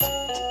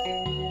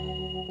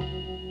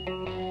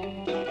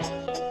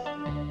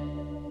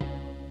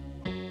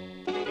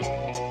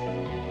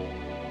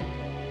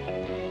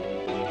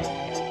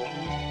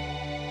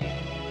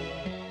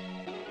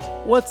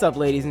What's up,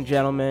 ladies and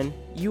gentlemen?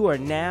 You are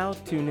now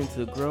tuned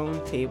into the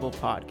Grown Table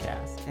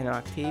Podcast, an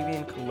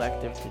Octavian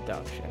Collective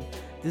production.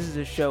 This is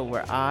a show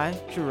where I,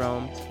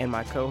 Jerome, and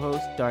my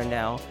co-host,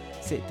 Darnell,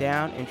 sit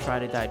down and try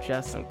to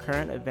digest some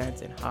current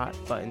events and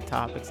hot-button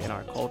topics in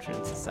our culture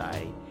and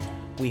society.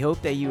 We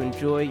hope that you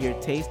enjoy your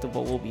taste of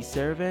what we'll be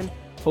serving.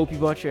 Hope you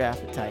brought your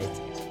appetites.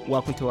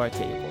 Welcome to our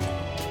table.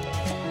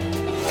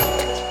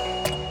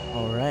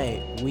 All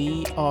right,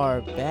 we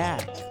are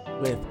back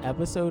with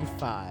episode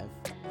 5.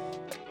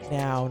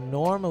 Now,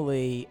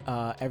 normally,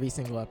 every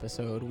single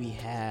episode, we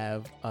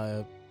have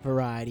a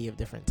variety of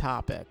different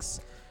topics,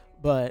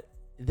 but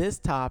this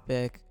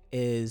topic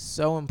is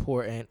so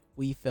important,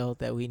 we felt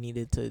that we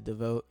needed to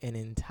devote an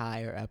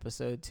entire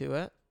episode to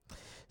it.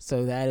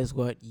 So that is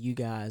what you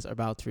guys are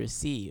about to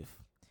receive.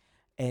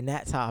 And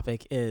that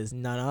topic is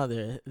none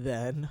other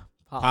than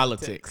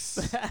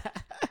politics.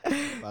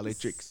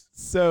 Politricks.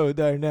 So,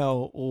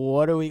 Darnell,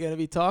 what are we going to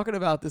be talking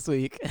about this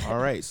week? All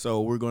right,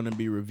 so we're going to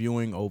be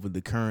reviewing over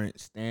the current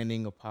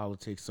standing of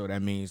politics. So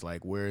that means,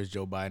 like, where is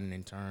Joe Biden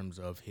in terms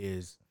of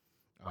his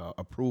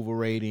approval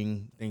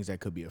rating, things that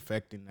could be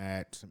affecting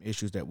that, some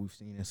issues that we've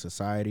seen in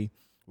society.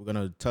 We're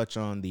going to touch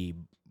on the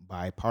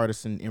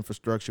bipartisan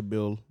infrastructure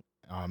bill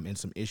and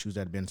some issues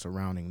that have been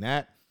surrounding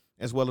that,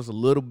 as well as a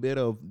little bit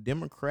of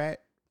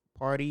Democrat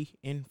Party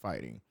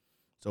infighting.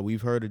 So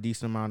we've heard a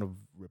decent amount of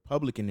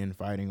Republican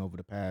infighting over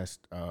the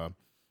past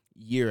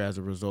year as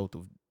a result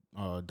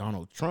of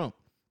Donald Trump.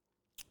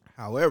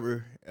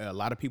 However, a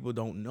lot of people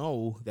don't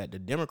know that the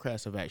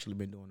Democrats have actually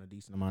been doing a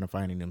decent amount of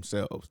fighting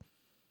themselves.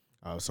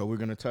 So we're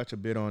going to touch a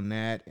bit on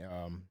that.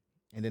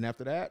 And then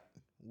after that,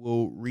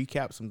 we'll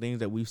recap some things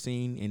that we've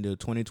seen in the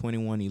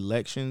 2021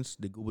 elections,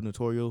 the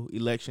gubernatorial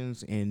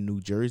elections in New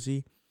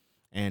Jersey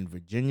and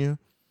Virginia.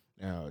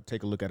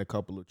 Take a look at a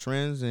couple of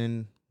trends,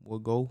 and we'll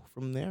go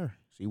from there.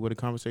 See where the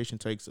conversation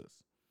takes us.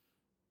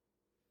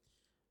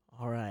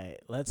 All right,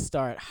 let's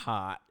start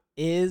hot.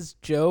 Is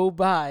Joe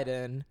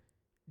Biden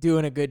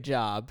doing a good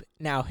job?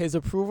 Now, his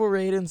approval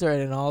ratings are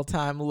at an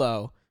all-time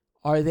low.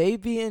 Are they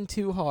being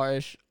too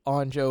harsh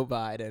on Joe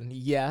Biden?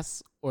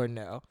 Yes or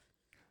no?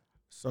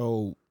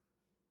 So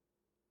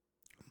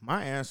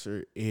my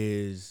answer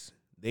is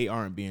they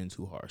aren't being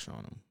too harsh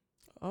on him.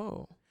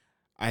 Oh.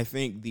 I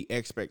think the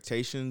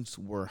expectations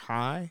were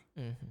high.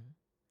 Mm-hmm.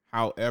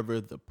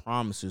 However, the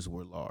promises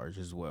were large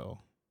as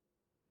well.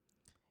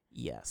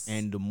 Yes.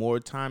 And the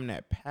more time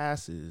that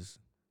passes,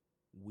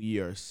 we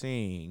are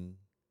seeing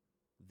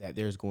that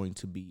there's going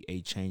to be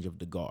a change of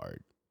the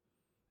guard,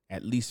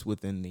 at least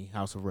within the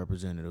House of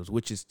Representatives,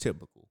 which is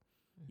typical.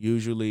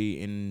 Usually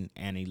in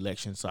an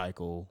election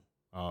cycle,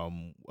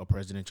 a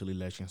presidential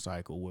election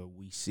cycle, where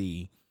we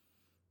see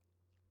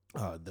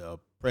the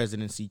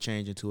presidency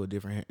change into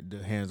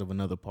the hands of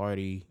another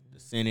party, the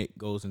Senate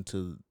goes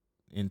into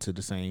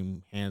the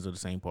same hands of the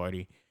same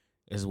party,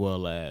 as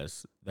well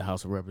as the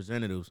House of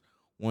Representatives.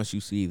 Once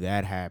you see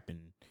that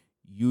happen,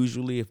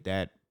 usually if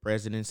that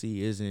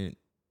presidency isn't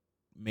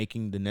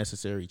making the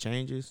necessary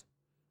changes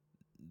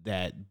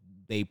that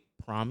they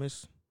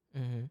promise,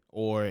 mm-hmm.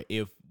 or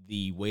if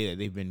the way that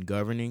they've been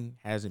governing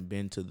hasn't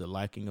been to the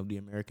liking of the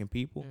American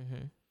people,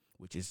 Mm-hmm.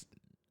 which is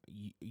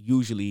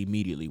usually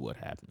immediately what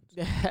happens.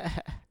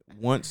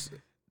 Once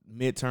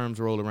midterms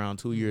roll around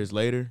 2 years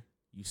later,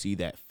 you see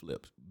that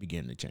flip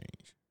begin to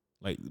change,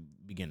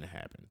 begin to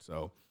happen.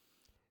 So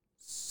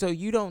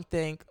you don't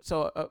think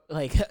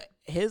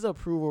his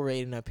approval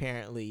rating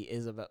apparently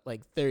is about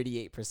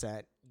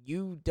 38%.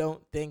 You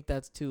don't think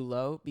that's too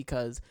low?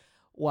 Because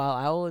while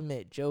I will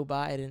admit Joe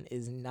Biden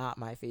is not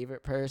my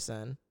favorite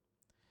person,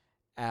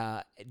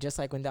 just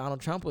like when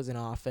Donald Trump was in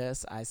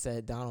office, I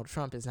said Donald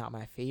Trump is not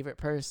my favorite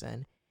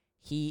person.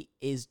 He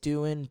is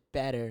doing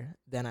better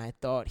than I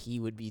thought he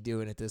would be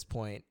doing at this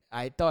point.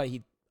 I thought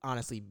he'd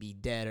honestly be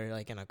dead or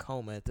in a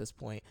coma at this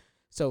point.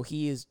 So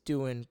he is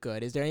doing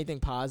good. Is there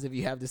anything positive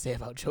you have to say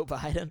about Joe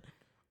Biden?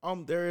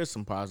 There is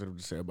some positive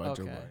to say about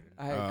Joe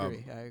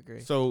Biden. I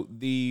agree. So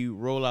the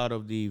rollout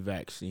of the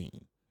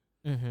vaccine,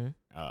 Mm-hmm.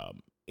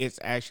 It's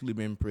actually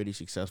been pretty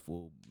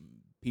successful.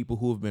 People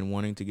who have been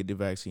wanting to get the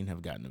vaccine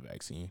have gotten the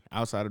vaccine.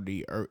 Outside of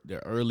the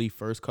early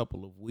first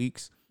couple of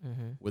weeks,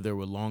 Mm-hmm. where there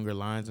were longer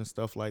lines and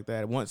stuff like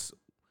that. Once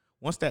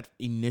that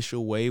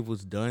initial wave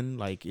was done,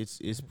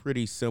 it's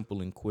pretty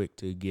simple and quick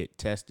to get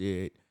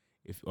tested.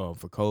 If for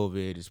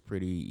COVID, it's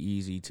pretty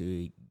easy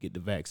to get the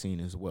vaccine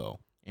as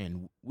well.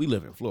 And we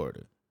live in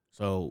Florida,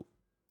 so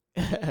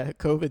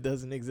COVID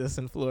doesn't exist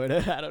in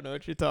Florida. I don't know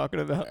what you're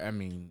talking about. I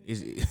mean,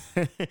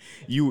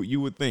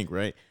 you would think,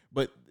 right?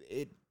 But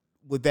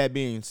with that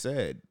being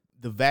said,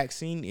 the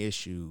vaccine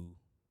issue,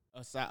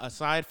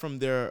 aside from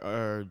there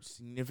are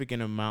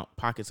significant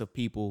pockets of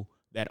people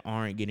that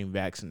aren't getting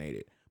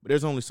vaccinated, but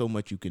there's only so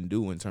much you can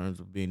do in terms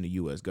of being the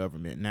U.S.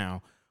 government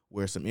now,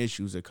 where some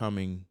issues are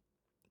coming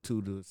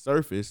to the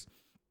surface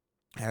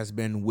has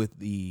been with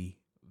the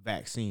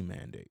vaccine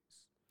mandates.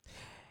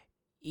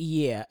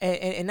 Yeah,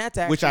 and that's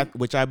actually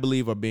which I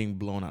believe are being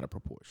blown out of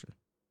proportion.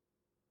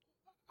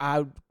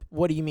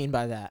 What do you mean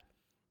by that?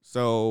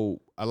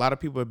 So a lot of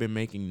people have been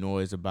making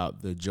noise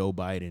about the Joe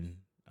Biden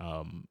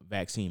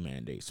vaccine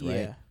mandates, right?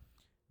 Yeah.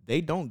 They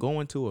don't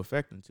go into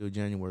effect until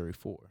January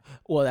 4th.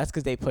 Well, that's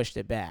because they pushed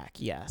it back.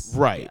 Yes.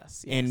 Right.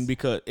 Yes. And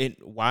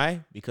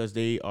why? Because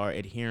they are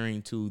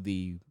adhering to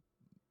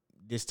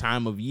this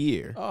time of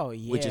year, Oh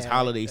yeah. which is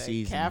holiday that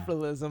season.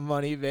 Capitalism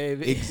money,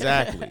 baby.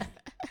 Exactly.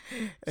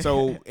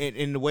 So,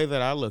 in the way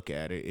that I look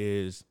at it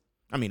is,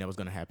 I mean, that was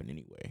going to happen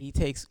anyway. He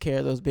takes care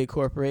of those big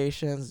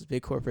corporations.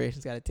 Big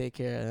corporations got to take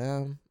care of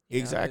them.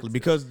 Exactly,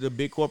 because the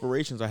big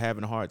corporations are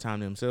having a hard time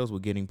themselves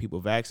with getting people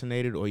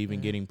vaccinated, or even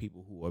getting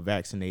people who are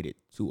vaccinated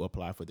to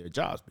apply for their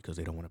jobs because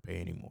they don't want to pay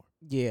anymore.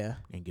 Yeah,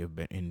 and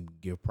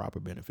give proper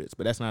benefits.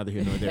 But that's neither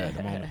here nor there at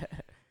the moment.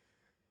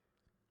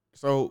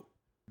 So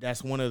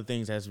that's one of the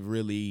things that's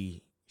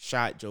really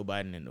shot Joe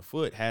Biden in the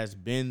foot, has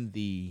been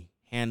the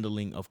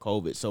handling of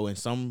COVID. So in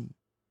some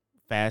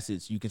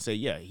facets, you can say,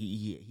 yeah,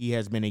 he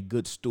has been a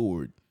good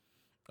steward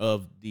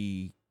of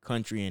the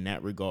country in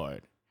that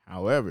regard.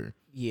 However,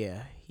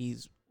 yeah,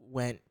 he's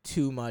went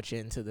too much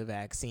into the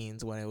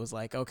vaccines when it was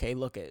like, okay,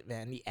 look at,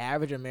 man, the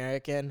average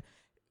American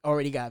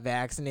already got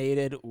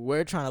vaccinated.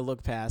 We're trying to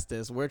look past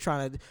this. We're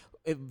trying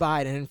to,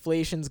 Biden,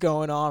 inflation's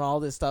going on,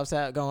 all this stuff's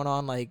going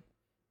on. Like,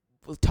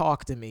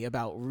 talk to me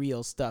about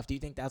real stuff. Do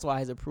you think that's why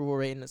his approval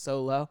rating is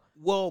so low?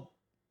 Well,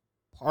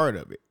 part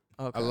of it.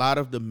 Okay. A lot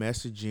of the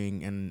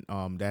messaging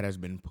and that has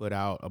been put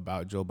out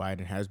about Joe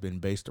Biden has been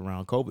based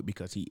around COVID,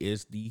 because he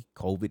is the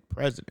COVID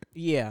president.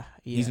 Yeah.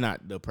 He's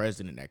not the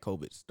president that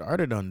COVID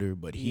started under,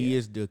 but he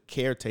is the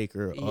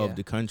caretaker of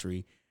the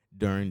country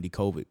during the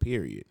COVID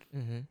period.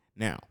 Mm-hmm.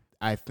 Now,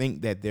 I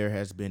think that there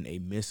has been a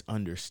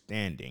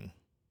misunderstanding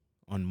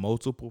on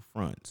multiple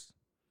fronts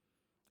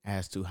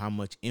as to how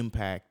much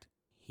impact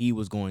he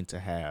was going to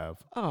have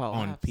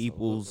on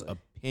people's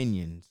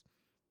opinions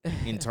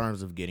in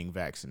terms of getting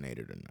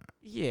vaccinated or not.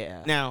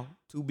 Yeah. Now,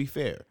 to be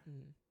fair,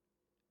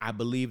 I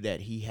believe that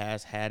he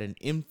has had an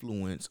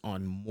influence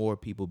on more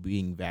people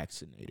being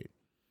vaccinated.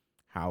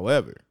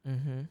 However,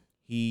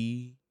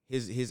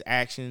 his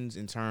actions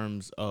in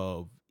terms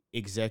of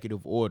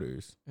executive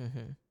orders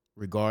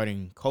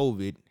regarding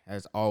COVID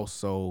has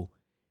also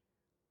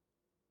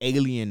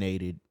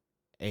alienated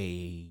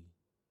a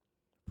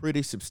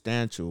pretty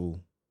substantial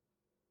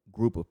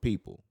group of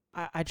people.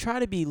 I try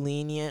to be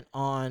lenient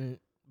on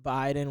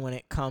Biden when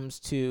it comes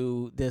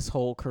to this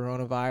whole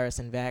coronavirus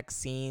and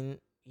vaccine,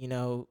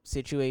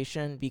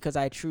 situation, because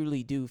I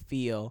truly do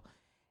feel,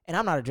 and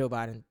I'm not a Joe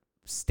Biden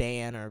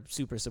stan or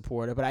super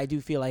supporter, but I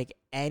do feel like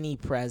any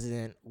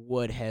president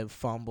would have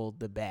fumbled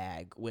the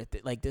bag with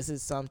it. Like, this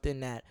is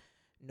something that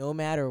no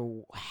matter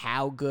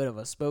how good of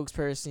a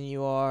spokesperson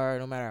you are,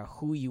 no matter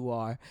who you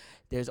are,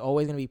 there's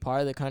always going to be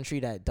part of the country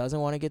that doesn't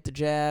want to get the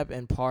jab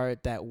and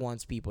part that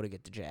wants people to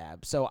get the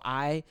jab. So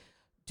I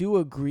do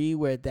agree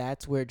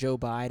that's where Joe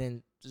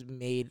Biden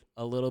made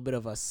a little bit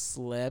of a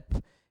slip,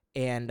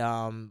 and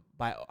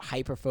by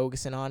hyper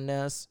focusing on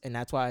this, and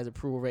that's why his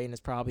approval rating is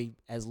probably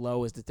as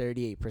low as the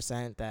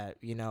 38% that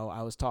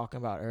I was talking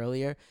about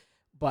earlier.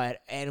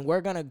 And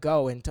we're gonna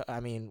go into,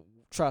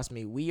 trust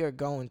me, we are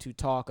going to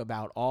talk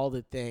about all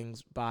the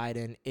things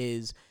Biden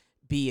is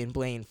being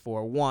blamed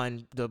for.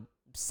 One, the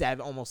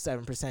almost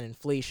 7%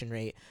 inflation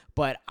rate,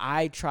 but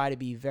I try to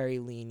be very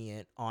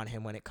lenient on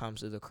him when it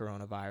comes to the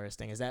coronavirus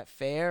thing. Is that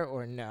fair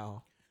or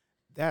no?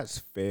 That's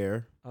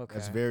fair. Okay.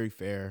 That's very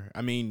fair.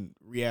 I mean,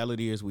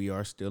 reality is we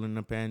are still in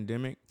a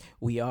pandemic.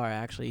 We are,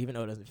 actually, even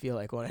though it doesn't feel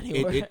like one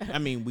anymore.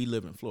 We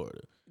live in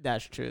Florida.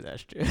 That's true.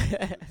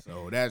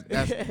 So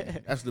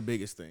that's the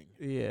biggest thing.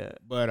 Yeah.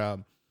 But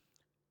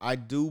I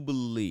do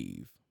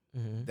believe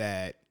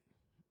that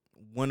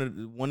one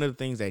of the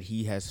things that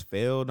he has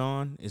failed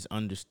on is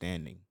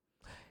understanding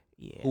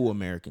who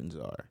Americans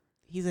are.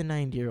 He's a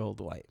 90-year-old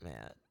white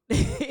man.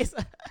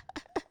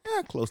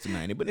 Close to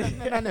 90, but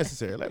not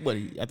necessarily. Like, what?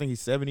 I think he's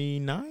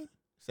 79,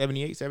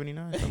 78,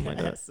 79, something like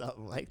that.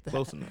 Something like that.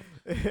 Close enough.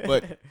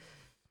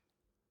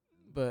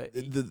 But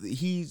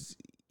he's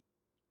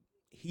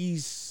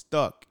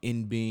stuck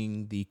in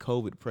being the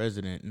COVID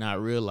president, not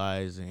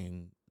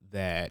realizing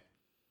that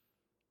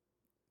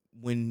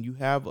when you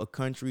have a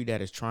country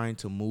that is trying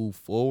to move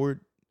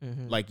forward,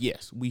 like,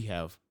 yes, we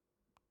have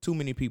too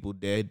many people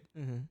dead,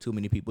 too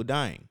many people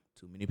dying,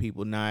 too many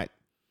people not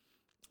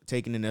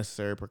taking the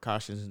necessary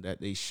precautions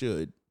that they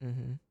should,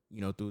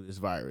 through this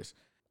virus.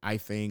 I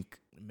think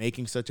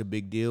making such a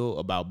big deal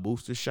about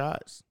booster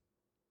shots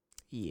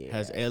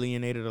has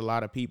alienated a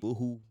lot of people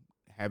who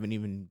haven't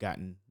even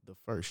gotten the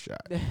first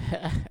shot.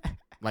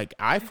 Like,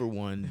 I, for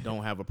one,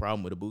 don't have a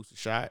problem with a booster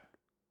shot,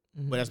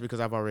 but that's because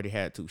I've already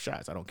had 2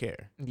 shots. I don't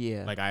care.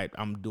 Yeah. Like,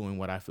 I'm doing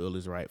what I feel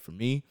is right for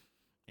me,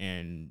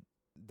 and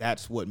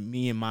that's what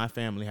me and my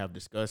family have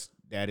discussed.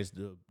 That is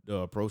the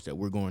approach that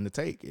we're going to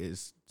take,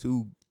 is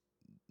to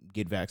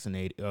get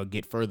vaccinated,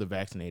 get further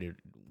vaccinated,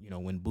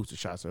 when booster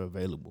shots are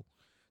available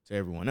to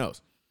everyone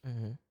else.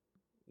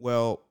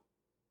 Well,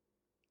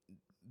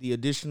 the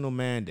additional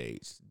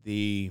mandates,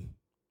 the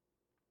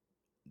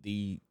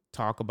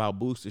talk about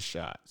booster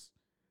shots,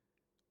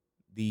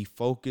 the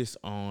focus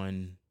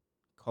on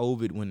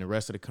COVID when the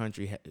rest of the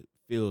country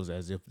feels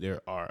as if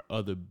there are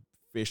other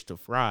fish to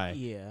fry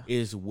Yeah.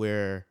 is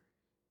where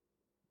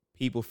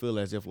people feel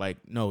as if like,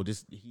 no,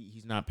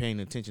 he's not paying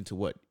attention to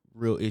what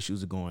real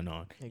issues are going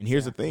on. Exactly. And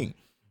here's the thing.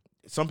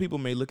 Some people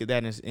may look at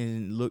that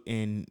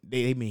and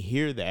they may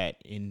hear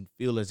that and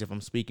feel as if I'm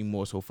speaking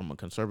more so from a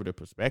conservative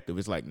perspective.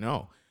 It's like,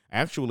 no,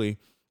 actually,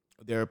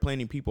 there are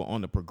plenty of people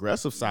on the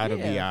progressive side of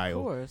the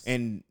aisle. Course.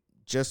 And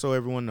just so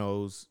everyone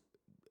knows,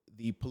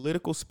 the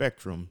political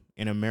spectrum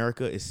in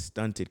America is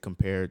stunted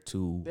compared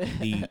to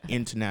the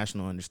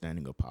international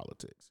understanding of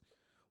politics.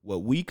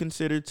 What we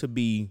consider to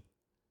be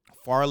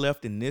far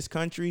left in this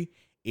country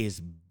is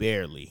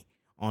barely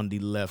on the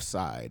left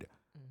side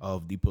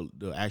of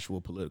the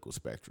actual political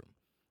spectrum.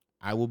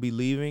 I will be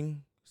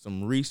leaving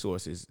some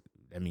resources,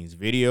 that means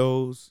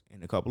videos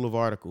and a couple of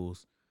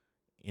articles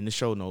in the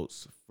show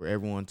notes for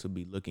everyone to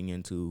be looking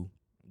into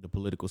the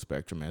political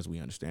spectrum as we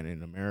understand it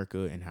in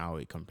America and how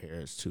it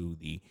compares to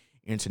the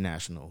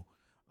international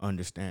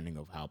understanding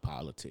of how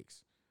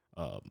politics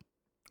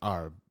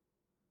are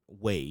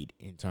weighed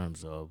in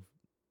terms of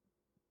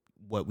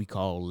what we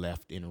call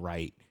left and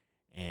right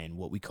and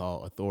what we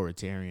call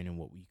authoritarian and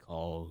what we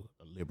call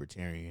a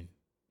libertarian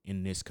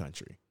in this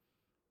country.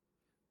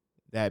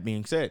 That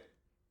being said,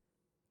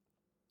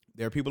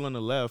 there are people on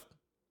the left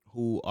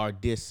who are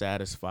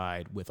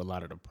dissatisfied with a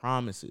lot of the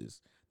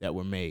promises that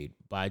were made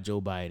by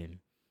Joe Biden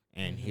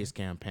and his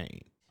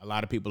campaign. A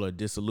lot of people are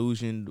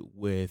disillusioned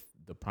with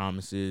the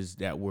promises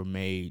that were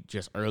made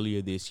just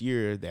earlier this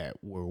year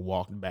that were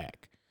walked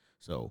back.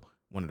 So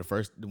one of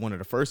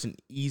the first and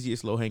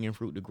easiest low-hanging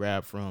fruit to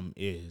grab from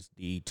is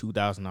the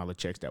 $2,000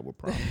 checks that were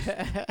promised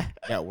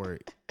that were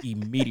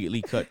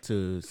immediately cut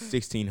to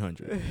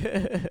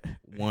 $1,600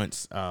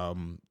 once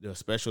the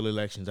special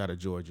elections out of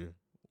Georgia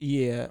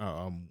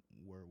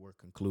were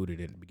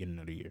concluded at the beginning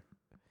of the year.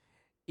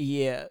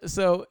 Yeah,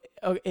 so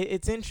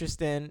it's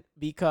interesting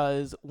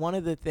because one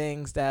of the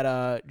things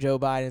that Joe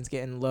Biden's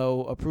getting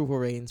low approval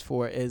ratings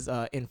for is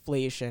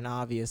inflation,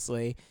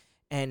 obviously.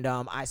 And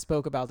I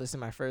spoke about this in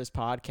my first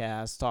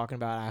podcast, talking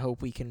about I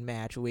hope we can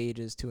match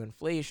wages to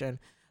inflation.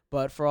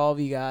 But for all of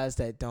you guys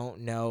that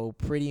don't know,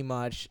 pretty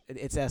much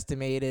it's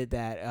estimated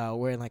that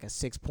we're in like a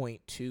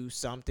 6.2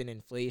 something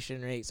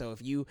inflation rate. So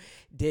if you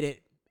didn't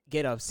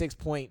get a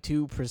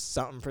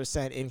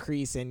 6.2%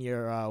 increase in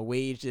your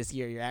wage this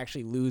year, you're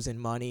actually losing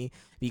money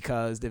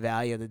because the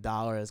value of the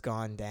dollar has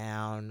gone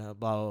down, blah,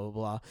 blah,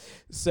 blah.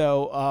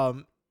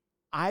 So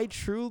I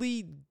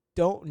truly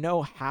don't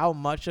know how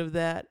much of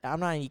that, I'm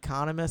not an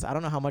economist, I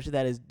don't know how much of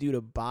that is due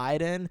to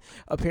Biden.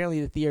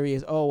 Apparently the theory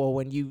is, oh, well,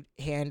 when you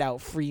hand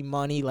out free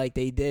money like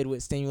they did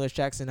with stimulus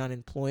checks and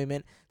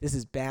unemployment, this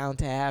is bound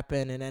to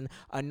happen. And then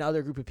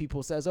another group of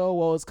people says, oh,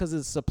 well, it's because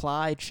the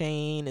supply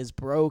chain is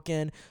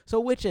broken.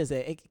 So which is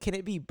it? Can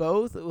it be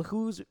both?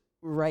 Who's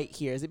right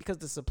here? Is it because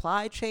the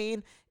supply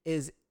chain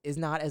is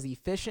not as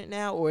efficient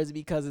now, or is it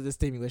because of the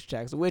stimulus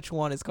checks? Which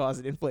one is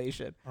causing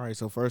inflation? All right,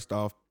 so first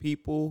off,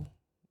 people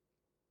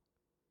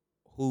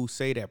who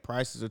say that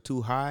prices are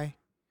too high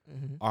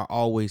are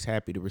always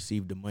happy to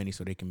receive the money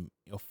so they can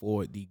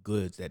afford the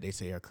goods that they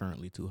say are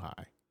currently too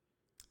high.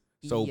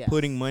 So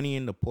putting money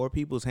in the poor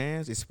people's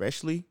hands,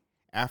 especially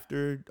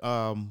after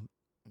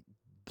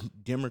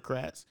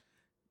Democrats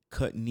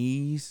cut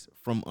knees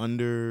from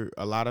under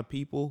a lot of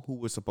people who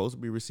were supposed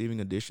to be receiving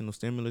additional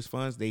stimulus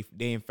funds, they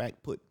in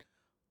fact put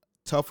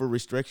tougher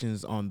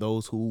restrictions on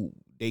those who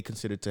they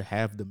consider to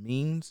have the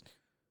means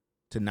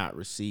to not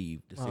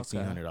receive the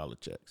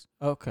 $1,600 checks.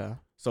 Okay.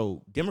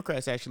 So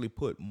Democrats actually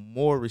put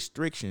more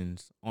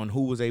restrictions on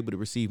who was able to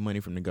receive money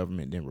from the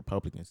government than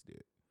Republicans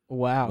did.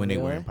 Wow. When they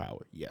were in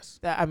power. Yes.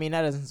 That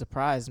doesn't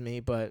surprise me,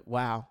 but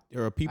wow.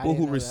 There are people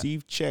who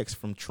received checks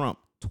from Trump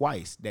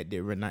twice that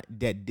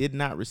did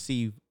not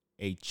receive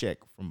a check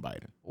from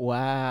Biden.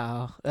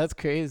 Wow. That's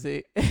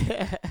crazy.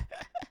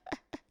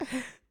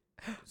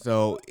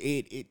 So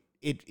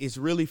it's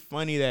really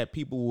funny that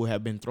people who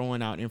have been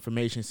throwing out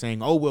information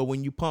saying, oh, well,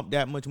 when you pump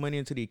that much money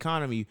into the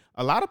economy,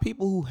 a lot of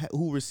people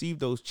who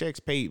received those checks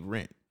paid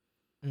rent,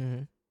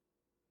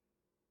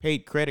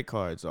 paid credit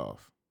cards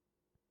off,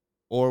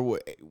 or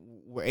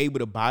were able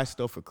to buy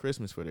stuff for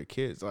Christmas for their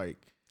kids. Like,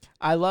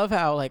 I love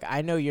how, like,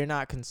 I know you're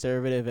not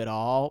conservative at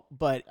all,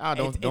 but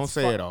don't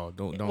say it all.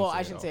 Don't. Well,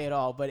 I shouldn't say it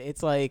all, but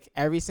it's like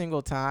every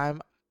single time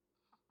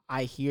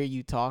I hear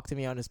you talk to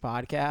me on this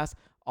podcast,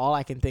 all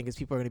I can think is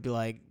people are going to be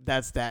like,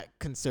 that's that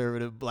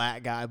conservative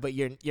black guy, but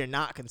you're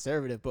not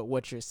conservative, but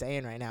what you're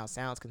saying right now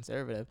sounds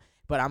conservative.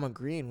 But I'm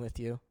agreeing with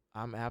you.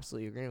 I'm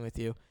absolutely agreeing with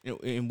you.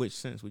 In which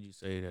sense would you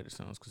say that it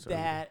sounds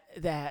conservative?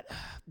 That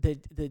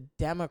the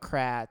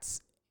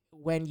Democrats,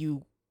 when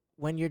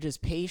you're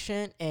just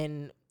patient,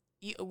 and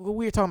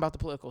we were talking about the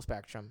political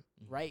spectrum,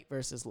 right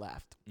versus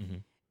left.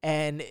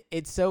 And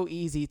it's so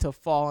easy to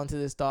fall into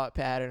this thought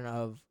pattern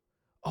of,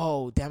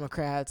 oh,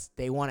 Democrats,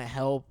 they want to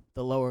help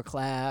the lower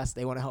class,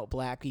 they want to help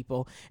black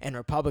people, and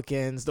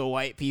Republicans, the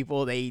white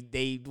people,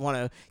 they want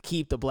to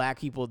keep the black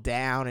people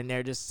down, and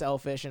they're just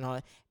selfish and all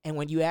that. And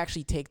when you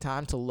actually take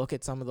time to look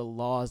at some of the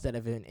laws that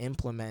have been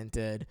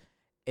implemented,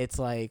 it's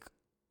like,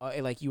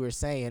 like you were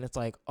saying, it's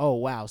like, oh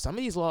wow, some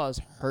of these laws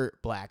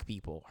hurt black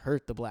people,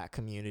 hurt the black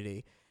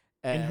community,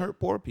 and hurt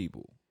poor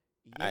people.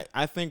 Yeah.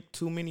 I think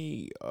too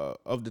many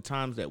of the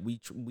times that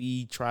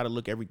we try to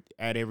look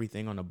at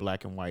everything on a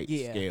black and white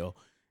scale,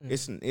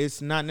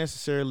 it's not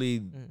necessarily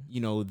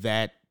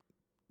that,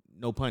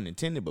 no pun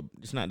intended, but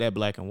it's not that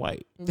black and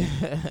white.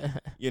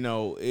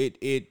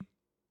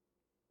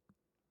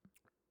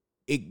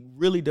 It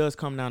really does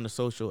come down to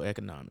social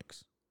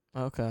economics.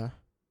 Okay.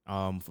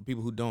 For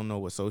people who don't know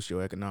what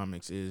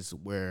socioeconomics is,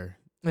 where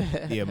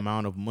the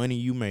amount of money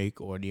you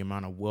make or the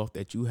amount of wealth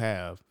that you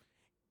have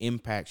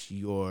impacts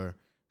your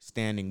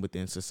standing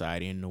within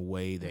society in the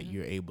way that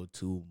you're able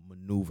to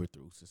maneuver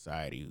through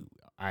society.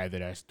 Either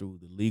that's through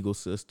the legal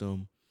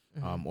system,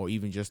 or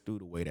even just through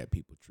the way that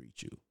people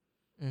treat you.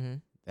 Mm-hmm.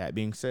 That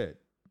being said,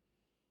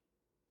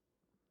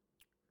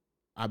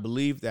 I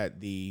believe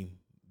that the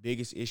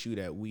biggest issue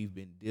that we've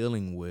been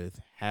dealing with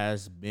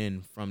has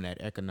been from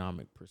that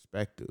economic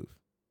perspective.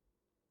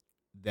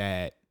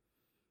 That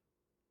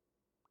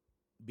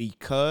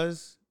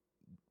because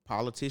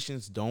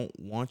politicians don't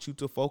want you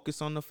to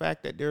focus on the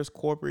fact that there's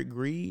corporate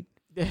greed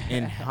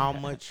and how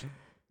much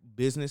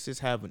businesses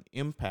have an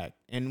impact.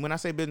 And when I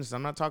say business,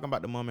 I'm not talking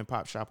about the mom and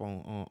pop shop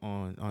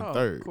on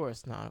Third. Of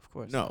course not. Of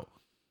course no. not.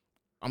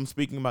 I'm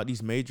speaking about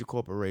these major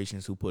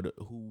corporations who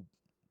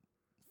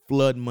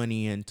flood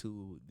money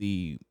into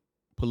the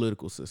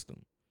political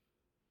system.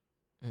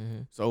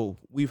 Mm-hmm. So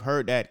we've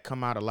heard that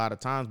come out a lot of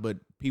times, but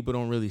people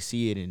don't really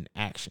see it in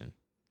action.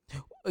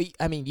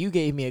 I mean, you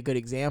gave me a good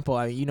example.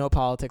 I mean, you know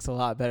politics a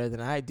lot better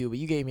than I do, but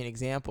you gave me an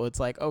example. It's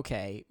like,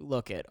 okay,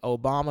 look at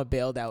Obama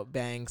bailed out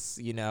banks,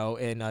 in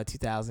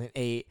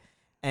 2008,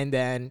 and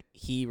then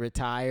he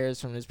retires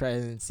from his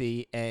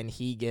presidency and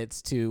he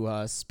gets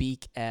to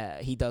speak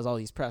he does all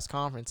these press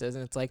conferences,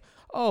 and it's like,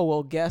 oh,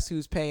 well, guess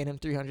who's paying him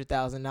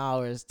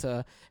 $300,000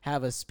 to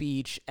have a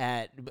speech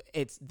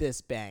it's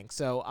this bank.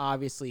 So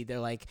obviously they're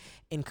like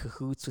in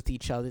cahoots with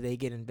each other. They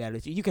get in bed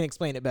with you. You can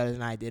explain it better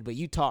than I did, but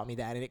you taught me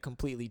that, and it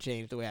completely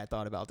changed the way I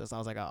thought about this. I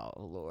was like, oh,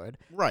 Lord.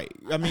 Right.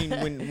 I mean,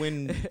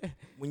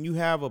 when you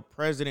have a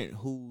president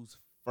whose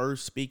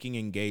first speaking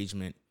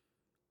engagement,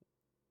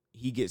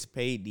 he gets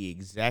paid the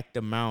exact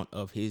amount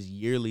of his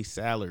yearly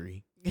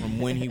salary from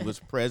when he was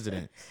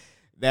president.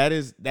 That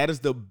is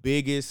the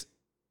biggest,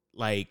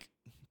 like,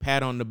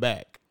 pat on the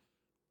back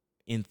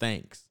in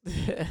thanks.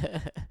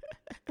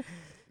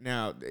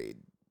 Now,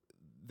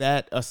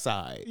 that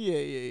aside.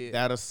 Yeah.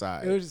 That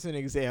aside. It was just an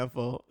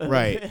example.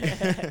 Right.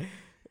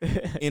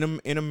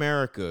 In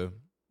America,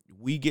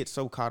 we get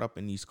so caught up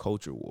in these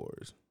culture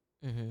wars,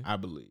 I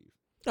believe.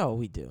 Oh,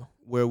 we do.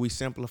 Where we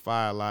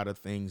simplify a lot of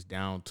things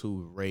down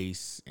to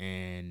race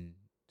and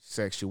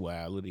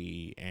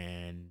sexuality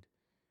and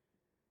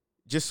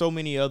just so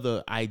many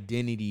other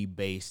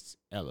identity-based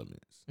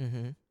elements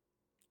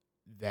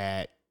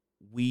that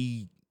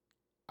we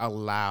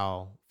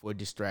allow for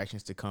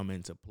distractions to come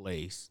into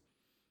place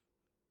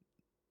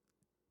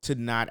to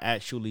not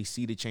actually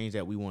see the change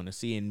that we want to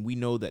see. And we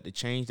know that the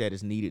change that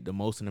is needed the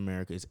most in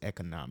America is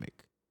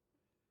economic.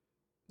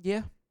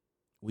 Yeah.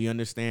 We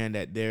understand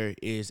that there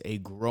is a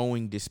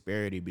growing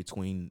disparity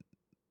between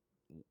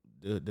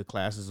the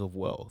classes of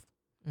wealth.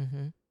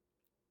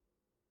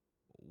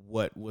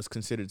 What was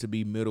considered to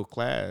be middle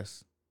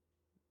class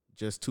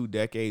just 2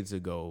 decades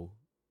ago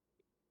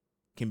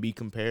can be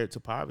compared to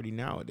poverty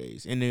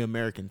nowadays in the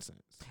American sense.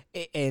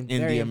 And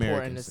in very the important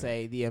American to sense.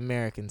 say the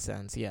American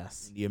sense,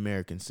 yes. In the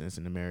American sense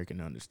and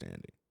American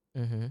understanding.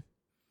 Mm-hmm.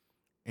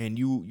 And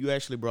you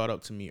actually brought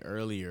up to me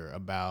earlier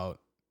about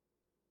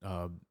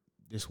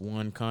this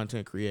one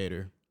content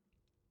creator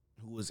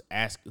who was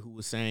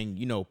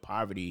saying,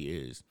 poverty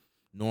is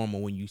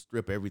normal when you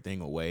strip everything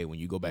away. When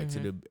you go back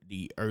to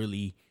the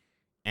early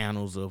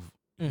annals of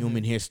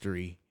human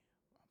history,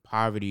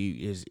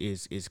 poverty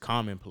is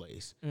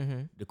commonplace.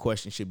 The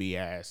question should be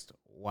asked,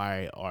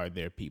 why are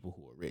there people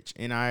who are rich?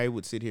 And I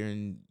would sit here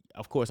and,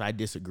 of course, I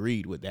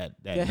disagreed with that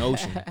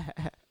notion.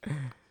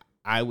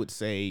 I would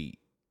say,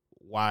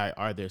 why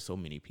are there so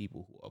many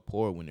people who are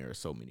poor when there are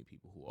so many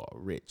people who are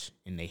rich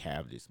and they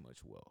have this much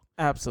wealth?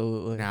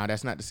 Absolutely. Now,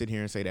 that's not to sit here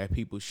and say that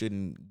people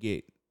shouldn't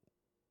be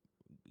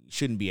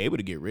able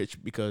to get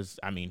rich, because,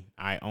 I mean,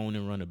 I own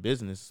and run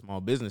a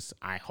small business.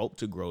 I hope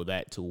to grow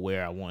that to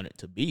where I want it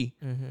to be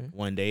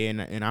one day,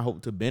 and I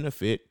hope to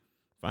benefit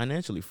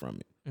financially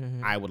from it.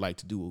 I would like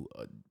to do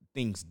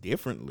things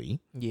differently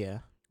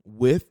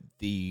with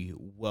the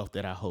wealth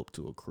that I hope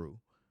to accrue.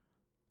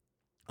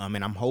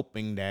 And I'm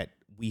hoping that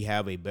we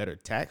have a better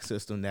tax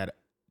system that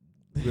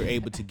we're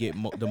able to get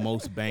the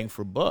most bang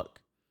for buck.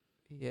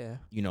 Yeah.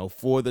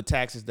 For the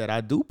taxes that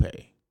I do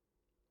pay.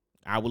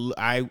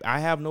 I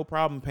have no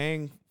problem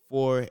paying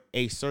for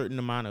a certain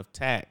amount of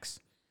tax,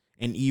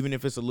 and even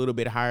if it's a little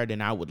bit higher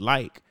than I would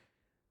like,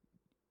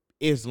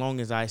 as long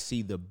as I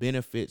see the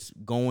benefits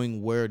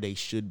going where they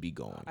should be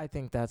going. I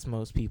think that's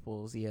most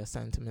people's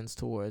sentiments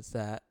towards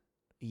that.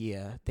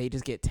 Yeah, they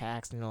just get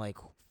taxed and they're like,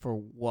 for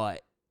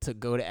what? To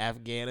go to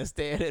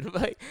Afghanistan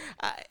and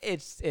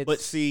it's.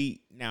 But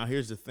see, now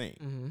here's the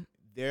thing.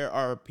 there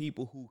are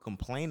people who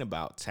complain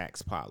about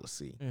tax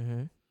policy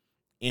Mm-hmm.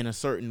 in a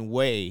certain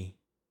way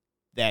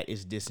that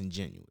is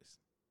disingenuous.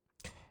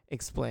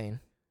 Explain.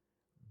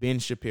 Ben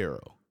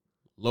Shapiro,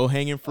 low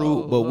hanging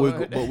fruit, but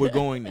we're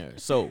going there.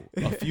 So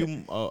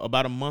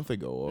about a month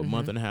ago or a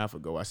month and a half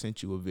ago, I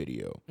sent you a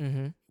video.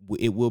 Mm-hmm.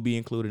 It will be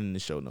included in the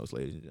show notes,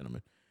 ladies and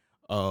gentlemen,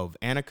 of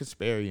Anna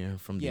Kasparian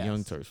from the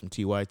Young Turks from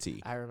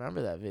TYT. I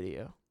remember that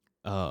video.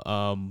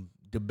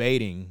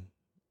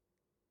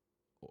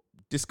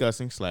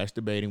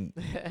 Discussing/debating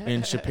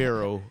Ben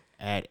Shapiro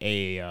at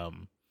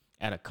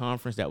a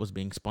conference that was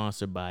being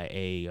sponsored by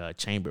a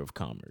Chamber of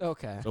Commerce.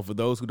 Okay. So for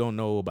those who don't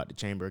know about the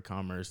Chamber of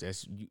Commerce,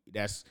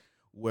 that's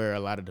where a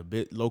lot of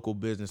the local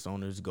business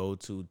owners go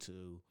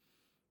to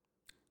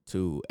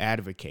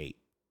advocate.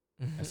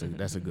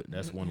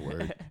 That's one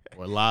word,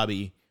 or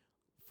lobby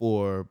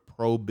for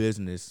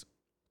pro-business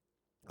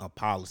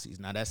policies.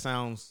 Now that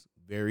sounds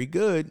very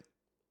good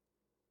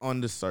on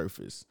the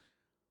surface.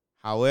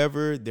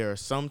 However, there are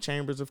some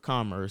chambers of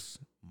commerce,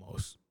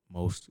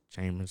 most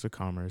chambers of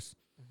commerce,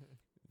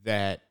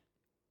 that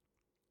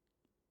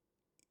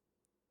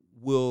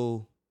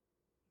will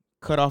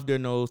cut off their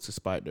nose to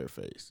spite their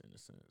face, in a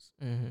sense,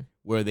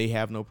 where they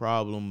have no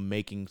problem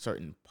making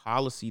certain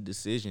policy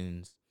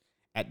decisions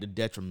at the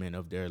detriment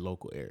of their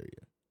local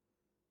area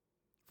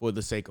for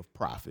the sake of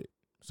profit.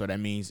 So that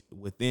means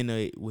within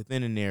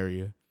an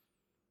area,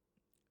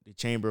 the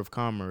Chamber of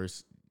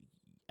Commerce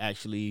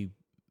actually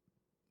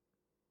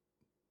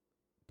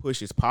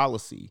pushes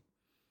policy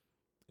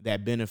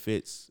that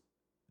benefits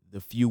the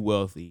few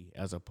wealthy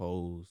as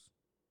opposed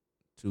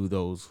to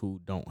those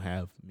who don't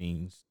have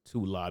means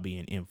to lobby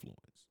and influence.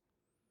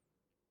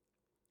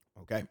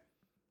 Okay.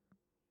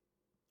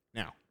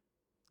 Now,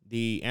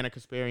 the Anna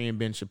Kasparian,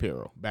 Ben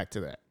Shapiro. Back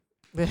to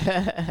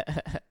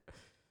that.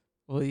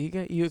 Well,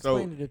 you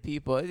explained it to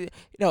people.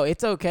 No,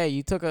 it's okay.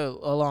 You took a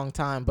long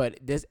time, but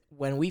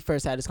when we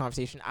first had this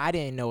conversation, I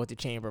didn't know what the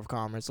Chamber of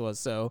Commerce was,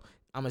 so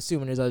I'm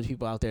assuming there's other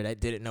people out there that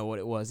didn't know what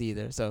it was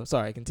either. So,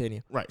 sorry,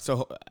 continue. Right.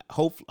 So,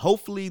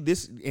 hopefully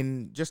this,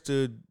 in just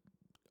a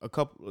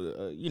couple,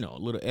 a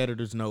little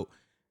editor's note,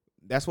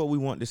 that's what we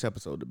want this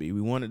episode to be.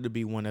 We want it to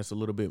be one that's a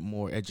little bit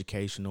more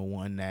educational,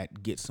 one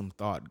that gets some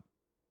thought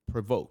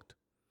provoked.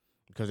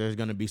 Because there's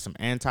going to be some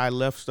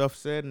anti-left stuff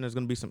said, and there's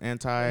going to be some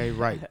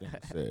anti-right things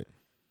said.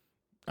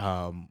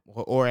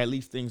 Or at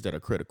least things that are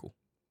critical.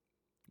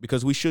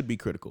 Because we should be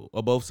critical.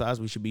 On both sides,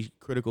 we should be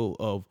critical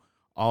of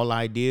all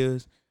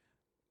ideas.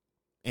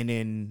 And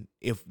then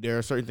if there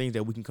are certain things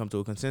that we can come to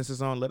a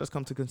consensus on, let us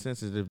come to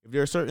consensus. If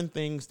there are certain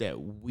things that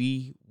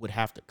we would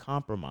have to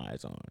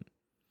compromise on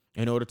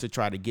in order to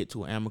try to get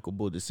to an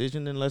amicable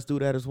decision, then let's do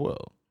that as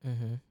well.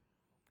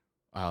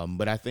 Mm-hmm.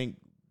 But I think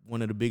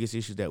one of the biggest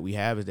issues that we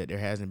have is that there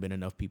hasn't been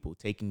enough people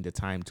taking the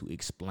time to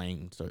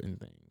explain certain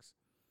things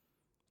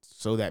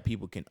so that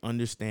people can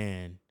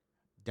understand,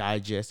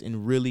 digest,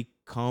 and really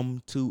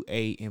come to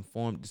a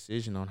informed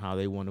decision on how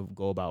they want to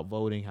go about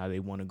voting, how they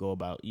want to go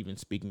about even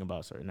speaking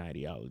about certain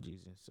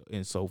ideologies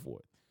and so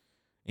forth,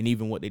 and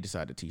even what they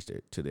decide to teach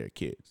to their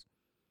kids.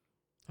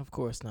 Of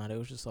course not. It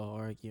was just all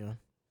arguing.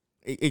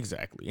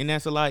 Exactly. And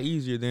that's a lot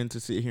easier than to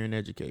sit here and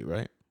educate,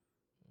 right?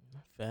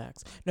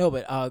 Facts. No,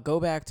 but go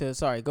back to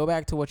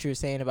what you were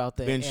saying about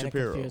the Ben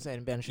Shapiro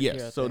and Ben Shapiro.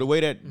 Yes. So the way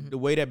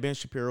that Ben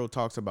Shapiro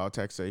talks about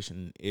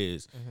taxation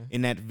is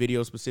in that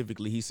video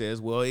specifically, he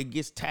says, "Well, it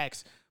gets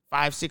taxed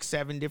 5, 6,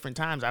 7 different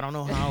times. I don't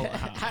know how."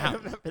 I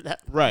remember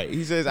that. Right.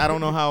 He says, "I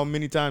don't know how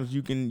many times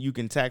you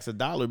can tax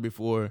 $1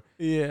 before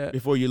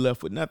you're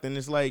left with nothing."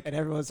 It's like, and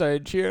everyone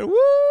started cheering. Woo!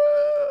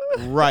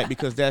 Right,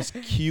 because that's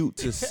cute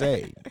to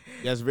say.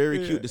 That's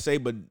very cute to say,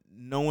 but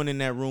no one in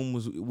that room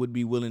would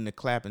be willing to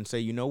clap and say,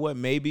 you know what,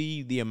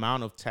 maybe the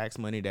amount of tax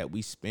money that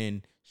we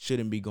spend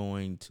shouldn't be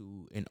going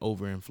to an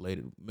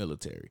overinflated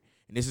military.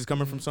 And this is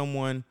coming from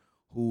someone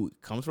who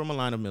comes from a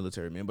line of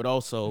military men, but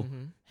also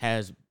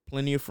has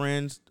plenty of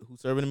friends who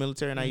serve in the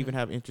military, and I even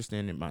have interest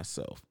in it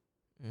myself.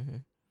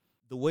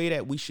 The way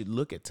that we should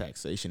look at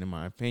taxation, in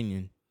my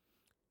opinion,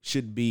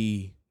 should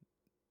be,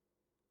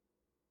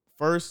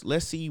 first,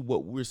 let's see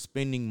what we're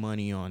spending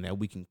money on that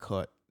we can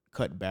cut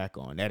back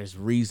on. That is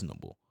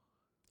reasonable.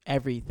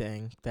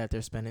 Everything that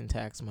they're spending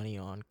tax money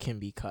on can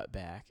be cut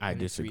back. I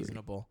disagree. It's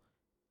reasonable.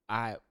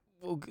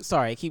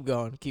 Sorry, keep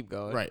going.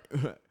 Right.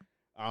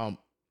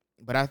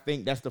 But I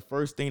think that's the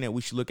first thing that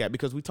we should look at,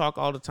 because we talk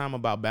all the time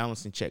about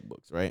balancing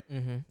checkbooks, right?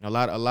 A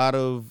lot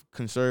of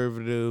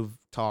conservative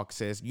talk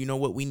says, you know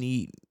what, we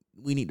need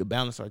to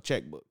balance our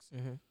checkbooks.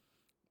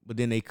 But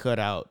then they cut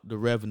out the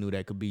revenue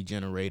that could be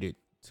generated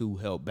to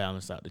help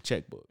balance out the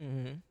checkbook.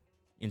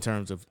 In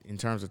terms of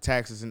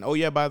taxes. And oh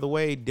yeah, by the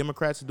way,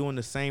 Democrats are doing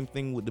the same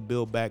thing with the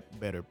Build Back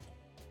Better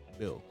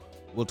bill.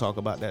 We'll talk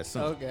about that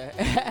soon. Okay.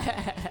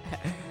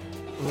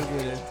 We'll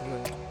get into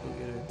it.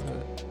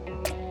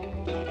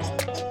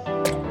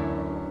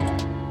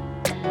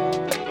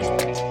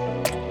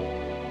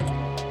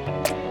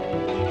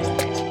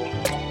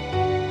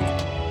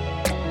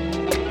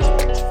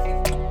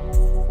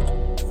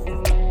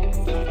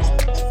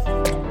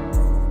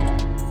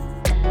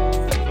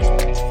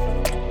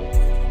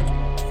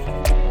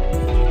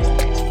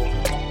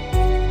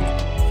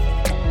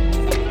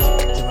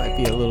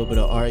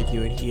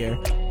 arguing here.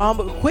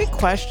 But quick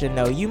question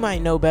though, you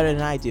might know better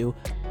than I do.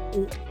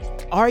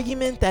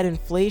 Argument that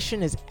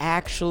inflation is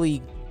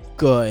actually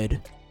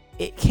good.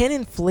 Can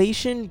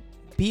inflation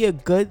be a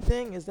good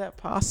thing? Is that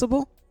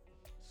possible?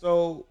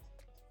 So,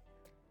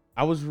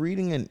 I was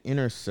reading an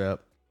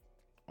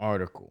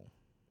article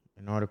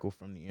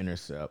from the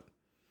Intercept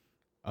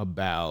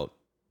about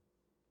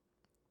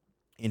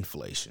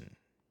inflation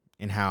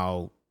and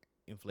how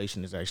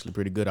inflation is actually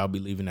pretty good. I'll be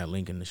leaving that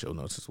link in the show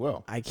notes as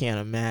well. I can't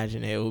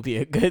imagine it will be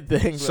a good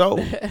thing. So,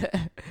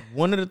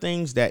 one of the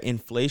things that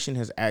inflation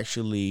has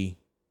actually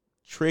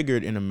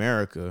triggered in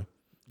America,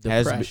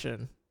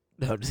 depression.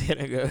 No, I'm just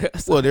gonna go.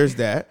 Well, there's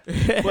that,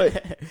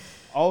 but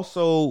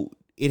also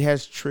it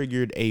has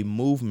triggered a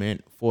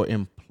movement for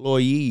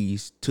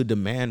employees to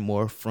demand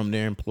more from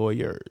their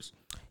employers.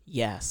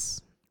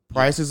 Yes,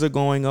 prices are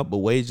going up, but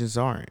wages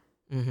aren't.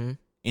 Mm-hmm.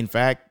 In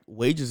fact,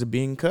 wages are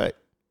being cut.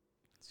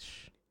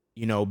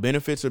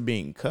 Benefits are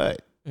being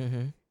cut.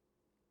 Mm-hmm.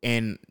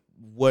 And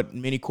what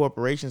many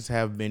corporations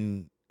have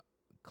been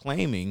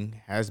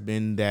claiming has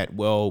been that,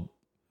 well,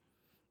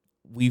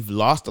 we've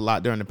lost a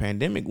lot during the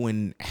pandemic,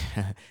 when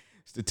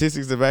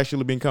statistics have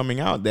actually been coming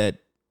out that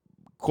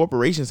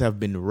corporations have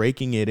been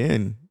raking it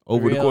in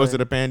over the course of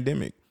the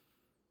pandemic.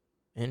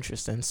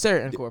 Interesting.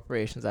 Certain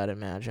corporations, I'd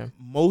imagine.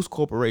 Most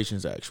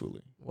corporations,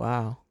 actually.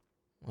 Wow.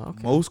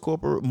 Okay.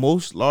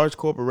 Most large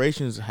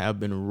corporations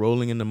have been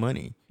rolling in the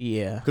money.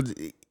 Yeah. Because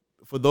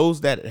for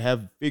those that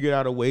have figured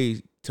out a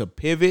way to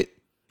pivot,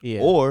 yeah,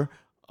 or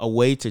a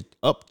way to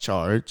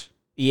upcharge.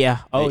 Yeah.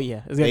 Oh,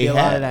 yeah. There's going to be a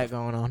lot of that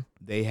going on.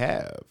 They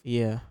have.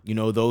 Yeah.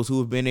 Those who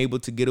have been able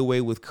to get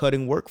away with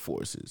cutting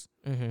workforces.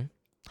 Mm-hmm.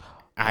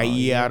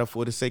 i.e. out of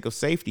for the sake of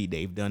safety,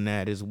 they've done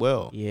that as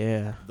well.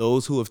 Yeah.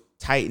 Those who have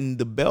tightened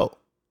the belt.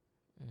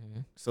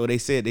 Mm-hmm. So they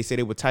said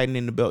they were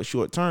tightening the belt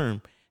short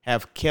term,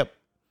 have kept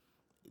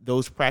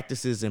those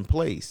practices in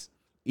place,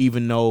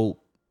 even though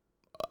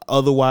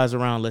otherwise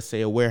around, let's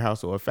say, a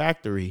warehouse or a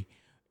factory,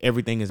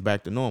 everything is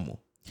back to normal,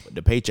 but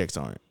the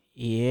paychecks aren't.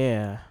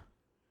 Yeah.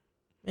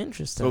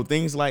 Interesting. So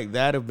things like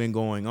that have been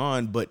going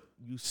on, but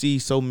you see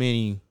so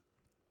many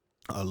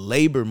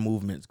labor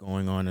movements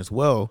going on as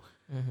well,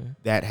 mm-hmm.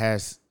 that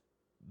has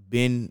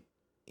been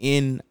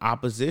in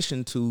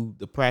opposition to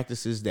the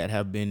practices that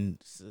have been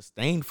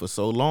sustained for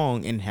so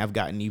long and have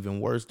gotten even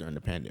worse during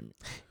the pandemic.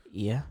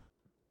 Yeah.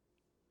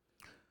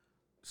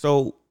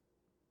 So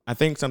I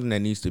think something that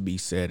needs to be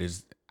said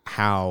is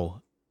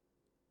how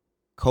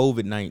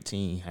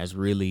COVID-19 has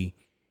really,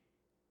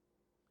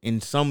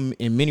 in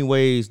many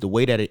ways, the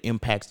way that it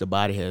impacts the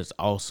body has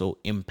also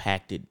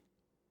impacted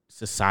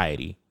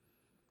society,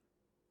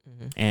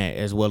 mm-hmm. and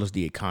as well as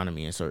the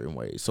economy in certain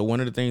ways. So one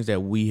of the things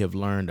that we have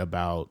learned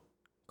about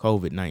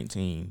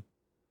COVID-19,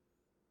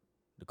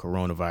 the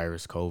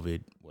coronavirus,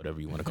 COVID,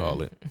 whatever you want to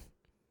call it,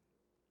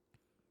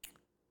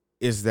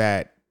 is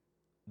that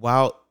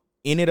while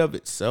in and of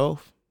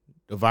itself,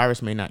 the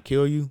virus may not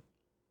kill you,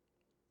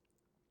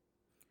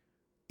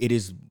 it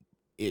is,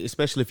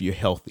 especially if you're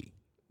healthy.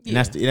 And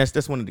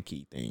that's one of the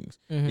key things,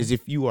 mm-hmm. is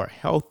if you are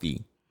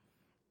healthy,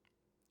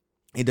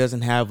 it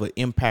doesn't have an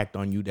impact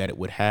on you that it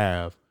would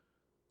have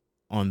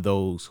on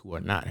those who are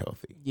not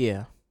healthy.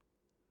 Yeah.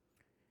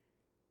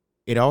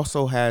 It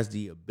also has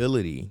the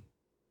ability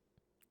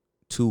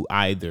to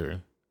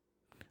either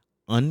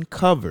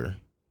uncover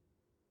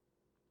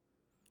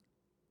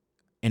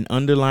an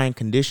underlying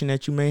condition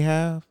that you may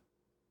have,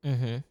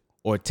 mm-hmm.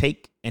 or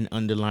take an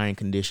underlying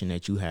condition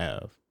that you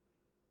have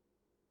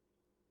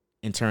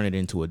and turn it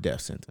into a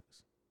death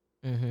sentence.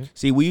 Mm-hmm.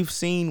 See, we've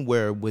seen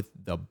where with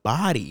the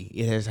body,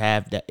 it has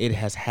had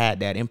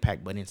that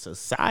impact, but in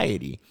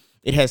society,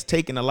 it has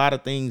taken a lot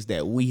of things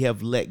that we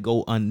have let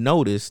go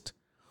unnoticed,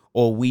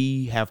 or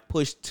we have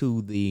pushed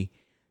to the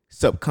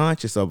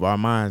subconscious of our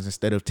minds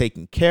instead of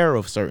taking care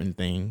of certain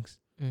things.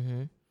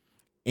 Mm-hmm.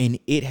 And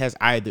it has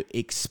either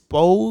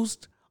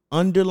exposed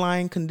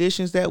underlying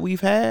conditions that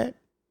we've had,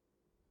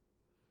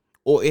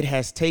 or it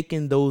has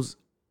taken those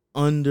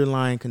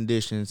underlying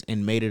conditions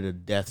and made it a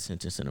death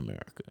sentence in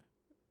America.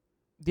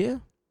 Yeah,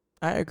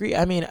 I agree.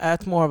 I mean,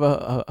 that's more of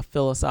a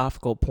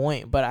philosophical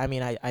point, but I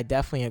mean, I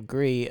definitely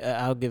agree.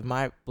 I'll give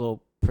my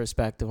little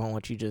perspective on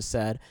what you just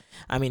said.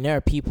 I mean, there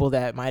are people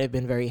that might have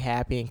been very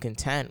happy and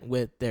content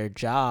with their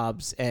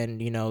jobs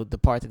and, the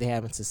part that they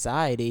have in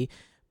society,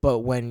 but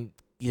when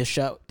the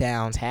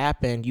shutdowns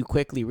happen, you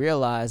quickly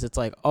realize it's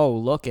like, oh,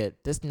 look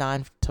at this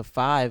 9 to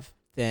 5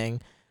 thing.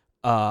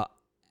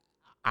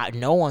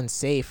 No one's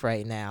safe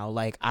right now.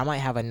 Like, I might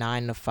have a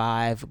 9 to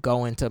 5,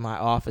 go into my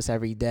office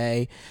every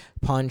day,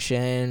 punch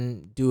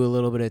in, do a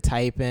little bit of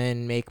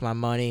typing, make my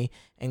money,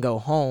 and go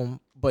home.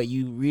 But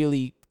you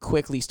really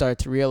quickly start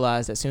to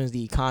realize that as soon as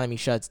the economy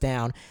shuts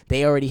down,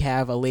 they already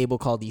have a label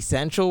called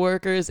essential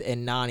workers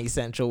and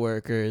non-essential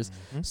workers.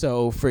 Mm-hmm.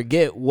 So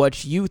forget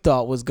what you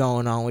thought was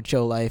going on with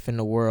your life in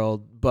the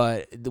world,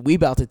 but we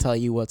about to tell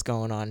you what's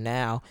going on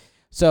now.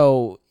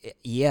 So,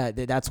 yeah,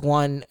 that's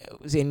one.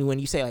 And when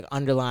you say like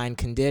underlying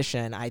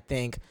condition, I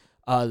think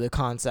the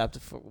concept,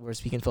 we're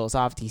speaking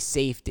philosophically,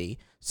 safety.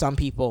 Some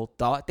people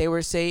thought they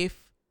were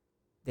safe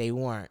They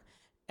weren't.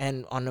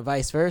 And on the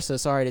vice versa,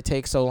 sorry to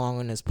take so long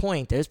on this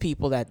point, there's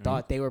people that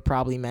thought they were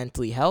probably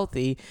mentally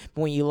healthy,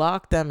 but when you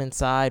lock them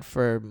inside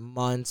for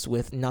months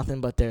with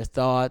nothing but their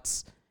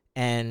thoughts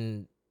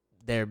and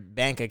their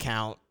bank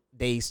account,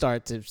 they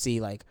start to see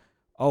like,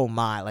 oh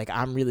my, like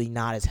I'm really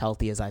not as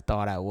healthy as I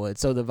thought I would.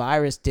 So the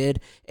virus it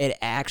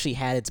actually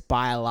had its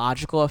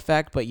biological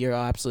effect, but you're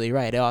absolutely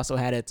right. It also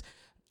had its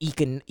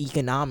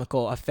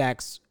economical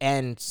effects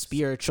and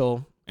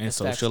spiritual and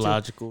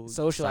sociological,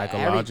 psychological.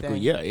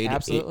 everything. Yeah, it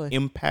Absolutely.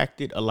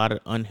 impacted a lot of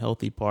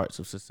unhealthy parts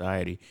of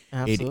society.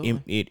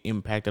 Absolutely. It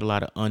impacted a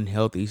lot of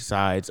unhealthy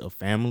sides of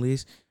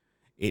families.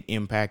 It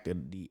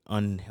impacted the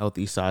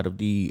unhealthy side of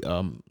the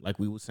like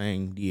we were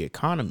saying, the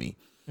economy,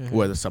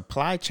 where the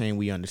supply chain,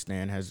 we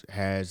understand,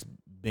 has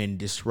been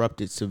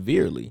disrupted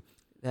severely.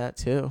 That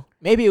too.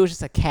 Maybe it was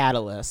just a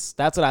catalyst.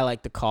 That's what I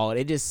like to call it.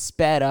 It just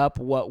sped up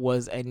what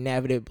was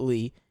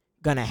inevitably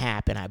gonna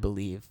happen, I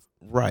believe,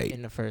 Right.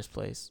 in the first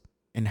place.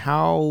 And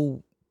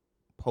how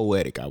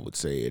poetic I would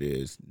say it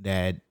is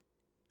that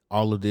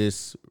all of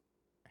this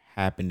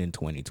happened in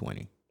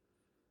 2020.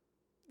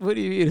 What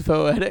do you mean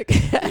poetic?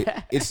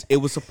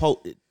 It was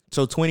supposed,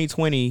 so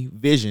 2020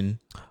 vision.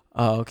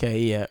 Oh, okay,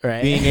 yeah,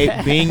 right.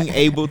 Being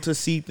able to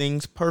see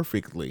things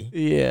perfectly,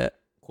 yeah,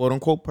 quote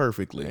unquote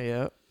perfectly.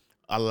 yeah.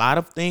 A lot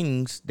of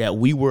things that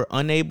we were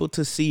unable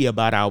to see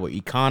about our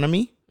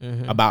economy,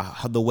 about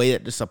how the way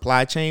that the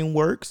supply chain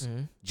works,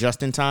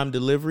 just in time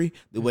delivery,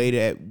 the way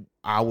that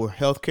our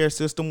healthcare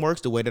system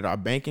works, the way that our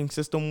banking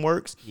system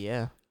works,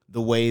 Yeah.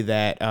 the way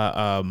that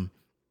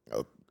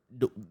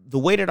the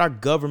way that our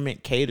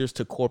government caters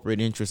to corporate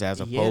interests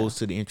as opposed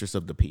to the interests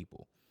of the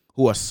people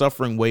who are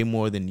suffering way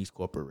more than these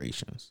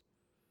corporations.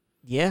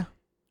 Yeah.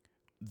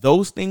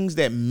 Those things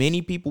that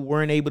many people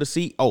weren't able to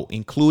see,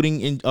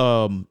 including in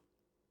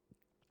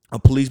a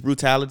police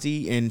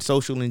brutality and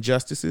social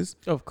injustices.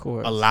 Of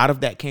course. A lot of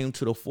that came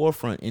to the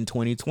forefront in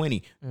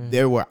 2020.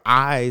 There were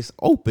eyes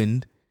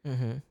opened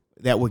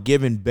that were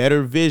given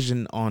better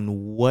vision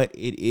on what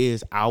it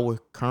is our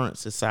current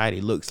society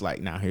looks like.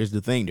 Now, here's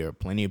the thing. There are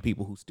plenty of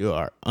people who still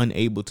are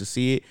unable to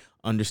see it,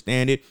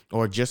 understand it,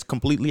 or just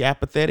completely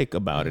apathetic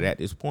about it at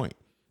this point.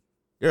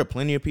 There are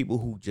plenty of people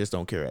who just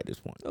don't care at this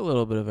point. A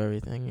little bit of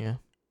everything, yeah.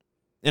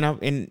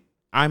 And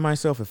I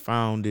myself have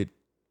found it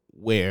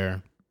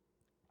where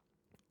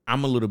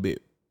I'm a little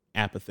bit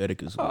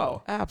apathetic as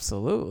well. Oh,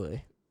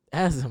 absolutely.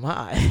 As am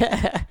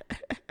I.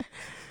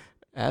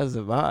 As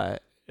am I.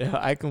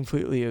 I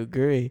completely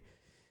agree.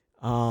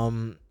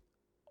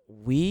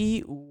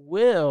 We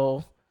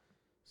will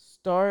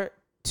start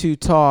to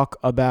talk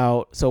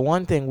about, so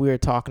one thing we were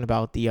talking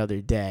about the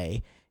other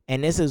day,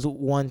 and this is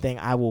one thing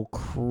I will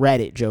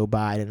credit Joe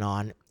Biden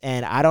on,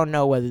 and I don't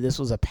know whether this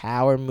was a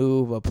power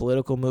move, a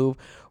political move,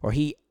 or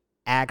he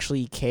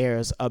actually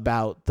cares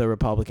about the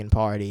Republican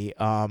Party.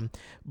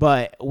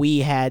 But we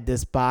had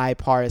this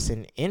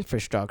bipartisan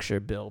infrastructure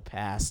bill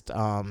passed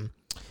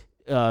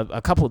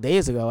a couple of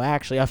days ago,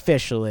 actually,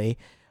 officially.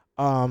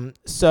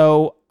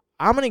 So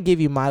I'm going to give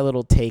you my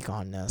little take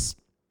on this.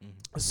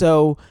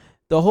 So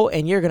the whole,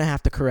 and you're going to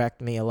have to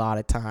correct me a lot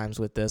of times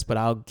with this, but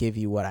I'll give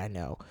you what I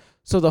know.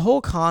 So the whole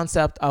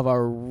concept of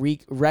a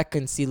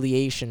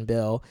reconciliation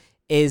bill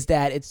is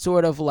that it's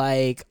sort of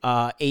like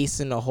ace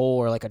in the hole,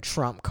 or like a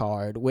Trump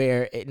card,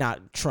 where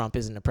not Trump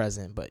isn't the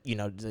president, but you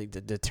know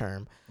the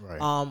term,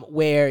 right.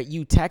 Where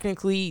you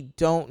technically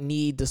don't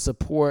need the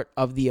support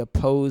of the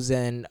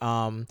opposing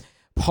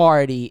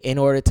party in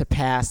order to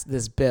pass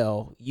this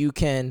bill. You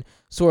can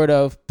sort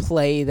of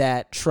play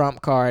that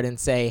Trump card and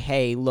say,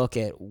 hey, look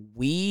at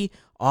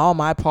all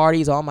my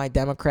parties, all my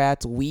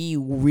Democrats, we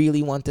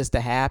really want this to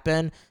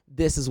happen.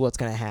 This is what's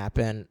going to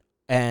happen.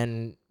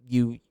 And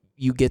you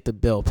get the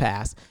bill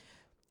passed.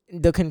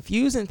 The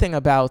confusing thing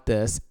about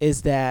this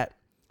is that,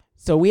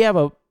 so we have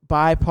a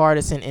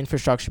bipartisan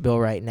infrastructure bill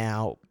right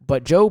now,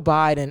 but Joe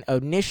Biden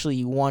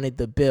initially wanted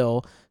the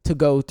bill to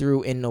go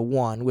through in the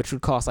one, which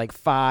would cost like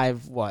billion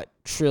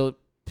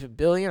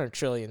or $1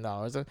 trillion.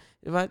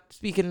 Am I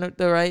speaking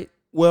the right?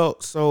 Well,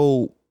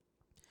 so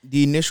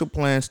the initial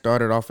plan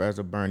started off as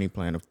a Bernie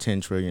plan of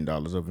 $10 trillion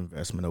of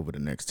investment over the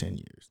next 10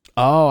 years.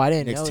 Oh, I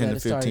didn't know 10 that to it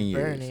started 15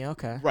 years. Bernie.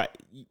 Okay. Right.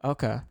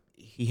 Okay.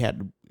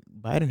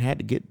 Biden had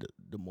to get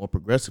the more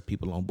progressive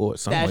people on board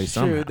some way,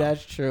 somehow.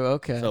 That's true.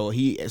 Okay.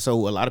 So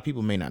a lot of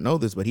people may not know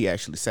this, but he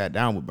actually sat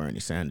down with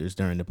Bernie Sanders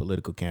during the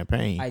political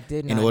campaign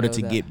in order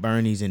to get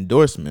Bernie's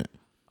endorsement.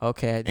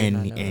 Okay. I did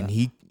not know and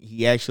that.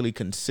 he actually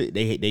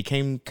they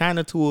came kind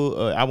of to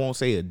I won't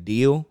say a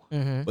deal,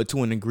 but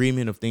to an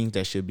agreement of things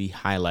that should be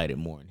highlighted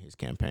more in his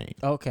campaign.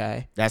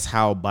 Okay. That's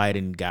how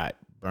Biden got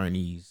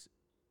Bernie's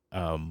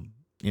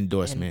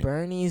endorsement. And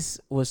Bernie's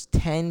was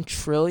 10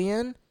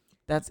 trillion.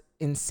 That's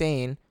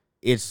insane.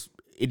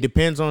 It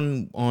depends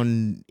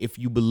on if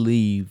you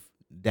believe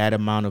that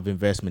amount of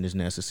investment is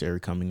necessary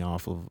coming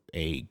off of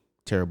a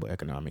terrible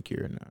economic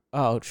year or not.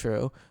 Oh,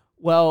 true.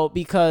 Well,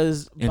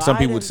 because some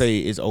people would say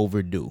it's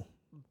overdue.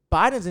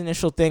 Biden's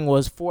initial thing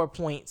was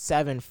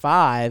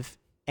 4.75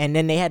 And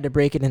then they had to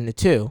break it into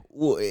 2.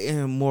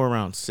 Well, more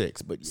around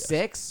 6, but yes.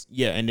 6?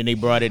 Yeah, and then they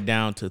brought it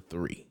down to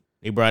 3.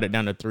 They brought it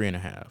down to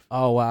 3.5.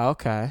 Oh, wow.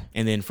 Okay.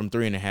 And then from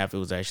 3.5, it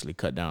was actually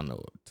cut down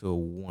to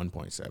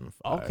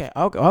 1.75.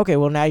 Okay.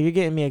 Well, now you're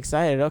getting me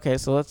excited. Okay,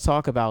 so let's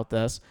talk about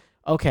this.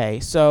 Okay,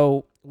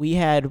 so we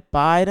had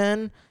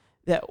Biden.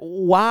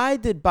 Why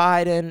did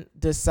Biden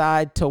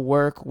decide to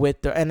work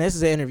with and this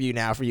is an interview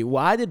now for you.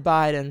 Why did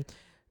Biden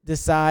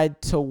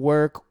decide to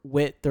work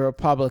with the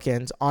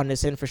Republicans on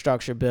this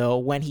infrastructure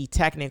bill when he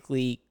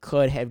technically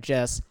could have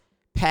just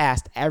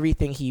passed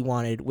everything he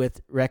wanted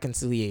with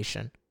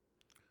reconciliation?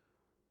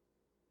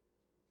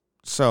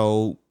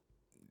 So,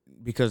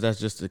 because that's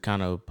just the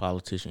kind of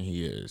politician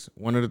he is.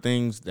 One of the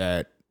things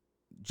that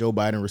Joe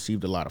Biden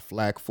received a lot of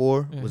flack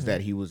for was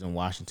that he was in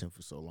Washington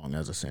for so long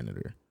as a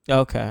senator.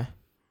 Okay.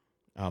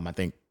 I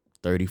think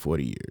 30,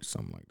 40 years,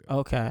 something like that.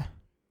 Okay.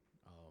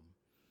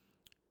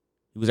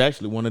 He was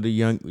actually one of the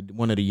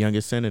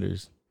youngest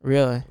senators.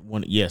 Really?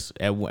 Yes.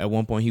 At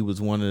one point, he was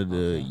one of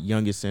the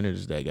youngest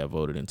senators that got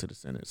voted into the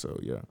Senate. So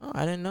yeah. Oh,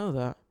 I didn't know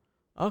that.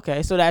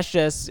 Okay, so that's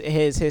just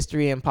his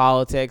history in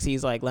politics.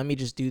 He's like, let me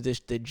just do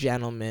this the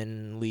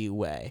gentlemanly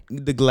way.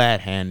 The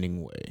glad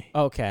handing way.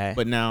 Okay.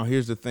 But now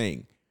here's the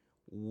thing.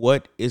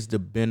 What is the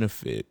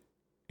benefit?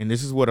 And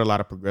this is what a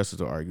lot of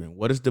progressives are arguing.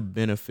 What is the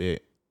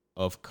benefit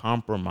of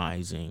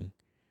compromising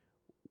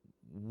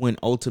when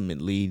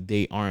ultimately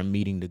they aren't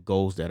meeting the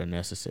goals that are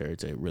necessary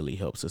to really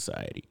help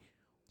society?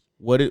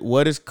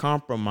 What is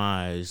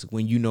compromise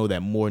when you know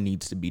that more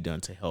needs to be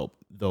done to help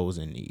those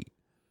in need?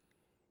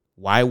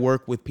 Why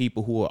work with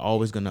people who are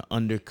always going to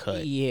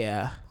undercut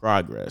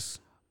progress?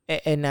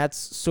 And that's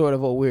sort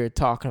of what we were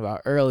talking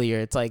about earlier.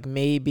 It's like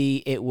maybe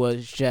it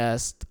was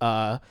just,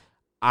 I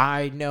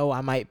know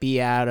I might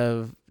be out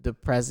of the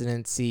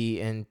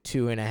presidency in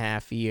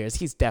 2.5 years.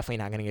 He's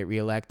definitely not going to get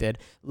reelected.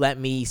 Let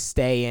me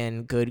stay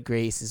in good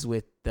graces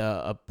with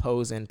the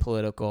opposing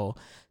political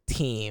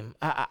team.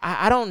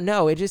 I don't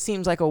know. It just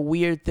seems like a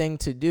weird thing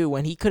to do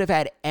when he could have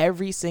had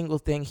every single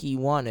thing he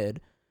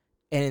wanted.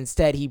 And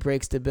instead, he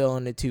breaks the bill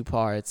into 2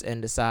 parts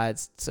and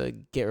decides to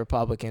get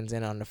Republicans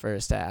in on the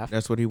first half.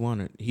 That's what he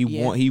wanted.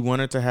 He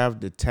wanted to have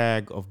the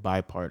tag of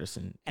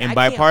bipartisan. And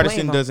bipartisan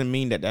bipartisan doesn't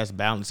mean that that's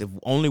balanced. If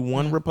only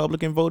one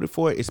Republican voted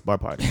for it, it's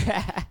bipartisan.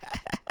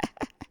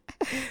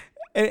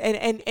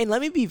 And let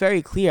me be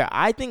very clear.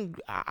 I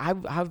think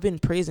I've been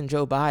praising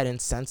Joe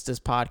Biden since this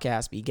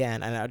podcast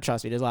began. And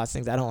trust me, there's lots of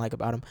things I don't like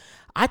about him.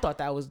 I thought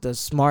that was the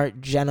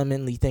smart,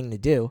 gentlemanly thing to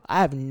do. I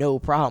have no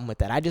problem with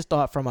that. I just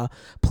thought from a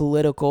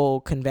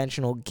political,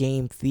 conventional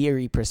game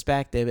theory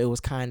perspective, it was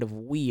kind of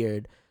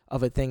weird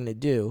of a thing to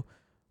do.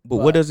 But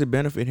what does it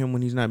benefit him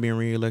when he's not being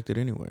reelected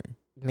anyway?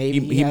 Maybe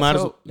he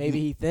might maybe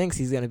he thinks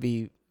he's going to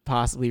be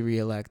possibly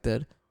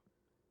reelected.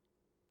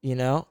 You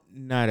know?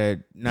 Not at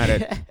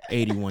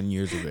 81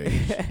 years of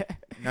age.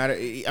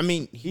 I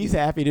mean, he's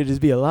happy to just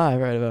be alive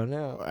right about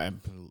now.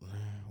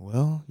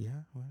 Well, yeah.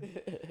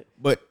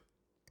 But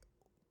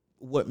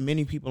what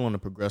many people on the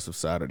progressive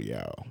side of the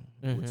aisle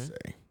would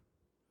say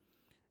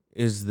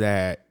is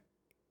that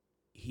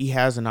he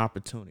has an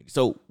opportunity.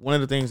 So one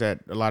of the things that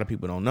a lot of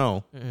people don't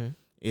know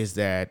is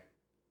that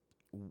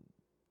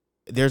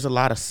there's a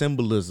lot of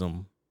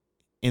symbolism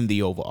in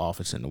the Oval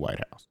Office in the White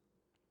House.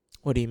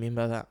 What do you mean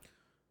by that?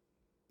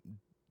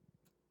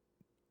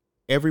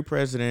 Every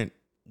president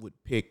would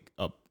pick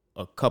up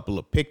a couple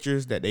of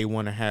pictures that they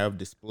want to have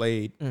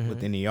displayed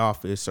within the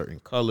office, certain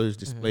colors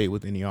displayed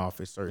within the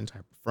office, certain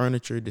type of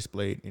furniture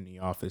displayed in the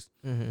office,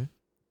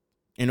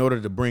 in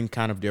order to bring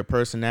kind of their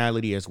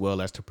personality as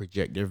well as to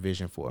project their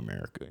vision for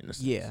America in a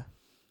sense. Yeah.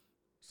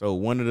 So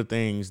one of the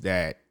things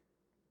that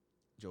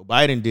Joe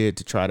Biden did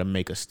to try to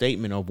make a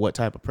statement of what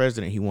type of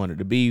president he wanted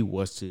to be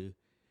was to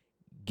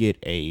get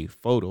a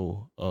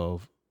photo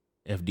of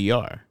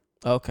FDR.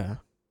 Okay.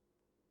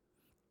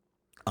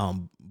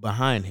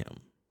 Behind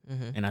him.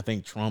 And I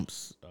think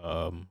Trump's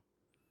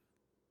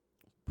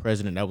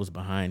president that was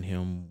behind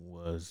him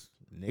was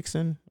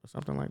Nixon or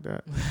something like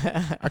that.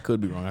 I could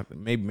be wrong.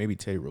 Maybe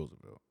Teddy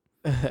Roosevelt.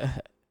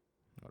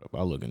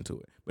 I'll look into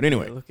it. But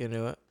anyway, look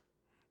into it.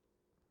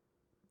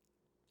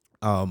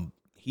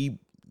 He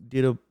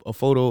did a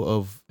photo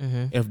of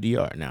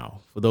FDR.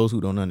 Now, for those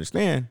who don't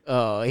understand,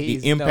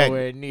 he's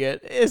nowhere near.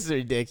 It's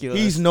ridiculous.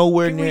 He's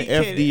nowhere near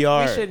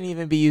FDR. We shouldn't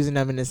even be using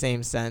them in the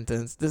same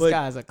sentence. This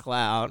guy's a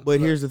clown. But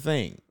here's the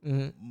thing.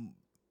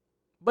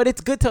 But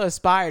it's good to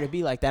aspire to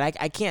be like that.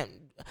 I can't.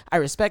 I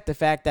respect the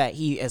fact that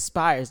he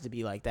aspires to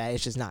be like that.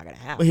 It's just not gonna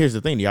happen. But here's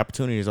the thing: the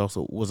opportunity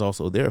was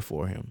also there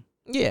for him.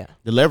 Yeah,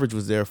 the leverage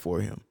was there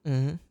for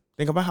him.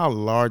 Think about how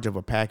large of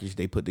a package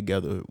they put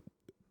together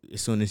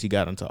as soon as he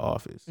got into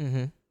office.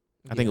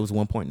 I think it was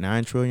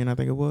 1.9 trillion. I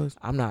think it was.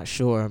 I'm not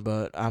sure,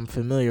 but I'm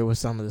familiar with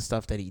some of the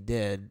stuff that he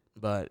did.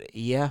 But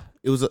yeah,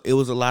 it was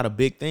a lot of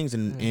big things,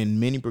 and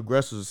many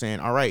progressives are saying,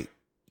 "All right,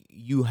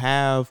 you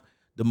have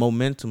the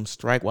momentum.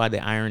 Strike while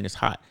the iron is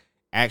hot.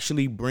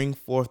 Actually, bring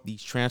forth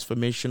these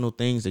transformational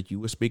things that you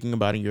were speaking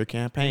about in your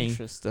campaign.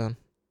 Interesting.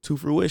 to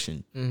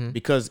fruition.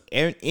 Because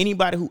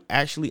anybody who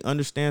actually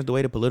understands the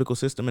way the political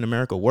system in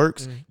America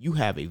works, you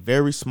have a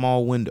very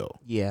small window.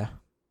 Yeah.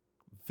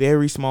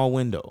 Very small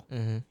window.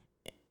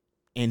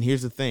 And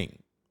here's the thing.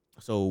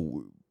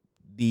 So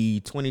the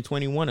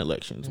 2021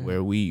 elections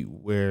where we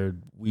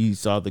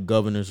saw the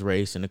governor's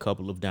race and a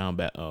couple of down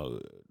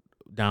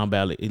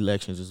ballot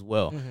elections as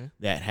well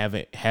that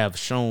have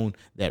shown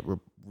that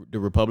the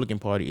Republican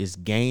Party is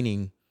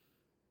gaining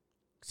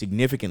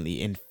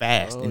significantly and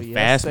fast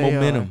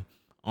momentum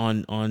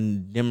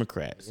on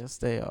Democrats. Yes,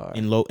 they are.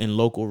 In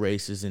local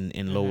races and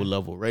in lower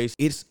level races.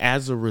 It's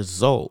as a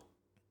result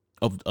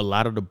of a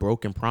lot of the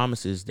broken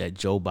promises that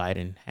Joe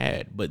Biden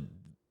had. But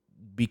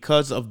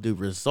because of the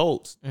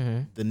results,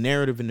 the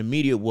narrative in the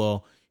media,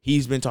 well,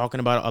 he's been talking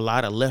about a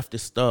lot of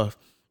leftist stuff,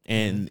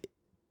 and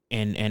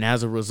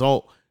as a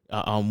result,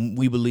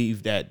 we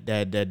believe that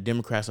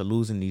Democrats are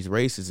losing these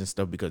races and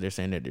stuff because they're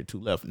saying that they're too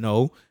left.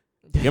 No,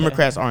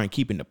 Democrats aren't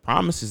keeping the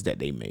promises that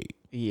they made.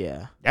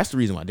 Yeah. That's the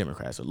reason why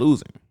Democrats are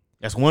losing.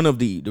 That's one of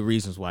the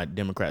reasons why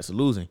Democrats are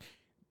losing.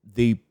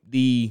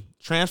 The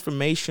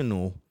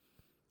transformational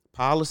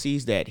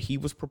policies that he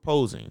was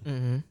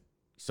proposing,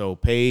 so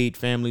paid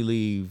family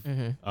leave,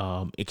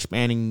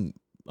 expanding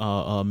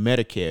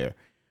Medicare,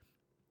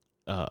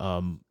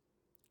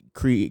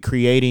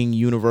 creating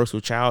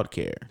universal child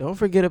care. Don't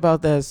forget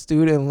about that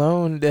student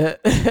loan debt.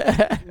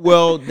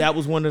 Well, that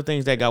was one of the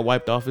things that got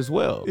wiped off as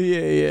well.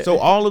 Yeah. So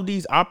all of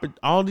these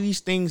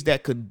things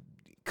that could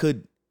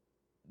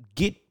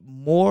get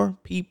more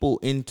people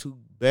into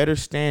better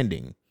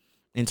standing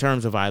in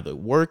terms of either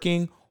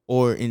working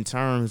or in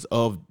terms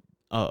of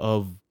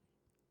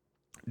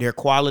their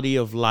quality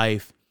of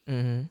life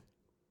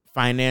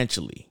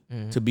financially,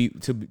 to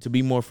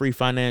be more free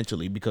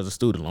financially because of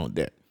student loan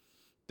debt.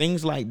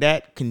 Things like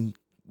that can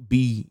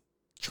be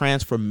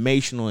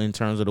transformational in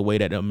terms of the way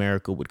that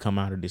America would come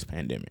out of this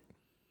pandemic.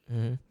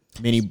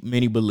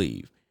 Many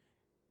believe.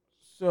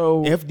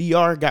 So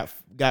FDR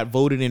got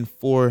voted in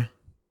 4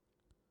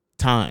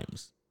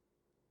 times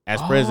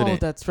as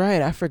president. Oh, that's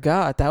right. I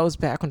forgot. That was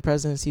back when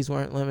presidencies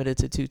weren't limited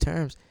to 2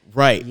 terms.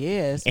 Right.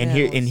 Yes. And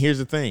here's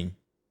the thing.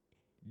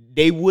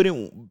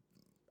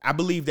 I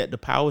believe that the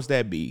powers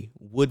that be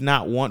would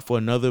not want for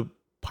another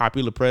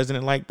popular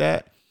president like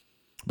that,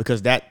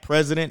 because that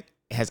president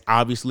has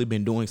obviously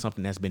been doing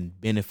something that's been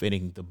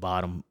benefiting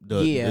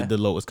the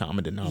lowest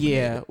common denominator.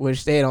 Yeah,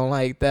 which they don't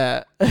like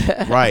that.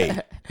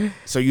 Right.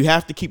 So you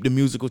have to keep the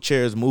musical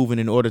chairs moving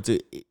in order to,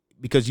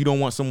 because you don't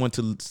want someone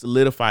to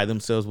solidify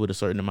themselves with a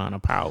certain amount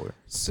of power.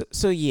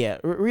 So yeah,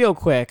 real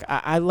quick,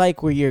 I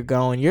like where you're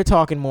going. You're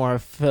talking more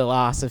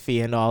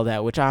philosophy and all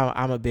that, which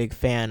I'm a big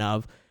fan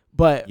of.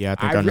 But yeah, I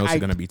think our notes are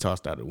going to be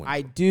tossed out of the window.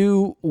 I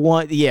do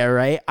want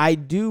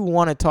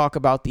to talk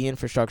about the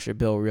infrastructure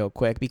bill real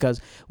quick,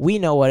 because we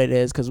know what it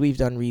is because we've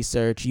done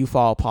research. You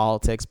follow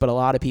politics, but a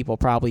lot of people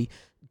probably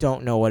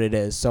don't know what it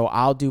is. So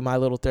I'll do my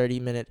little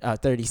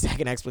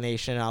 30-second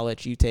explanation, and I'll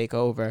let you take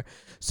over.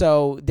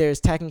 So there's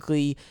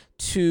technically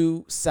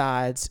 2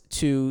 sides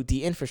to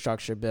the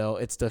infrastructure bill.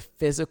 It's the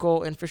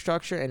physical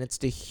infrastructure and it's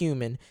the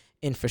human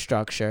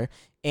infrastructure.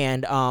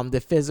 And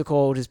the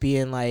physical just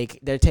being like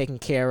they're taking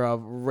care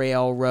of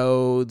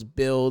railroads,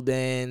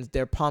 buildings.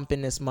 They're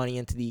pumping this money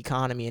into the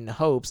economy in the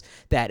hopes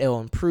that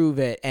it'll improve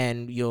it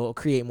and you'll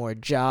create more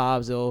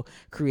jobs. It'll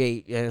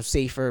create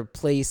safer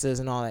places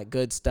and all that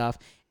good stuff.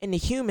 And the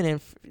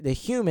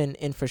human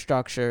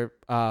infrastructure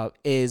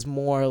is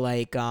more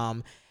like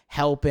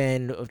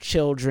helping of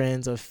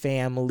children, of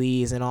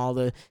families, and all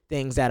the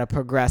things that a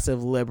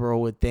progressive liberal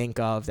would think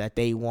of that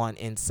they want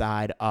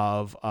inside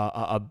of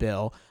a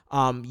bill.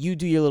 You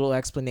do your little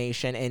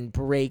explanation and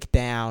break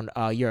down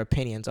your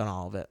opinions on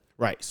all of it.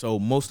 Right. So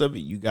most of it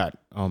you got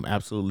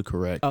absolutely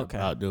correct. Okay.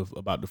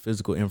 about the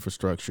physical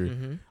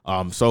infrastructure.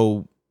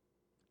 So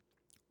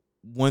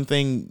one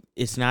thing,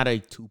 it's not a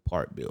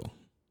 2-part bill.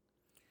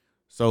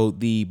 So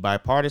the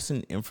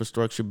bipartisan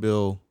infrastructure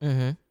bill,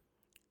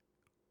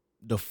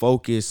 the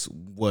focus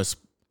was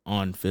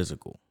on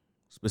physical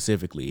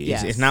specifically.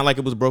 Yes. It's not like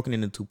it was broken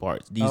into 2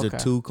 parts. These Okay. are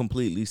 2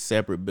 completely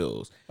separate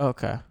bills.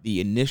 Okay. The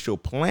initial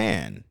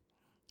plan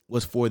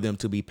was for them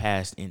to be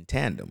passed in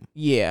tandem.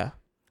 Yeah.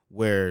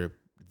 Where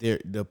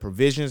the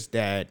provisions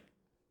that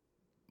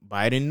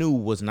Biden knew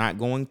was not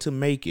going to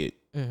make it.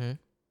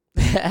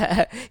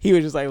 He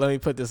was just like, let me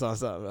put this on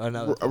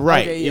something.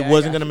 Right. Okay, yeah, it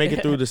wasn't going to make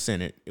it through the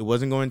Senate. It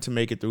wasn't going to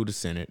make it through the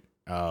Senate.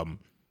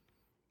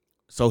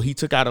 So he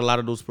took out a lot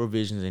of those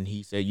provisions and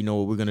he said, you know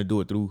what, we're going to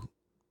do it through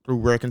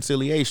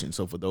reconciliation.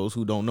 So for those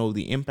who don't know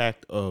the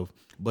impact of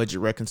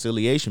budget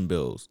reconciliation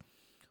bills,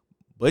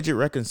 budget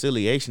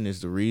reconciliation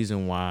is the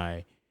reason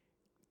why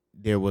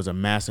there was a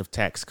massive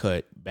tax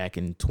cut back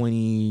in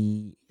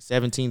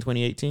 2017,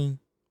 2018.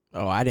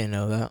 Oh, I didn't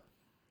know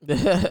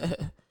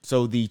that.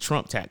 So the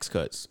Trump tax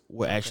cuts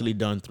were actually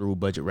done through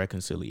budget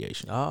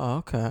reconciliation. Oh,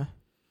 okay.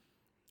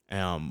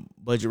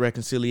 Budget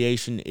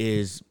reconciliation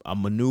is a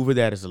maneuver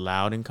that is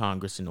allowed in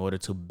Congress in order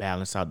to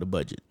balance out the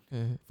budget.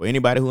 For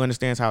anybody who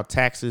understands how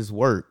taxes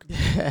work,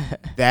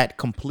 that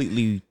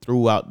completely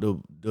threw out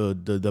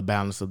the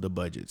balance of the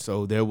budget.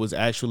 So there was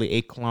actually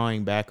a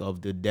clawing back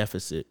of the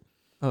deficit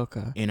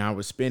Okay. in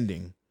our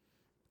spending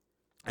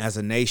as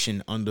a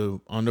nation under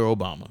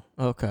Obama.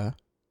 Okay.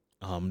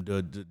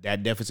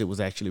 That deficit was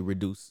actually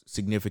reduced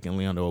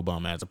significantly under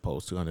Obama as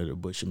opposed to under the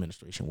Bush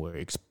administration, where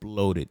it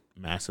exploded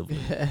massively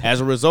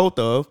as a result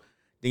of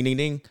ding ding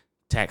ding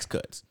tax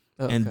cuts.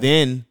 Okay. And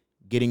then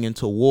getting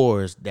into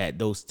wars that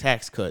those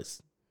tax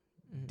cuts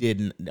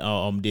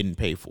didn't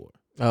pay for.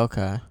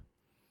 Okay.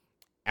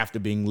 After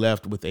being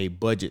left with a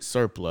budget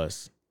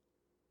surplus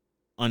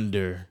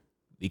under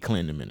the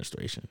Clinton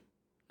administration.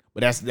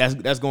 But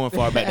that's going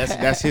far back.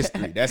 That's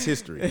history. That's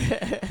history.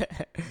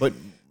 But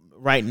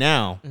right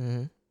now,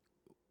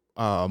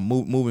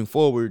 moving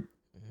forward,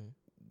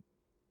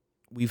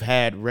 we've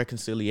had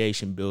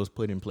reconciliation bills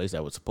put in place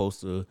that were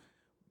supposed to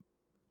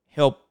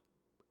help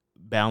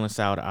balance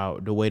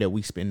out the way that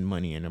we spend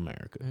money in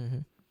America.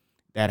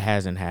 That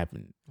hasn't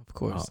happened, of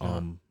course,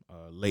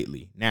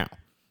 lately. Now,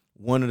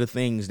 one of the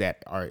things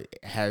that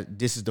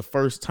this is the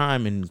first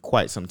time in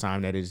quite some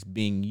time that is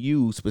being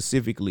used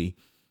specifically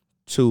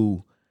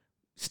to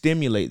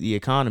stimulate the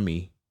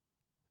economy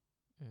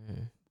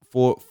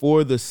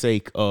for the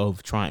sake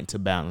of trying to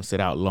balance it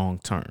out long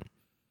term.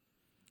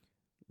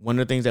 One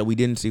of the things that we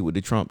didn't see with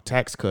the Trump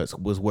tax cuts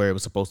was where it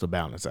was supposed to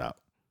balance out.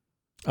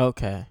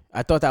 Okay.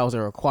 I thought that was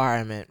a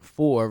requirement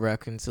for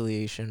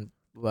reconciliation,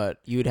 but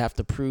you'd have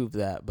to prove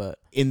that. But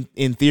in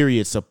theory,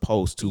 it's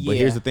supposed to. But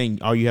here's the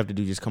thing: all you have to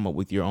do is just come up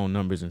with your own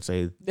numbers and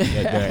say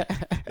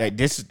that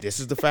this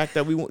is the fact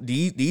that we want.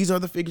 These are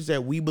the figures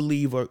that we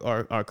believe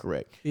are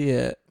correct.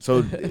 Yeah.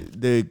 So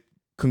the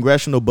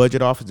Congressional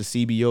Budget Office,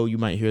 the CBO, you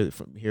might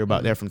hear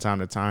about that from time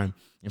to time.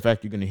 In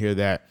fact, you're going to hear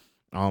that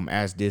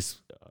as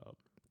this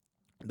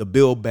the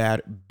Build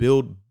Back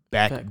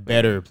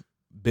Better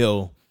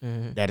bill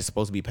that is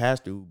supposed to be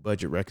passed through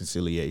budget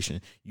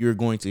reconciliation. You're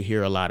going to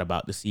hear a lot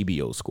about the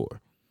CBO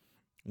score,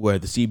 where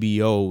the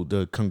CBO,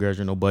 the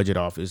Congressional Budget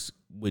Office,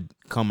 would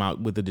come out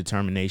with a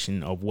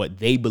determination of what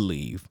they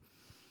believe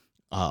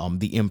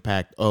the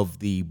impact of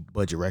the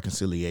budget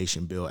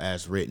reconciliation bill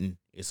as written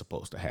is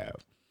supposed to have.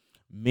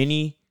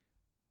 Many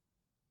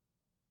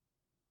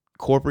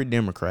corporate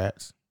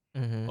Democrats,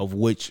 of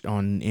which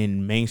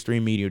in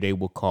mainstream media they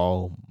will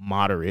call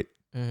moderate.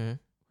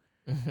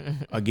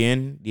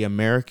 Again, the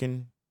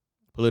American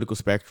political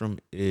spectrum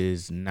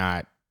is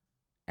not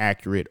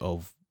accurate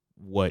of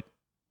what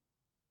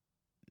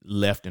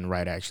left and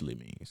right actually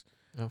means.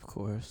 Of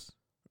course.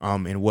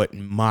 And what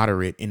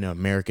moderate in the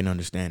American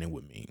understanding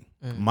would mean.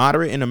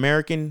 Moderate in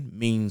American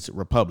means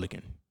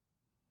Republican.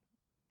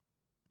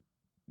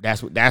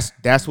 That's what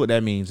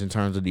that means in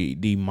terms of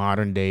the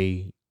modern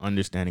day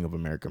understanding of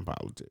American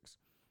politics.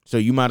 So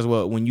you might as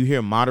well, when you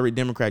hear moderate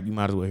Democrat, you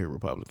might as well hear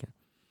Republican.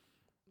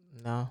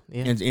 No,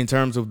 yeah. In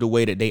terms of the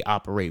way that they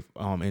operate,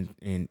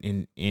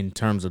 in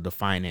terms of the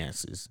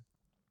finances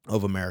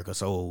of America,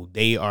 so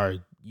they are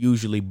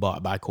usually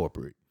bought by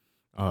corporate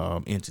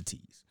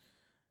entities.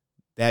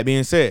 That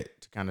being said,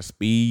 to kind of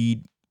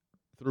speed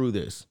through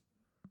this.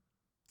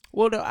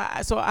 Well, no,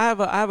 so I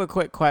have a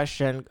quick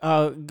question.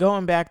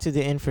 Going back to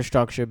the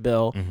infrastructure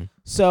bill.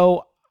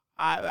 So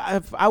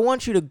I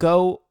want you to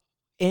go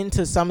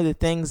into some of the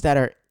things that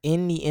are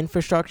in the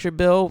infrastructure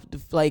bill,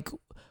 like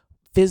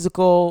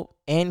physical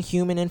and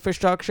human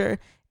infrastructure,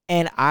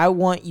 and I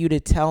want you to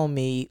tell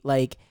me,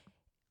 like,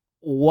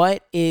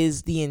 what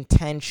is the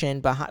intention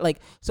behind, like,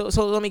 so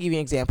let me give you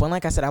an example. And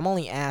like I said, I'm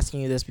only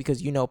asking you this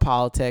because you know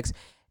politics.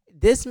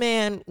 This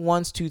man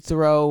wants to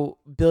throw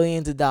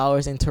billions of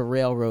dollars into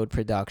railroad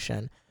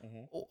production.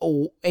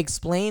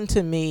 Explain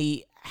to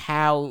me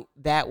how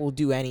that will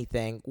do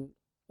anything.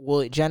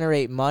 Will it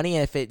generate money?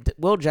 If it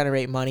will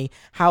generate money,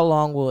 how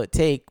long will it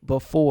take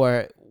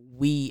before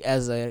we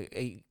as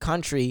a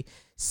country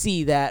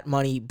see that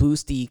money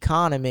boost the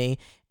economy?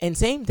 And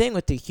same thing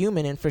with the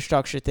human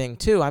infrastructure thing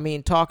too. I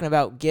mean, talking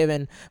about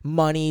giving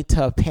money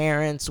to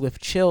parents with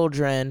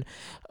children,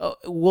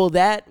 will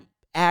that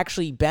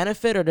actually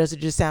benefit, or does it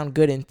just sound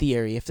good in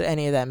theory, if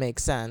any of that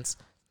makes sense?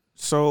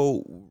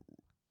 So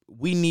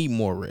we need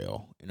more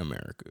rail in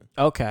America.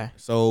 Okay.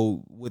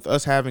 So with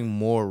us having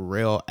more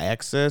rail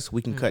access,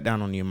 we can cut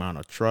down on the amount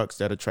of trucks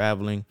that are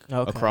traveling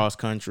across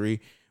country.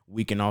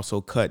 We can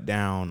also cut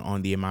down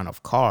on the amount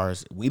of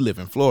cars. We live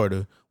in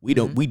Florida. We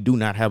do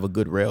not have a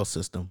good rail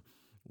system.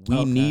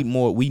 We need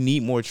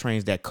more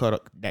trains that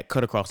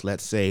cut across,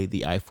 let's say,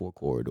 the I-4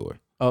 corridor.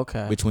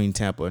 Okay. Between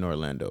Tampa and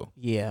Orlando.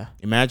 Yeah.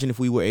 Imagine if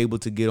we were able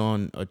to get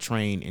on a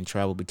train and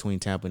travel between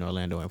Tampa and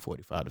Orlando in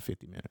 45 to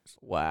 50 minutes.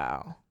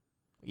 Wow.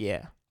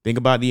 Yeah. Think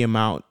about the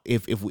amount,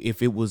 if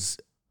it was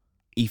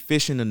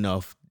efficient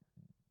enough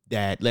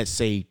that, let's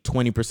say,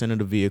 20% of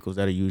the vehicles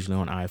that are usually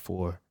on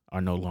I-4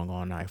 are no longer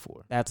on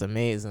I-4. That's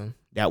amazing.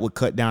 That would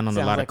cut down on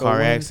a lot like of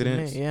car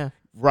accidents. Yeah.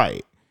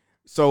 Right.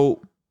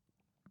 So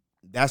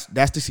that's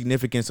the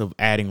significance of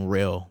adding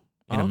rail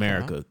in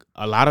America.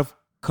 A lot of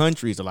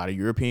countries, a lot of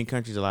European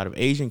countries, a lot of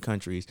Asian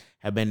countries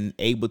have been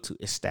able to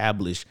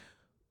establish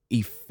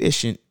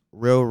efficient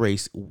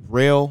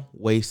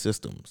railway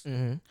systems,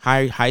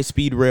 high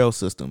speed rail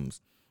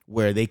systems,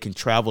 where they can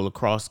travel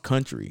across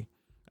country.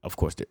 Of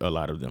course, a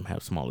lot of them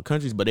have smaller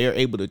countries, but they're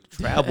able to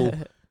travel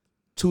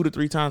 2 to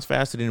 3 times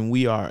faster than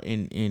we are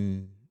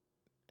in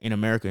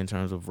America in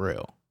terms of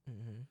rail.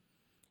 Mm-hmm.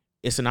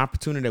 It's an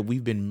opportunity that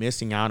we've been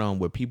missing out on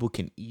where people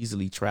can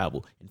easily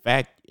travel. In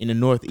fact, in the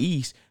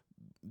Northeast,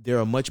 there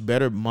are much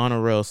better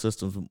monorail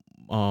systems,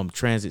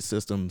 transit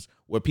systems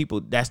where people,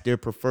 that's their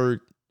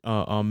preferred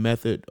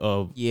method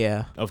of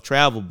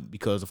travel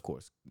because, of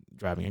course,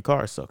 driving in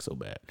cars sucks so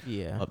bad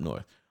up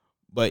north.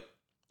 But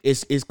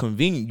it's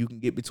convenient. You can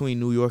get between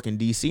New York and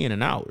D.C. in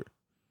an hour.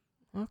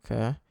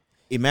 Okay.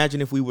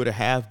 Imagine if we were to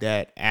have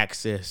that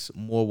access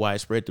more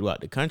widespread throughout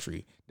the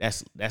country.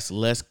 That's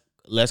less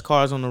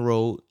cars on the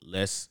road,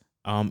 less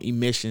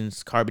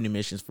emissions, carbon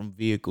emissions from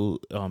vehicle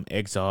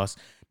exhaust.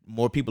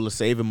 More people are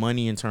saving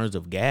money in terms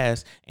of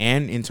gas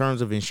and in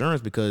terms of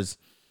insurance because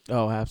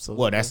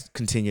absolutely. Well, that's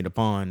contingent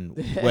upon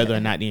whether or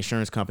not the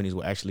insurance companies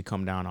will actually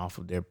come down off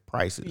of their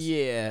prices.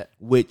 Yeah.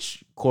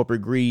 Which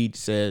corporate greed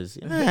says,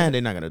 they're not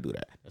going to do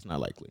that. That's not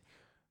likely.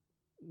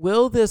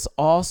 Will this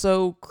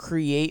also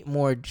create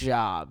more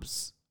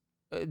jobs?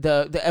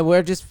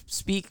 We're just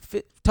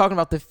talking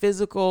about the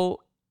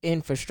physical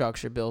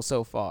infrastructure bill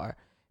so far.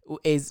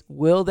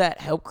 Will that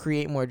help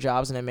create more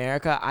jobs in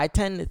America? I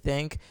tend to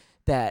think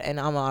that, and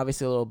I'm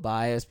obviously a little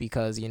biased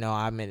because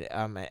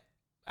I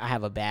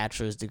have a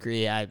bachelor's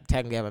degree. I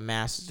technically have a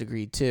master's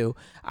degree too.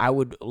 I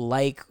would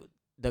like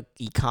the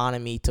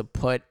economy to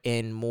put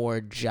in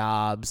more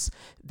jobs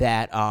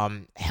that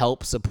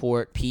help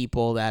support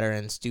people that are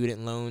in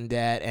student loan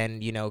debt,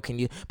 and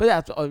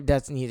but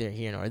that's neither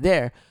here nor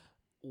there.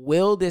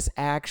 Will this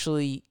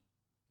actually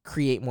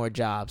create more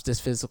jobs, this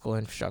physical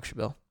infrastructure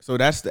bill? So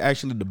that's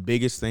actually the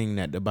biggest thing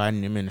that the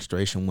Biden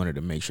administration wanted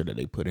to make sure that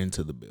they put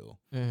into the bill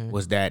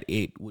was that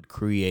it would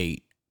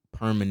create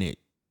permanent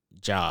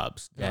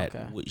jobs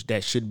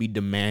that should be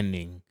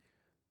demanding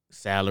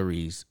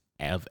salaries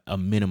of a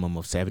minimum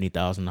of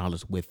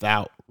 $70,000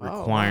 without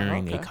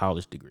requiring a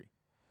college degree.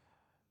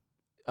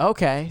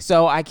 Okay,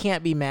 so I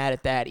can't be mad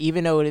at that,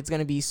 even though it's going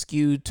to be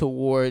skewed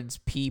towards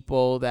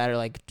people that are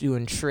like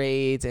doing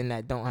trades and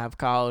that don't have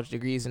college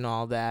degrees and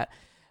all that.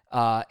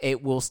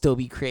 It will still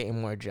be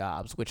creating more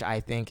jobs, which I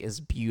think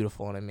is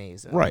beautiful and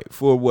amazing. Right,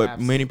 for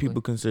what many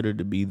people consider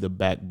to be the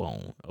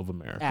backbone of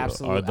America.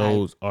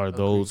 Absolutely. Are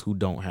those who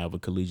don't have a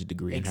collegiate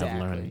degree and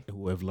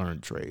have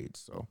learned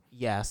trades. So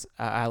yes,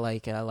 I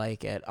like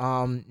it.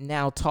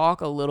 Now talk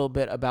a little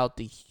bit about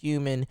the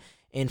human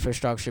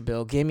infrastructure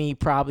bill. Give me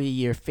probably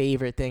your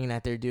favorite thing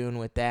that they're doing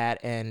with that,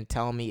 and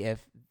tell me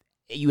if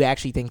you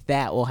actually think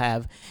that will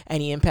have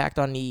any impact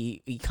on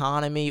the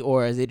economy,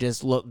 or does it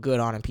just look good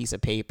on a piece of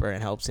paper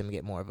and helps him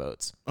get more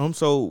votes?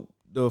 So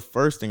the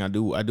first thing I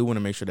do want to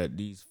make sure that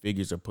these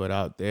figures are put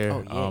out there.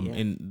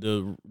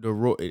 And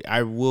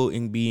I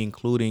will be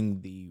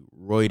including the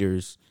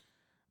Reuters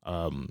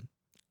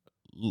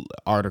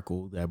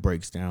article that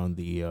breaks down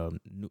the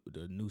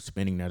new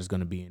spending that is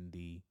going to be in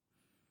the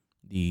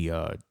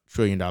 $1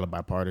 trillion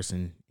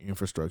bipartisan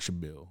infrastructure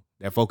bill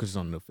that focuses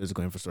on the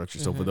physical infrastructure.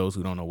 So for those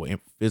who don't know what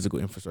physical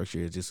infrastructure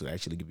is, this will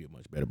actually give you a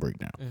much better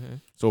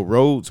breakdown. So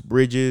roads,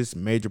 bridges,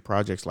 major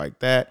projects like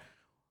that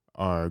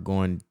are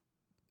going,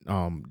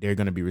 they're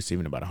going to be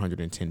receiving about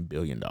 $110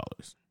 billion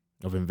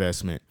of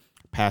investment.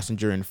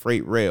 Passenger and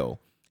freight rail,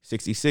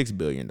 $66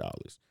 billion.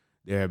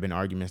 There have been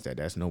arguments that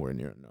that's nowhere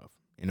near enough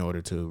in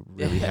order to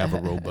really have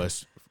a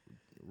robust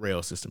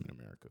rail system in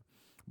America.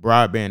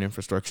 Broadband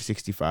infrastructure,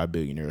 $65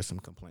 billion. There are some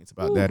complaints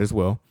about that as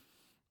well,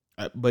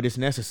 but it's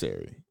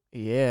necessary.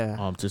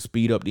 Yeah. To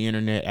speed up the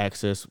internet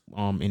access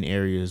in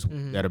areas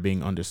that are being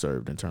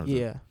underserved in terms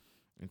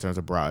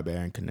of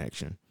broadband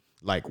connection,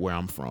 like where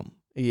I'm from.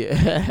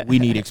 Yeah. We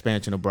need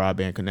expansion of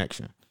broadband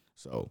connection.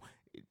 So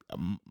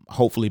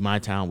hopefully my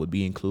town would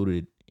be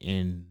included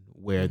in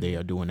where they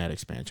are doing that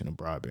expansion of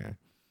broadband.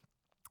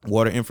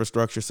 Water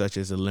infrastructure such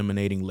as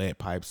eliminating lead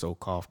pipes, so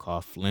cough,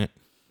 Flint,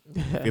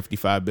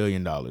 $55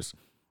 billion.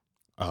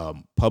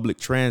 Public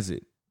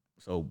transit,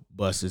 so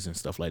buses and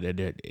stuff like that.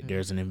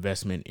 There's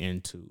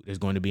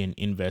going to be an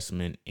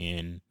investment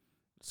in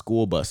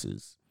school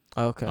buses.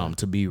 Okay.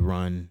 To be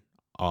run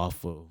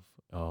off of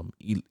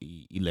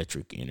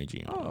electric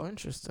energy. Oh,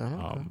 interesting.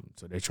 Okay.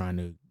 So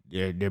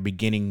they're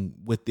beginning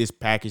with this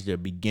package. They're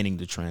beginning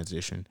to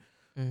transition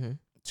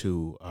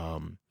to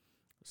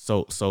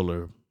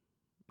solar,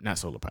 not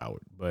solar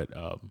powered, but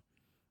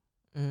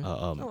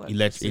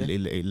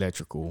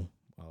electrical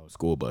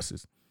school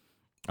buses.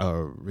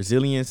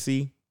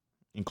 Resiliency,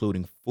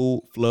 including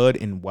flood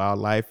and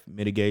wildlife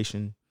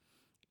mitigation,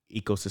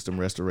 ecosystem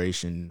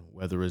restoration,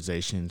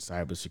 weatherization,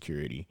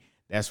 cybersecurity.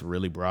 That's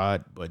really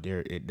broad, but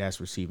that's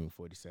receiving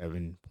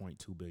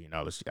 $47.2 billion.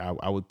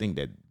 I would think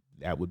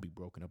that would be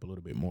broken up a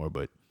little bit more,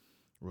 but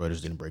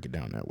Reuters didn't break it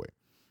down that way.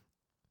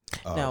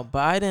 Now,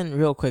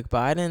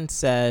 Biden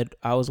said,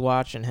 I was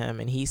watching him,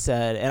 and he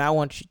said, and I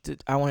want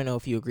to know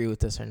if you agree with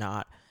this or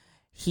not.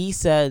 He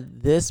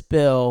said this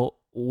bill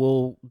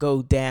will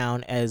go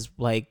down as,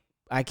 like,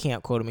 I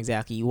can't quote him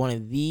exactly, one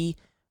of the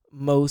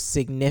most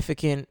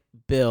significant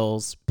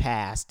bills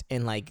passed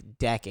in like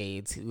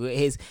decades.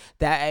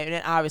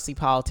 And obviously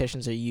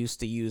politicians are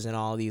used to using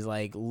all these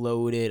like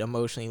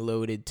emotionally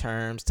loaded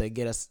terms to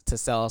get us to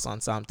sell us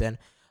on something.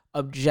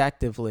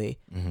 Objectively,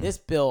 this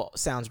bill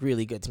sounds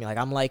really good to me. Like,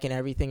 I'm liking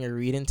everything you're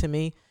reading to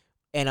me,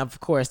 and of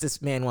course,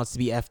 this man wants to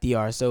be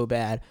FDR so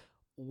bad.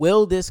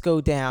 Will this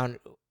go down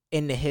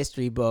in the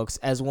history books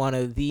as one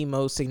of the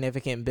most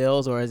significant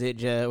bills, or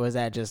was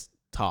that just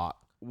talk?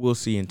 We'll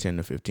see in 10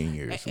 to 15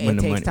 years. It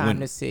takes time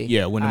to see.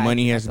 Yeah, when the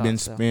money has been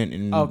spent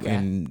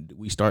and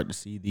we start to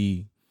see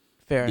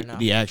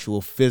the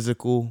actual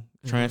physical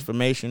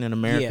transformation in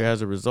America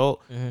as a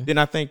result, then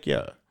I think,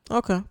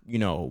 okay.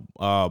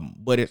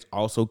 But it's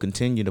also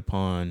contingent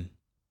upon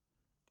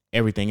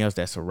everything else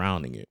that's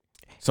surrounding it.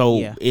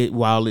 So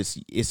while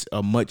it's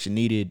a much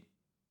needed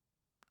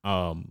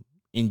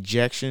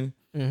injection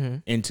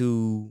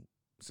into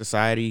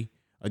society,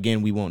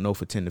 again, we won't know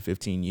for 10 to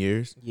 15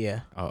 years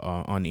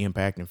on the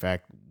impact. In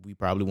fact, we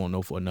probably won't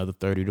know for another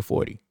 30 to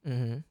 40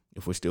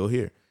 if we're still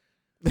here.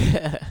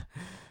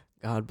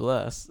 God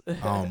bless.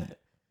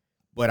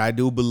 But I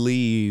do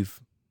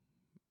believe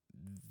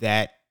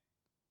that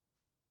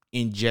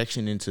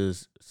injection into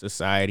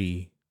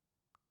society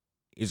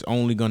is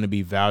only going to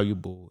be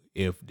valuable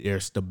if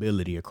there's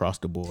stability across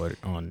the board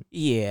for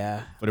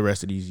the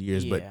rest of these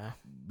years. But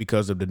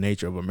because of the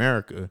nature of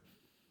America,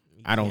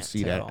 I don't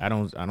see that. I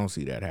don't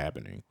see that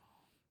happening.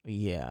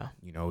 Yeah.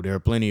 There are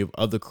plenty of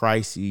other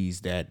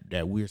crises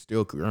that we're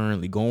still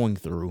currently going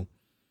through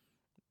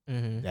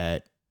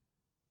that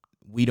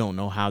we don't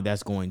know how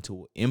that's going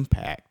to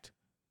impact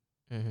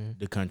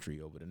the country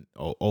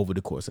over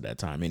the course of that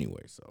time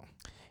anyway. So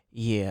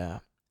yeah.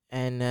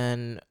 And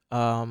then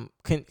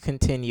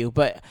continue,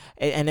 but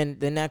and then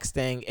the next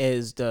thing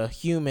is the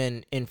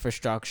human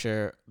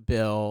infrastructure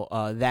bill,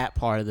 that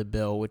part of the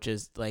bill, which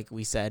is, like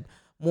we said,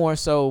 more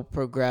so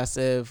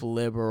progressive,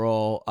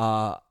 liberal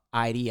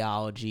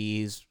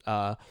ideologies.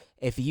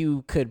 If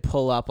you could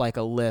pull up like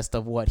a list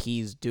of what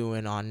he's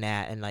doing on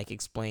that and like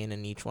explain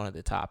in each one of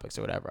the topics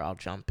or whatever, I'll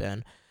jump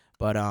in.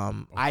 But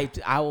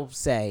I will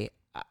say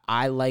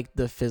I like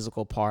the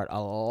physical part a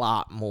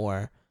lot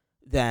more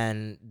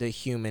than the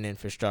human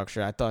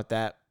infrastructure. I thought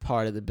that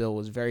part of the bill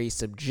was very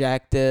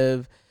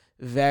subjective,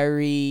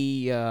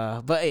 very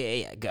but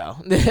yeah, go.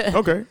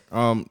 Okay.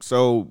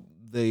 So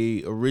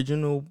the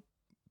original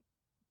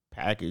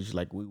package,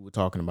 like we were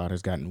talking about,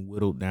 has gotten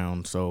whittled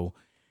down. So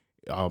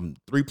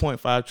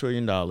 $3.5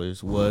 trillion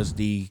was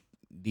the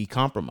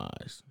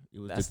compromise.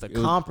 That's the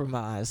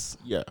compromise.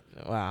 Yeah.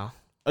 Wow.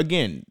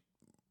 Again,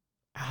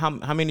 how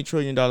many $1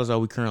 trillion are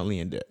we currently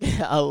in debt?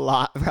 A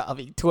lot,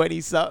 probably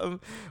 20 something.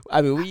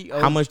 I mean,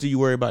 how much do you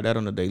worry about that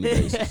on a daily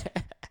basis?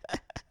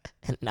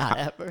 Not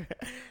ever.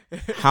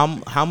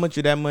 How much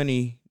of that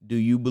money do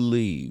you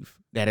believe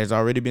that has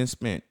already been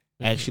spent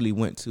actually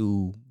went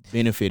to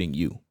benefiting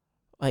you?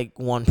 Like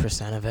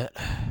 1% of it.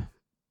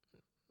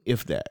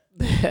 If that.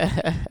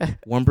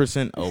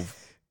 1% of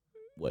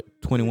what?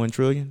 21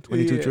 trillion?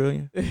 22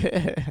 trillion?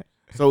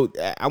 So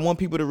I want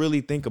people to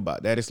really think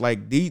about that. It's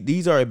like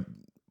these are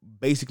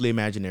basically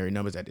imaginary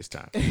numbers at this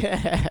time.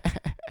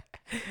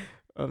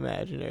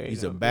 Imaginary.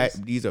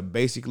 These are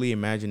basically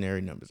imaginary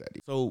numbers at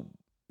this. So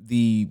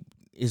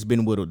it's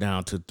been whittled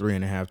down to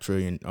 $3.5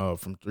 trillion,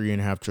 from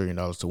 $3.5 trillion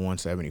to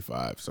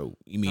 175. So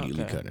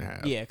immediately cut in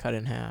half. Yeah, cut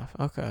in half.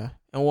 Okay.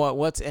 And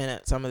what's in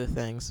it? Some of the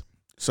things.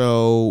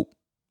 So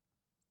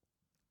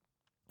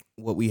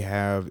what we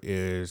have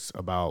is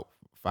about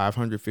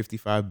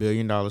 $555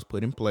 billion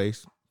put in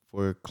place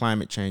for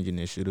climate change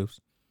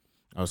initiatives.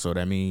 So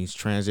that means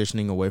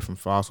transitioning away from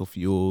fossil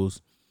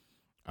fuels,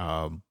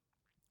 and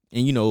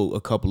a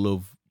couple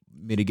of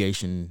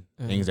mitigation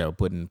things that were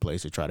put in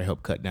place to try to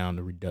help cut down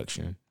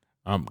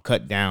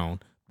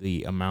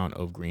the amount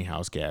of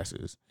greenhouse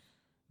gases.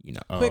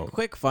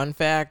 Quick fun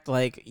fact: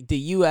 like the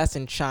U.S.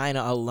 and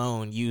China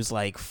alone use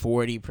like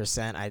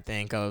 40%, I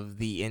think, of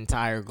the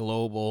entire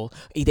global.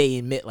 They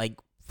emit like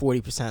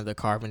 40% of the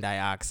carbon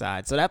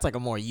dioxide. So that's like a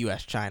more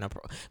U.S.-China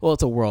well,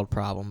 it's a world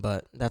problem,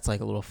 but that's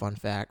like a little fun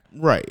fact.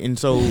 Right. And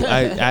so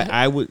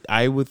I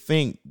would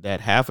think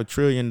that $500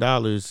 billion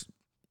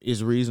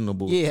is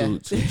reasonable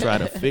to try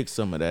to fix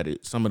some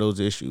of those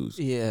issues.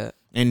 Yeah.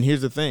 And here's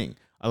the thing.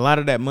 A lot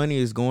of that money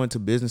is going to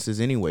businesses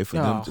anyway for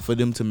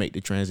them to make the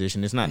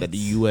transition. It's not that the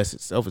U.S.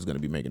 itself is going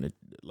to be making it.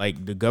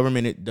 Like the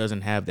government, it doesn't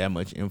have that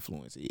much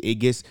influence.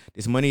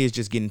 This money is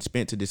just getting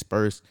spent to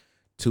disperse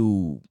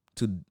to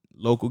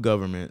local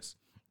governments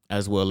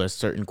as well as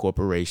certain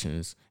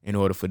corporations in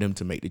order for them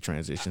to make the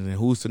transition. And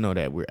who's to know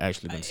that we're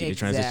actually going to see the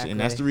transition? And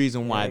that's the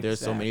reason why there's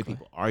so many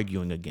people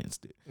arguing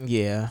against it.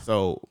 Yeah.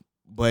 So,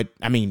 but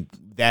I mean,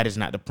 that is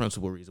not the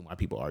principal reason why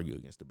people argue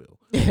against the bill.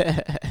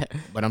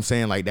 But I'm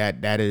saying like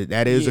that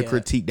is a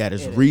critique that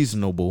is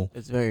reasonable.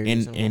 It's very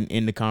reasonable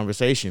in the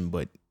conversation,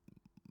 but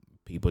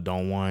people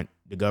don't want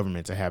the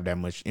government to have that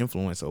much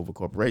influence over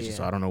corporations.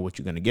 So I don't know what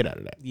you're going to get out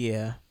of that.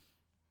 Yeah.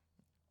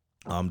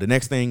 The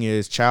next thing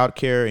is child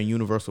care and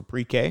universal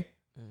pre-K.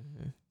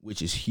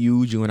 which is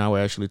huge. You and I were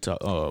actually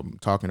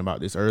talking about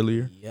this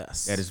earlier.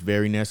 Yes. That is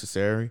very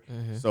necessary.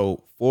 Mm-hmm.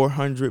 So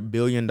 $400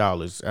 billion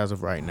as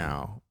of right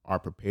now are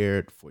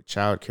prepared for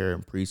child care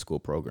and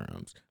preschool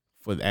programs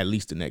for at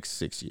least the next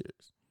 6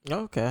 years.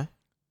 Okay.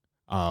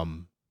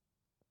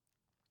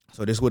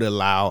 So this would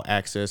allow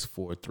access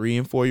for 3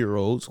 and 4 year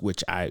olds,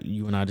 which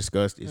you and I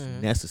discussed is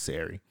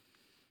necessary.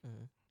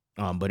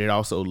 Mm-hmm. But it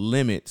also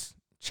limits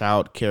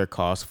child care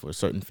costs for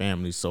certain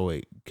families, so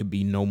it could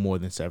be no more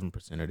than 7%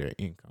 of their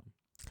income.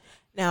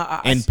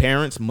 Now,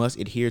 parents must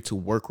adhere to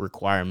work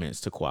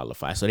requirements to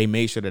qualify. So they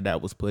made sure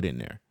that was put in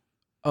there.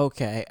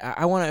 Okay,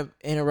 I want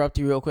to interrupt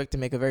you real quick to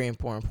make a very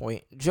important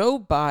point. Joe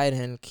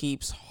Biden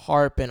keeps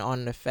harping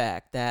on the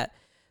fact that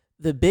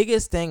the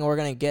biggest thing we're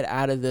going to get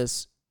out of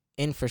this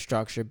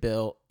infrastructure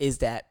bill is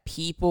that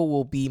people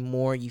will be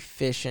more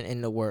efficient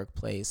in the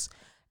workplace.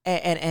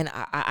 And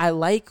I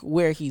like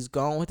where he's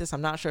going with this.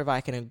 I'm not sure if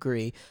I can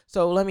agree.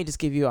 So let me just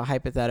give you a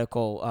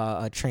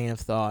hypothetical train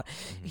of thought.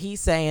 Mm-hmm. He's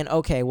saying,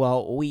 okay,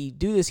 well, we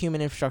do this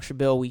human infrastructure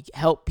bill. We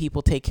help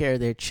people take care of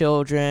their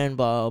children,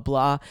 blah,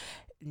 blah.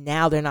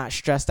 Now they're not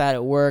stressed out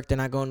at work. They're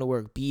not going to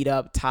work beat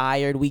up,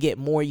 tired. We get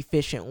more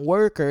efficient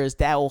workers.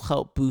 That will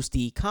help boost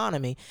the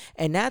economy.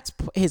 And that's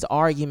his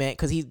argument,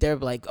 because they're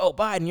like, oh,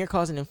 Biden, you're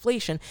causing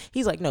inflation.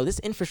 He's like, no, this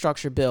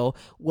infrastructure bill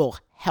will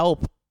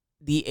help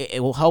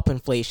it will help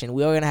inflation.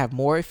 We are going to have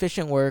more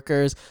efficient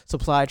workers,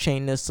 supply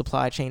chain this,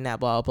 supply chain that,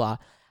 blah, blah.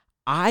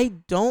 I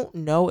don't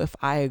know if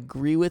I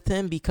agree with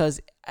him, because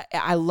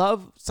I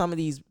love some of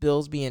these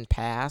bills being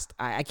passed.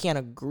 I can't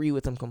agree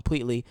with them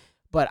completely,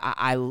 but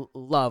I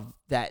love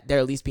that they're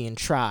at least being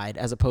tried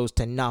as opposed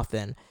to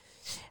nothing.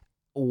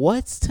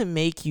 What's to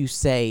make you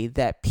say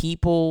that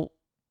people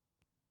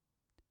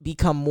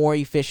become more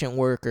efficient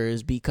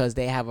workers because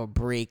they have a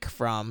break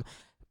from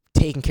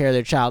taking care of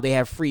their child? They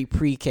have free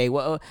pre-K.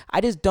 Well,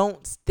 I just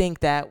don't think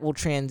that will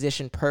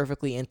transition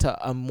perfectly into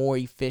a more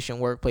efficient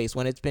workplace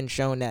when it's been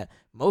shown that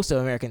most of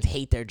Americans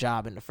hate their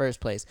job in the first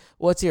place.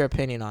 What's your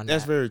opinion on that?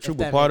 That's very true,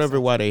 but part of it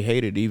why they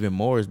hate it even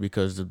more is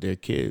because of their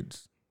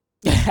kids.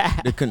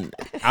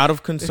 Out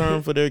of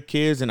concern for their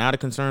kids and out of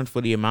concern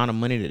for the amount of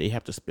money that they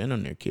have to spend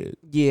on their kids.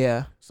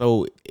 Yeah.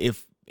 So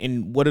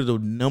what are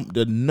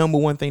the number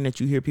one thing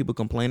that you hear people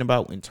complain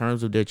about in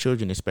terms of their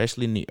children,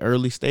 especially in the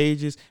early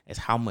stages, is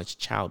how much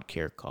child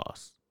care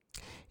costs.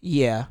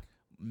 Yeah.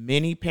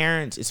 Many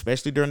parents,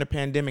 especially during the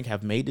pandemic,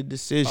 have made the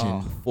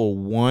decision for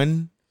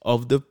one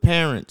of the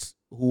parents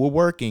who are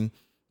working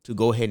to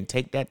go ahead and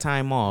take that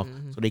time off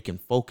so they can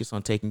focus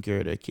on taking care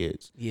of their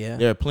kids. Yeah.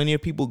 There are plenty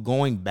of people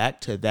going back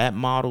to that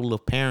model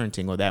of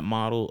parenting or that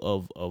model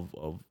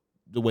of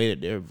the way that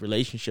their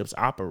relationships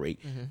operate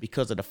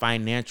because of the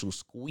financial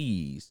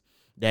squeeze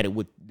that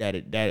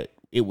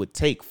it would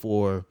take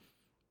for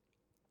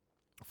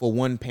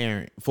one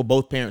parent, for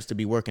both parents to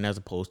be working as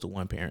opposed to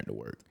one parent to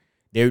work.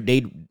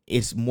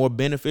 It's more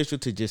beneficial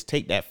to just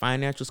take that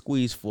financial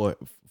squeeze for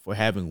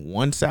having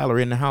one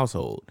salary in the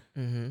household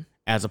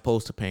as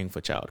opposed to paying for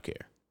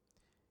childcare.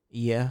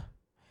 Yeah.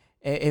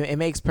 It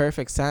makes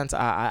perfect sense.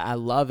 I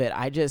love it.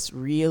 I just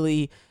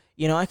really,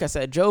 like I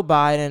said, Joe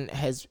Biden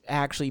has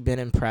actually been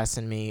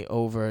impressing me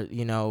over,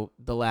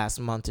 the last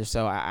month or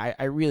so.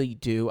 I really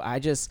do. I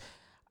just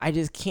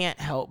can't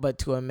help but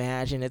to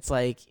imagine. It's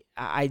like,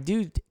 I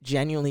do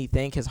genuinely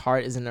think his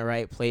heart is in the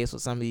right place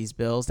with some of these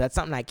bills. That's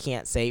something I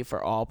can't say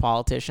for all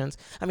politicians.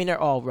 I mean, they're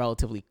all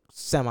relatively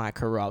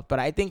semi-corrupt, but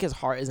I think his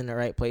heart is in the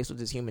right place with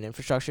this human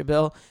infrastructure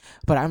bill.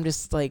 But I'm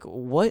just like,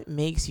 what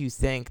makes you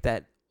think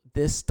that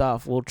this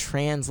stuff will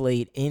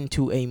translate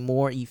into a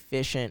more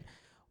efficient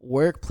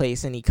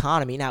workplace and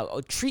economy? Now,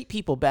 treat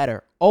people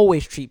better.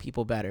 Always treat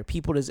people better.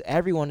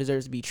 Everyone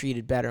deserves to be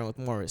treated better and with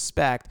more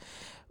respect.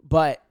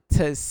 But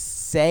to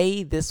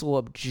say this will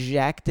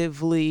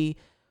objectively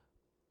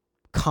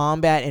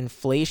combat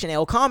inflation,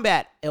 it'll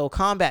combat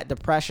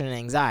depression and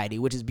anxiety,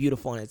 which is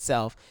beautiful in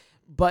itself.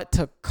 But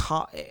to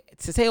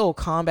say it will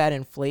combat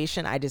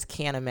inflation, I just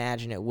can't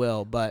imagine it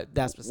will. But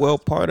that's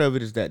part of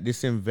it is that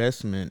this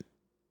investment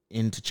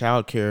into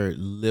childcare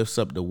lifts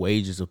up the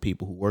wages of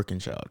people who work in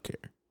childcare.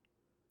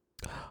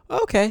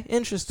 Okay,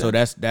 interesting. So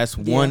that's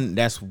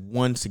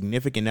one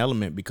significant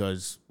element,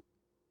 because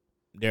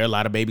there are a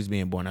lot of babies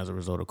being born as a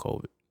result of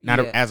COVID. Not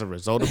as a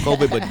result of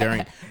COVID,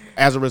 but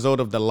as a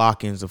result of the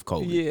lock-ins of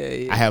COVID.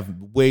 Yeah. I have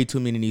way too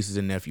many nieces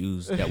and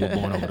nephews that were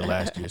born over the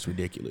last year. It's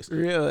ridiculous.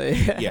 Really?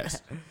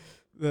 Yes.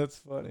 That's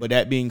funny. But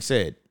that being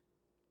said,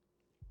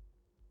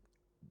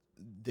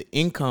 the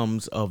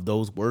incomes of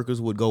those workers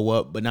would go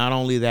up. But not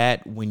only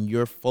that, when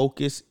your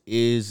focus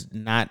is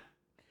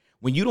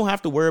when you don't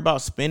have to worry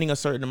about spending a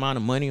certain amount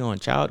of money on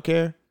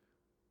childcare,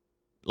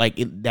 like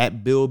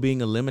that bill being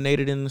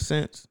eliminated in a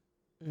sense,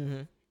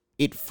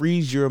 it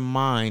frees your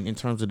mind in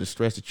terms of the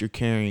stress that you're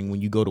carrying when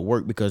you go to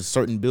work, because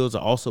certain bills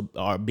are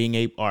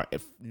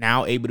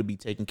now able to be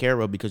taken care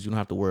of because you don't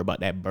have to worry about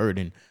that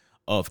burden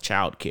of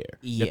childcare,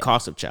 the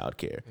cost of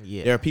childcare.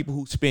 Yeah. There are people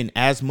who spend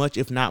as much,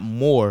 if not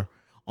more,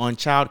 on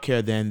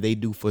childcare than they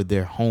do for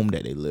their home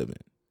that they live in.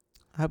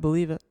 I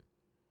believe it.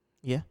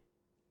 Yeah.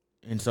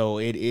 And so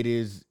it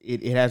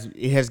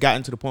has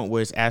gotten to the point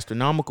where it's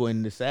astronomical.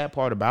 And the sad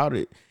part about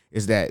it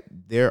is that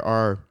there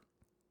are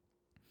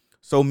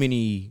so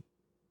many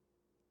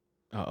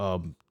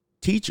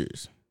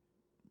teachers,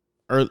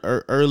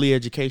 early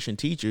education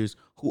teachers,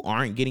 who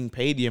aren't getting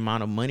paid the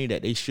amount of money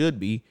that they should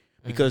be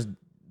because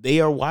they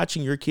are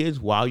watching your kids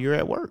while you're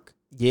at work.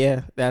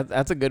 Yeah,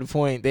 that's a good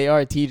point. They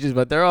are teachers,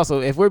 but they're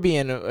also, if we're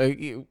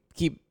being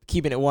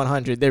keeping it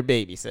 100, they're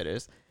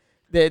babysitters.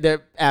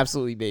 They're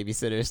absolutely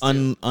babysitters.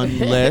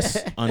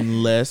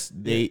 Unless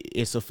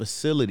it's a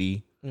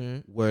facility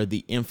where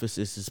the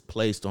emphasis is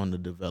placed on the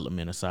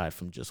development aside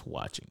from just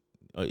watching.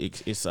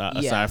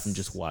 Aside from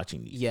just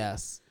watching these.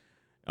 Yes.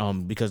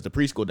 Because the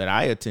preschool that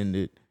I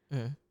attended,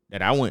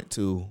 that I went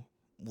to,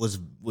 was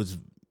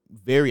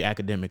very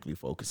academically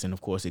focused, and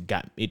of course it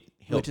helped,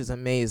 which is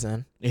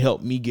amazing. It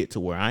helped me get to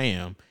where I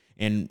am,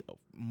 and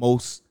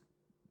most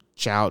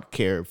child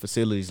care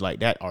facilities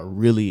like that are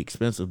really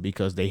expensive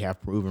because they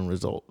have proven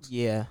results.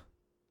 Yeah.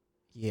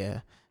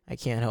 I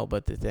can't help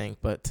but to think,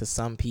 but to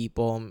some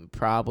people,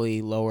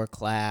 probably lower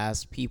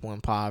class people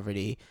in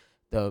poverty,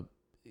 the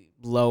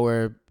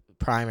lower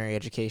primary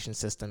education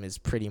system is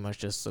pretty much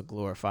just a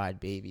glorified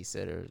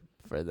babysitter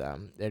for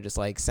them. They're just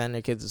like, send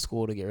their kids to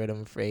school to get rid of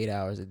them for 8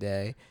 hours a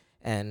day,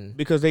 and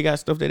because they got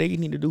stuff that they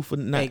need to do for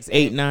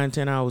 8, 9,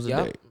 10 hours a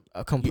day.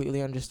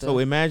 Completely understood. So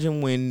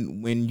imagine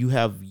when you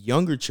have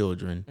younger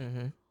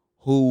children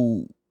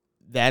who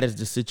that is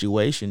the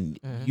situation,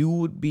 you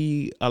would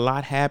be a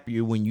lot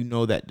happier when you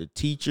know that the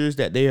teachers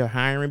that they are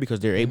hiring, because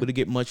they're able to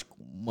get much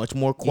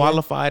more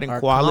qualified and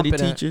quality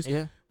teachers,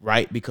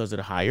 right? Because of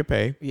the higher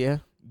pay. Yeah.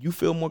 You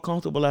feel more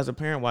comfortable as a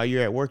parent while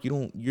you're at work.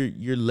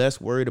 You're less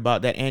worried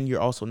about that, and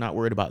you're also not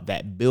worried about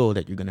that bill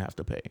that you're gonna have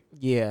to pay.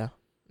 Yeah.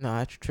 No,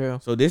 that's true.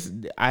 So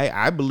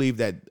I believe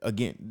that,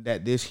 again,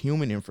 that this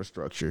human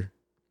infrastructure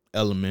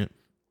element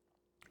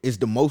is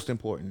the most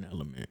important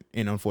element,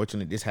 and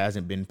unfortunately this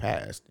hasn't been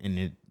passed, and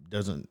it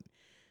doesn't.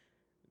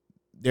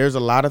 There's a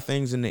lot of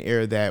things in the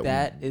air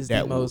that is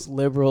the most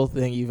liberal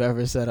thing you've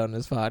ever said on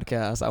this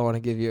podcast. I want to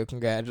give you a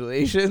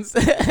congratulations.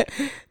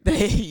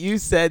 You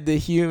said the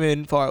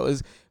human part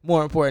was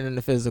more important than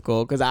the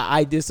physical, because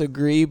I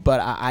disagree, but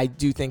I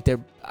do think they're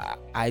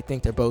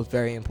both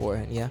very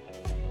important. Yeah,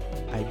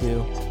 I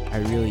do. I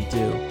really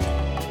do.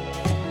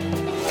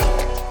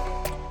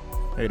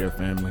 Hey there,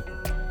 family.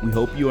 We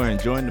hope you are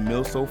enjoying the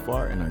meal so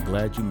far and are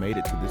glad you made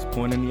it to this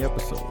point in the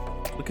episode.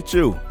 Look at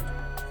you.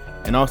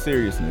 In all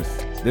seriousness,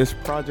 this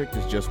project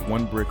is just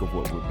one brick of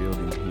what we're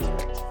building here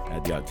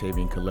at the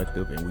Octavian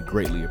Collective, and we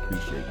greatly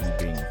appreciate you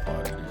being a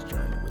part of this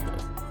journey with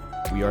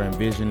us. We are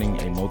envisioning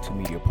a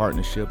multimedia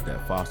partnership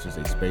that fosters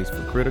a space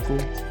for critical,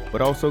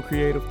 but also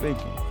creative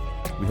thinking.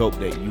 We hope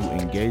that you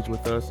engage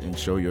with us and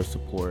show your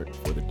support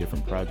for the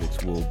different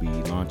projects we'll be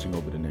launching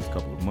over the next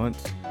couple of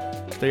months.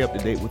 Stay up to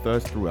date with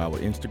us through our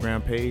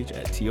Instagram page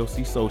at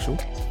TOC Social,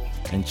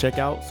 and check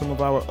out some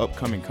of our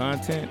upcoming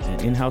content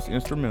and in-house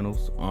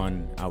instrumentals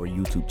on our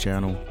YouTube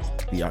channel,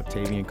 The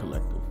Octavian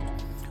Collective.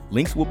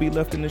 Links will be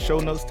left in the show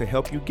notes to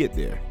help you get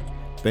there.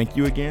 Thank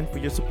you again for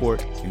your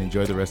support, and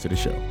enjoy the rest of the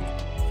show.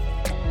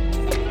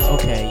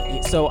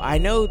 Okay, so I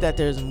know that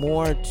there's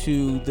more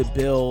to the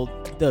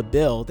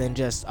bill than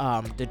just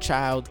the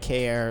child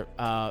care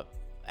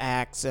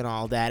acts and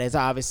all that. It's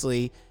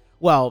obviously,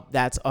 well,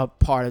 that's a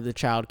part of the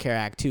Child Care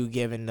Act too,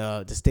 given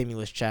the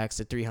stimulus checks,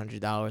 the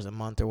 $300 a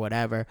month or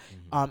whatever.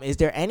 Is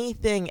there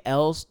anything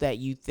else that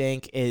you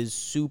think is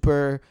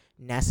super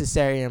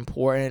necessary and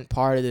important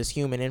part of this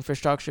human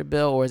infrastructure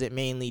bill, or is it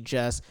mainly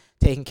just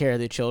taking care of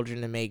the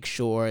children to make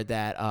sure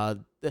that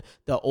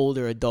the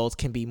older adults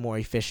can be more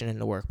efficient in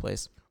the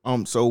workplace?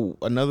 So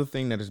another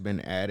thing that has been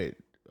added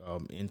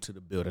into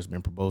the bill, that's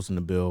been proposed in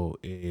the bill,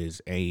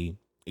 is a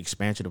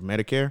expansion of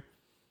Medicare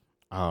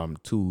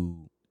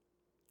to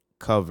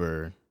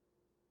cover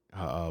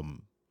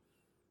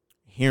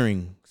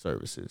hearing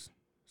services,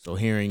 so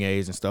hearing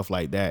aids and stuff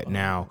like that.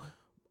 Now,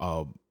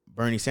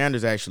 Bernie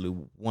Sanders actually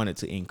wanted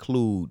to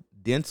include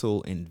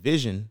dental and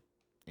vision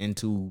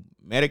into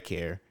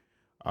Medicare,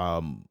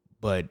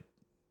 but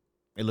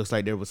it looks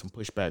like there was some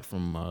pushback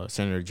from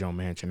Senator Joe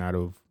Manchin out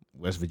of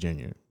West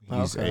Virginia.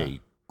 He's a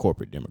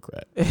corporate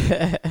Democrat.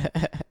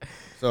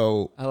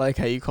 So I like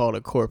how you call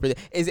it corporate.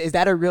 Is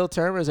that a real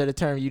term, or is it a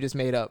term you just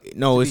made up?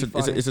 No, it's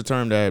a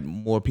term that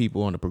more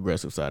people on the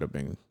progressive side have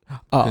been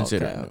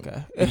considering.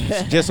 Okay.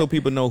 Just so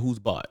people know who's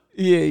bought.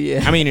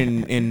 Yeah. I mean,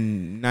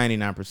 in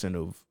 99%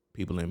 of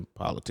people in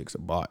politics are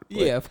bought.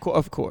 Yeah, of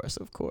course.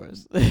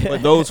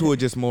 But those who are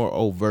just more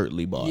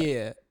overtly bought.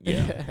 Yeah.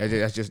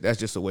 That's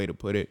just a way to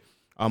put it.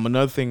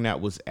 Another thing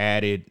that was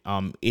added,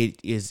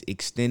 it is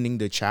extending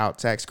the child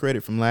tax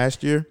credit from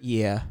last year.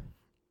 Yeah.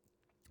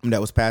 That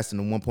was passed in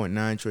the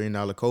 $1.9 trillion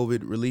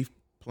COVID relief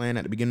plan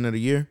at the beginning of the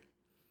year.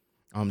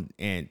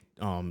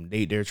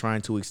 They're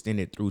trying to extend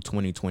it through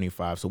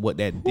 2025. So what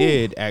that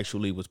did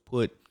actually was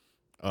put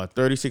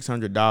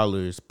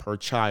 $3,600 per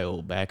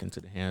child back into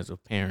the hands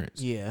of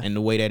parents. Yeah. And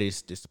the way that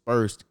it's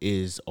dispersed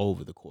is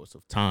over the course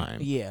of time.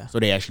 Yeah. So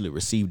they actually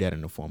receive that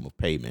in the form of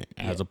payment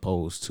as Yeah.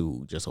 opposed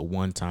to just a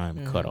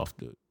one-time cut off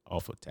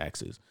of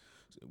taxes,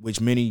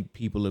 which many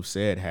people have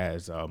said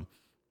has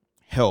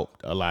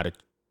helped a lot of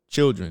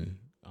children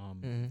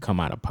come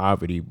out of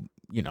poverty.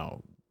 You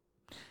know,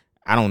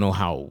 I don't know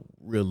how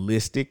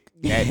realistic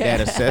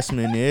that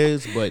assessment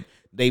is, but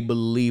they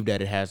believe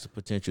that it has the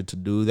potential to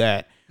do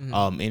that.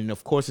 And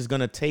of course, it's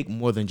going to take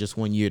more than just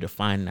 1 year to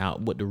find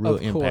out what the real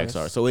impacts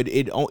are. So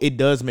it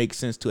does make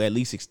sense to at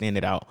least extend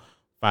it out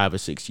 5 or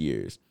 6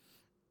 years.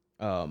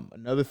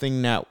 Another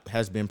thing that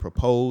has been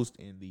proposed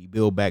in the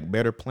Build Back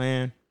Better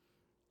plan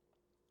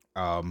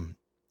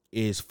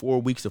is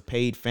 4 weeks of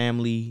paid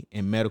family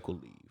and medical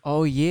leave.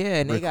 Oh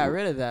yeah, and they got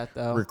rid of that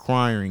though.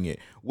 Requiring it.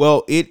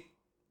 Well, it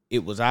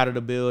was out of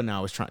the bill.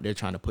 Now they're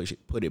trying to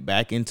put it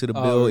back into the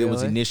bill. Really? It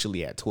was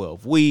initially at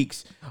 12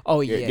 weeks. Oh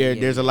yeah.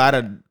 There's a lot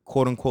of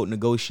quote unquote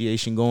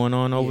negotiation going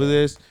on over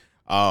this.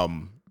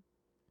 And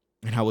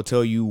I will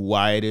tell you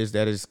why it is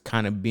that is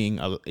kind of being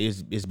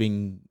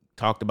being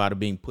talked about, it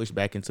being pushed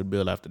back into the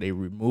bill after they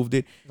removed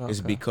it.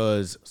 Is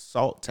because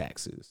salt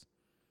taxes.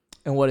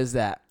 And what is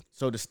that?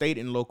 So the state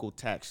and local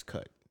tax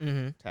cut,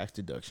 tax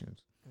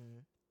deductions.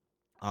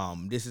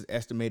 This is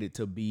estimated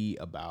to be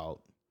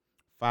about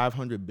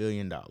 $500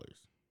 billion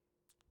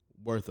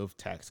worth of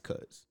tax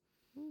cuts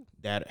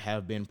that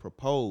have been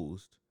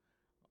proposed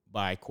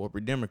by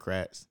corporate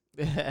Democrats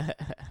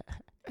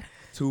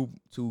to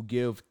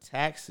give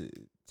tax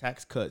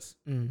cuts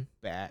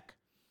back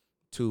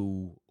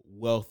to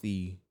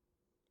wealthier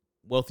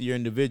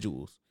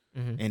individuals.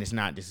 And this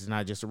is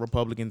not just a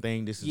Republican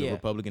thing. This is a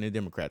Republican and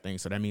Democrat thing.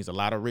 So that means a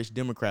lot of rich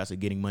Democrats are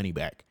getting money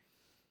back.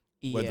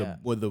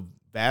 Where the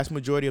vast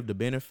majority of the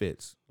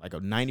benefits, like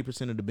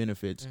 90% of the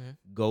benefits,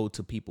 go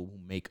to people who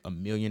make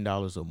 $1 million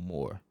or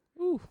more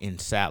in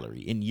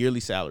yearly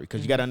salary.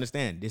 Because you got to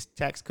understand, this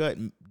tax cut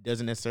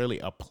doesn't necessarily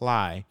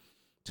apply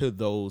to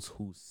those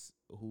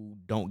who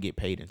don't get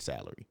paid in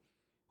salary,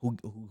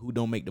 who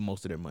don't make the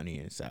most of their money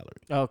in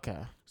salary. Okay.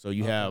 So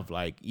you have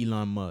like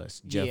Elon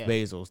Musk, Jeff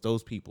Bezos,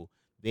 those people.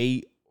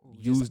 They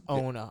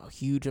own a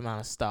huge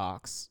amount of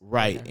stocks,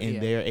 right?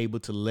 And they're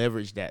able to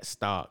leverage that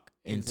stock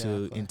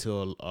into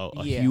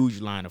a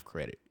huge line of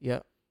credit.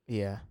 Yep.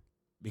 Yeah.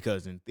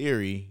 Because in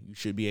theory, you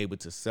should be able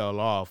to sell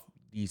off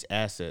these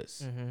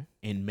assets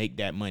and make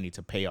that money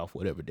to pay off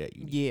whatever debt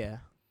you need. Yeah.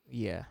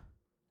 Yeah.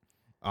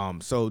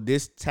 So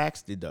this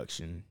tax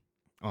deduction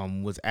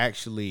was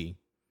actually,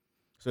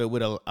 so it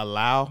would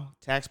allow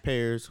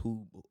taxpayers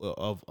who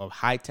of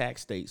high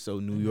tax states, so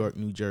New York,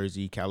 New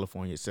Jersey,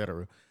 California,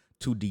 etc.,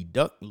 to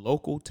deduct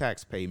local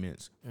tax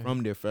payments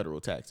from their federal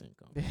tax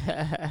income.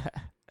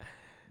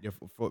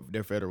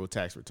 their federal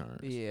tax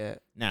returns. Yeah.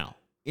 Now,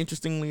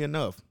 interestingly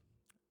enough,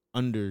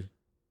 under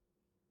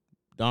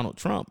Donald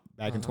Trump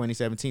back in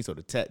 2017, so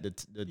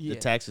the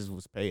taxes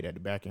was paid at the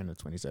back end of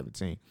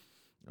 2017,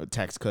 a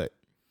tax cut.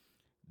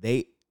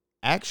 They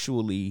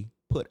actually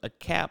put a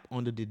cap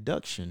on the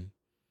deduction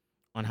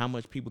on how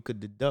much people could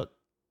deduct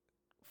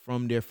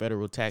from their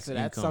federal tax income.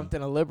 So that's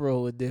something a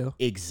liberal would do.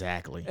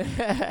 Exactly.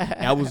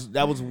 that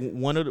was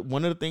one of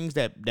the things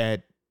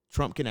that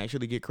Trump can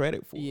actually get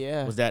credit for.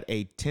 Yeah. Was that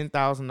a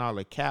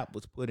 $10,000 cap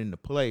was put into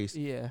place.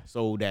 Yeah.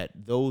 So that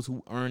those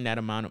who earn that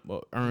amount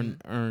of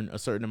earn a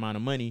certain amount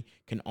of money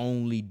can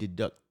only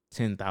deduct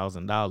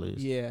 $10,000.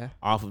 Yeah.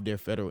 Off of their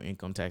federal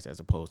income tax as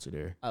opposed to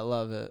their. I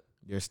love it.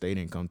 Their state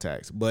income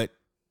tax, but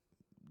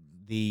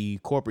the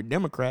corporate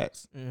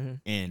Democrats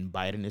and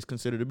Biden is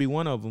considered to be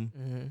one of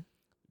them.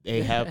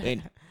 They have,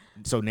 and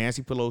so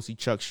Nancy Pelosi,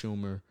 Chuck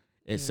Schumer,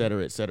 et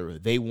cetera,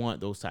 they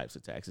want those types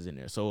of taxes in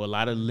there. So a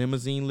lot of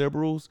limousine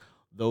liberals,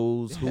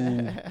 those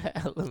who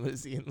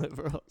limousine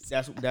liberals,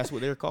 that's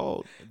what they're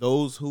called.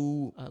 Those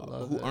who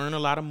earn a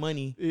lot of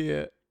money,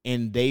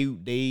 and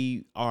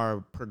they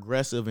are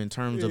progressive in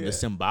terms of the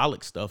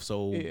symbolic stuff.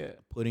 So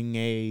putting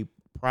a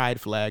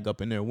pride flag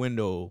up in their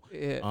window,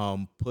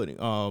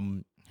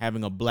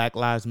 having a Black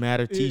Lives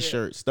Matter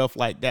T-shirt, stuff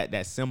like that.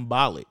 That's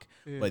symbolic.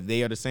 Yeah. But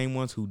they are the same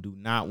ones who do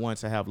not want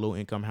to have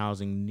low-income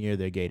housing near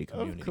their gated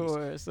communities. Of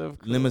course.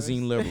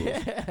 Limousine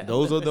liberals.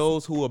 Those are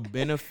those who are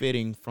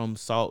benefiting from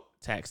SALT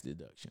tax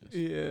deductions.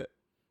 Yeah.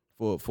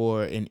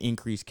 For an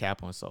increased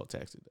cap on SALT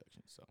tax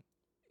deductions. So.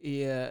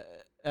 Yeah.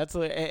 That's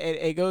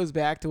it goes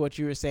back to what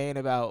you were saying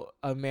about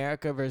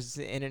America versus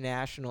the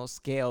international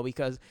scale,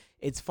 because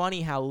it's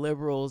funny how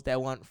liberals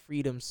that want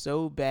freedom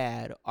so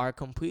bad are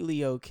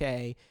completely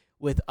okay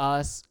with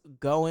us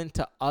going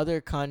to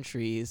other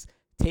countries,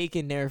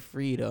 taking their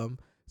freedom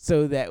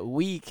so that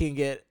we can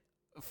get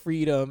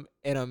freedom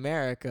in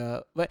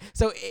America. But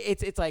so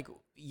it's like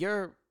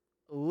you're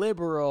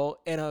liberal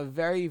in a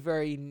very,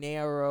 very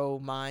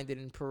narrow-minded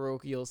and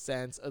parochial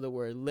sense of the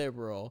word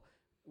liberal,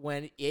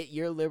 when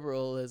your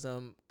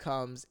liberalism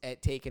comes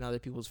at taking other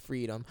people's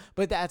freedom.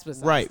 But that's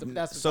besides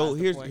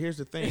here's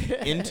the thing.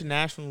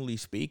 Internationally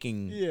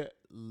speaking,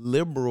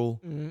 liberal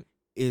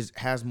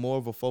has more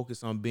of a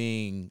focus on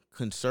being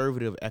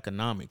conservative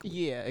economically.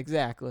 Yeah,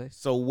 exactly.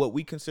 So what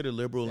we consider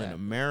liberal in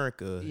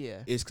America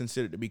is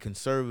considered to be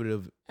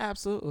conservative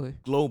absolutely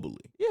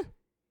globally. Yeah.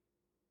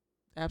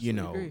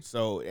 Absolutely agree.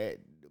 So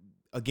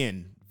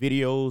again,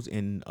 videos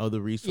and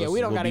other resources. Yeah, we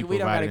don't gotta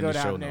go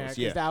down there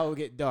because that will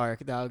get dark.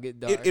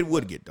 It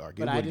would get dark.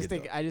 But I just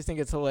think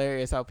it's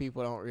hilarious how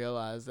people don't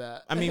realize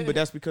that. I mean, but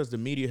that's because the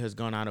media has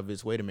gone out of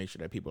its way to make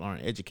sure that people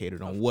aren't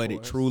educated on what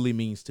it truly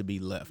means to be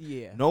left.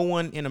 Yeah. No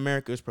one in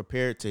America is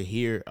prepared to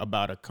hear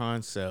about a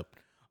concept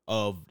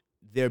of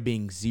there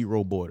being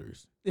zero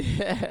borders.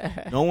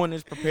 No one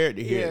is prepared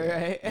to hear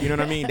that. Right. You know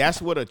what I mean?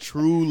 That's what a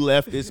true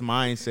leftist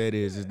mindset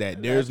is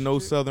that there's no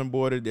southern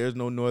border, there's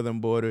no northern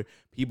border.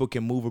 People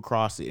can move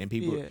across it, and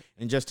people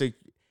and just to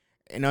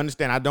and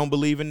understand. I don't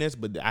believe in this,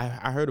 but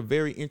I heard a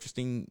very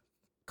interesting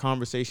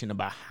conversation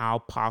about how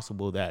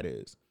possible that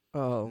is.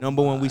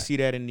 Number one, we see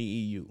that in the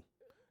EU.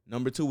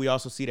 Number two, we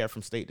also see that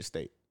from state to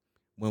state.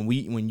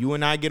 When you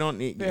and I get on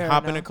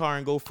hop in a car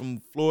and go from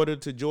Florida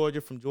to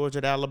Georgia, from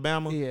Georgia to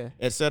Alabama,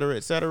 et cetera,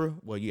 et cetera.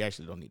 Well, you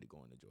actually don't need to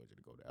go into Georgia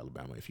to go to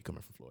Alabama if you're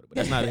coming from Florida, but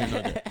that's neither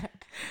here nor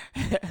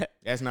there.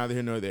 That's neither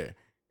here nor there.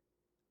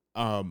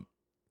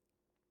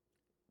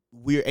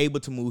 We're able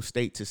to move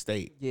state to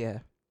state. Yeah.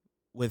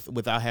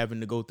 Without having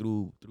to go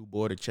through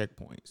border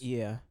checkpoints.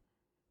 Yeah.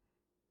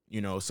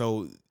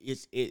 So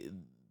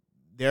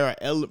there are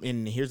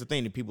and here's the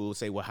thing that people will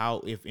say, well, how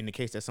if in the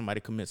case that somebody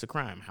commits a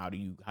crime, how do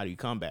you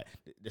combat?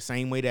 The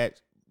same way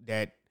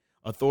that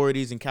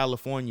authorities in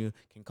California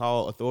can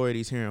call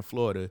authorities here in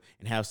Florida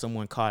and have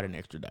someone caught and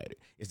extradited.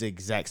 It's the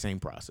exact same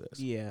process.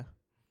 Yeah.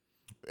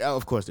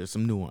 Of course, there's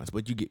some nuance,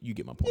 but you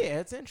get my point. Yeah,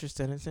 it's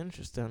interesting.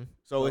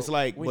 So it's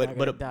like, we're not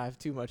gonna but dive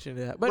too much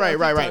into that. But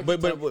right.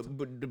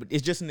 But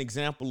it's just an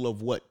example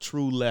of what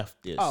true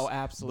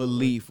leftist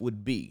belief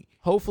would be.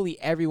 Hopefully,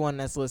 everyone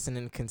that's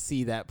listening can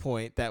see that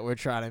point that we're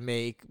trying to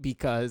make,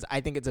 because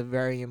I think it's a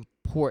very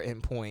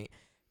important point.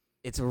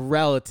 It's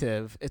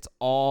relative. It's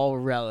all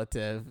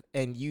relative,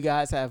 and you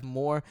guys have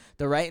more.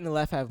 The right and the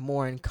left have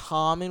more in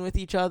common with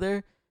each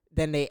other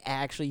than they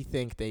actually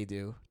think they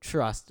do.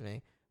 Trust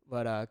me.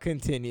 But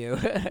continue.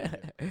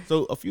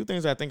 So a few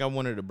things I think I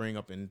wanted to bring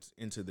up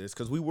into this,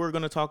 because we were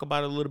going to talk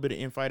about a little bit of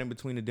infighting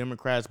between the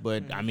Democrats,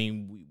 but I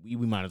mean,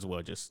 we might as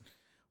well just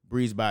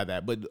breeze by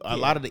that. But a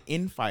lot of the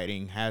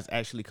infighting has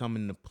actually come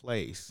into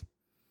place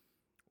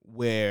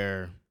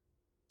where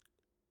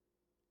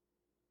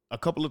a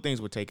couple of things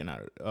were taken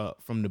out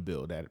from the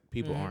bill that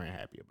people aren't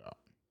happy about.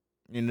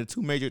 And the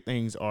two major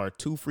things are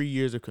 2 free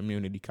years of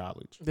community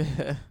college,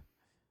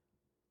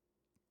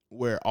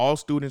 where all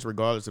students,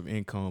 regardless of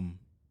income,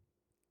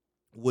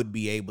 would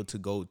be able to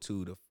go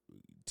to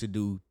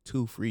do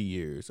 2 free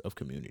years of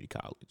community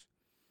college,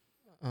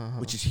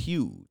 which is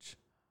huge,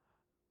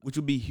 which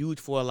would be huge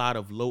for a lot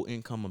of low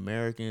income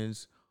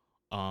Americans.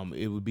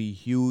 It would be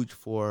huge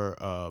for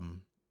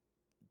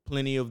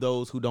plenty of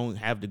those who don't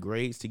have the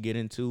grades to get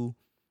into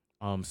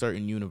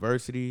certain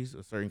universities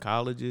or certain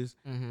colleges.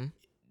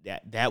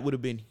 That would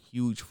have been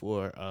huge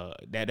for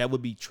that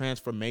would be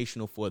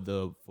transformational for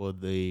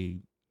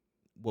the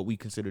what we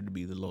consider to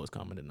be the lowest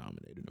common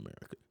denominator in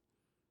America.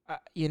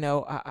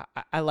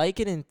 I like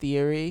it in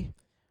theory.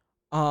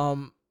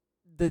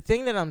 The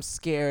thing that I'm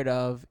scared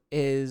of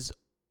is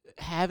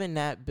having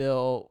that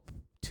bill,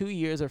 2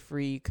 years of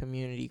free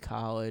community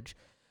college.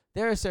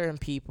 There are certain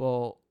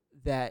people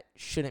that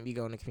shouldn't be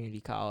going to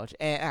community college,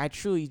 and I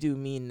truly do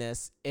mean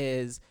this,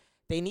 is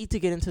they need to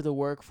get into the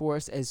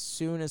workforce as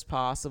soon as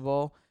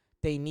possible.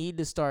 They need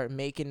to start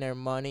making their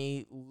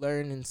money,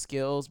 learning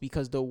skills,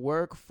 because the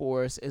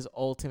workforce is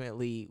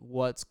ultimately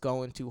what's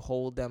going to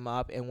hold them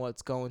up and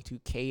what's going to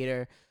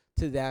cater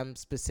to them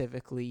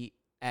specifically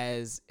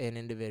as an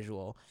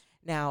individual.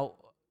 Now,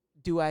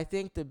 do I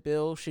think the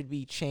bill should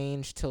be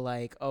changed to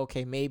like,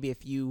 okay, maybe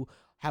if you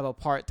have a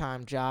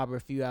part-time job or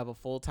if you have a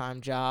full-time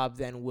job,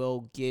 then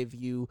we'll give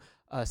you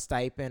a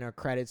stipend or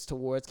credits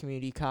towards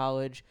community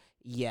college?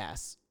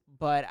 Yes.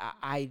 But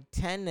I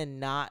tend to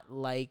not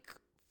like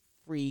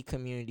free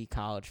community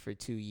college for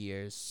 2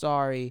 years.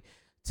 Sorry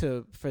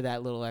for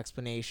that little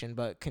explanation,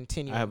 but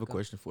continue. I have a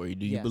question for you.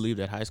 Do you believe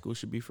that high school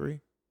should be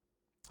free?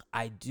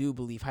 I do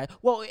believe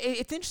well,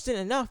 it's interesting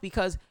enough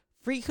because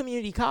free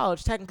community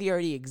college technically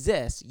already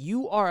exists.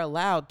 You are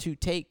allowed to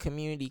take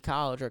community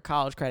college or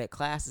college credit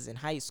classes in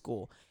high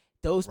school.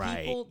 Those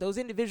people, those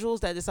individuals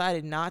that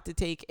decided not to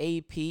take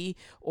AP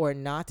or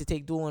not to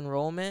take dual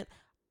enrollment,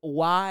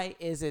 why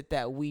is it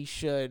that we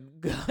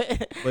should go?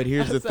 But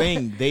here's the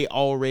thing. They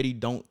already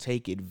don't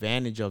take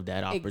advantage of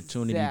that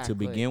opportunity to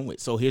begin with.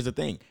 So here's the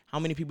thing. How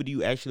many people do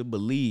you actually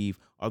believe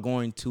are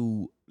going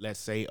to, let's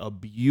say,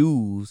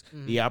 abuse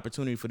the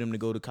opportunity for them to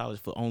go to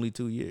college for only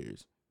 2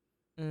 years?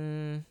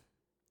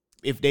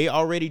 If they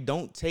already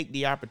don't take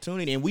the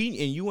opportunity, and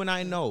you and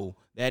I know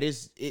that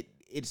it's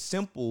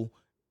simple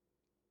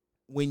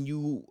when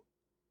you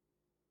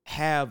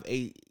have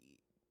the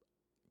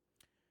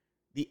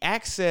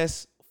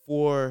access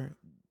for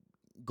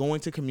going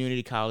to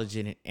community college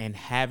and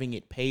having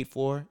it paid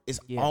for is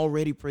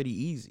already pretty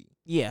easy.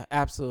 Yeah,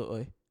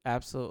 absolutely.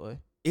 Absolutely.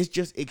 It's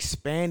just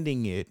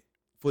expanding it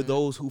for Mhm.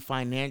 those who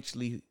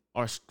financially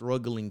are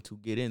struggling to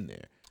get in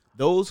there.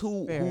 Those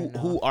who Fair who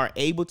enough. who are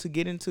able to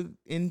get into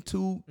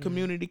Mhm.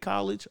 community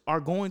college are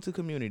going to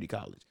community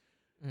college.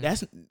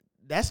 Mhm.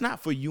 That's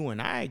not for you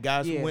and I,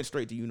 guys who Yeah. went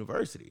straight to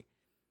university.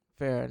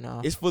 Fair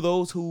enough. It's for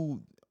those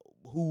who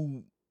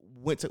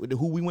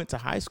we went to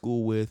high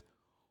school with,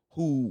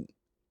 who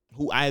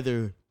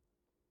either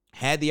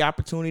had the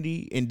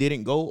opportunity and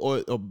didn't go,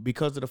 or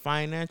because of the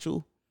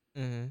financial,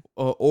 Mm-hmm.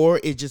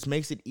 or it just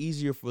makes it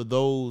easier for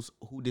those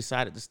who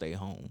decided to stay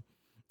home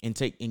and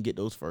get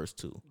those first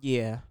two.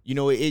 Yeah. You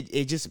know,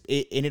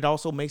 it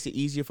also makes it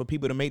easier for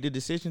people to make the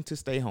decision to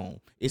stay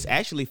home. It's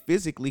actually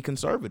physically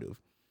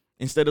conservative.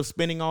 Instead of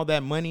spending all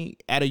that money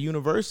at a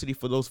university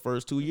for those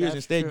first 2 years, That's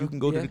instead true. you can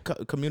go Yeah. to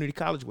the community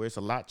college where it's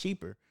a lot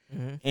cheaper,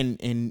 Mm-hmm.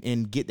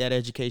 and get that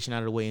education out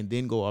of the way, and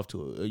then go off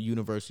to a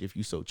university if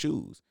you so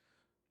choose.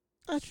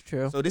 That's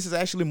true. So this is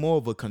actually more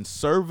of a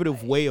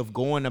conservative way of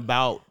going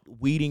about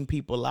weeding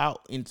people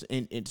out,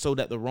 and so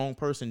that the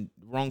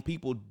wrong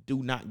people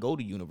do not go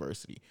to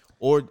university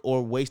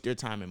or waste their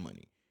time and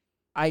money.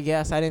 I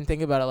guess I didn't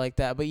think about it like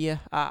that, but yeah,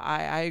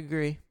 I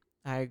agree.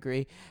 I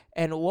agree.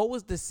 And what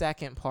was the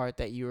second part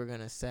that you were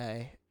gonna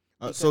say?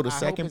 So the I hope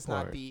second it's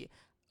not part, the.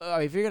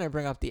 If you're gonna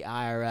bring up the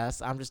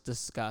IRS, I'm just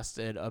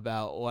disgusted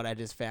about what I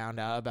just found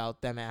out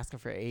about them asking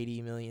for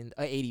 $80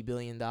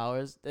 billion.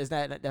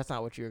 That's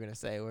not what you were gonna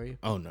say, were you?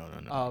 oh no.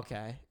 Oh,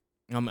 okay.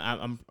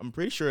 I'm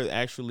pretty sure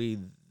actually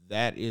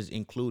that is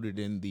included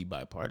in the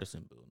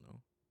bipartisan bill. No,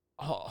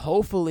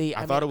 Hopefully,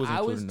 I thought it was I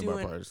included was in the doing.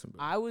 bipartisan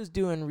bill. I was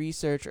doing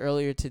research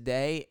earlier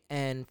today,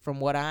 and from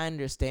what I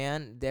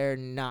understand, they're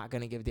not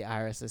gonna give the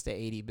IRS this to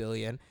 $80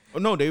 billion. Oh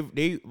no,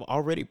 they've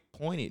already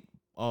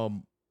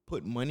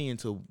put money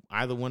into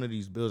either one of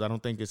these bills. I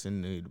don't think it's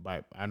in the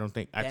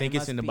I think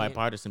it's in the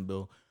bipartisan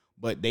bill,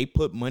 but they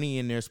put money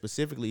in there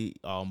specifically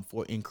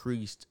for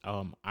increased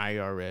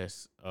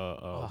IRS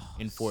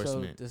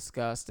enforcement. So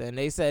disgusting.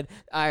 They said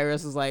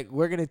IRS was like,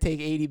 we're gonna take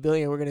 $80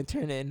 billion, we're gonna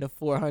turn it into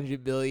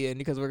 $400 billion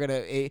because we're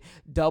gonna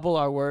double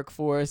our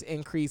workforce,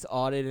 increase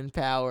audit and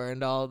power,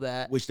 and all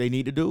that, which they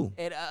need to do.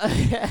 And,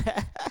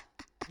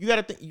 you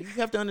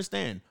have to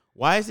understand,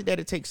 why is it that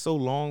it takes so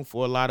long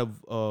for a lot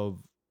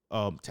of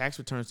tax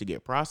returns to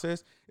get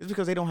processed? It's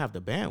because they don't have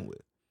the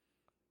bandwidth.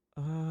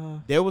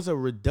 There was a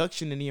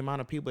reduction in the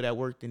amount of people that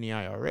worked in the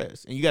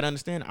IRS, and you got to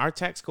understand, our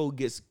tax code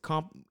gets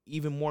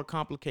even more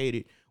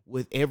complicated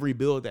with every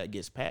bill that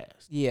gets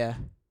passed. Yeah.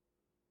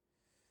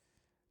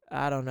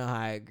 I don't know how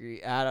I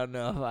agree. I don't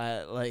know if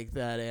I like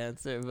that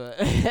answer, but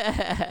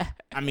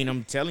I mean,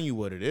 I'm telling you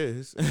what it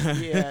is.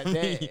 Yeah,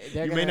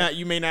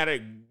 you may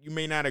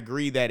not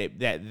agree that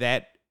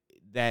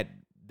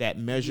that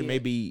measure may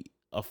be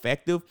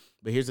effective,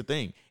 but here's the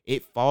thing: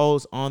 it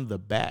falls on the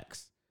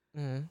backs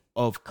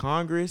of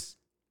Congress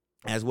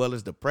as well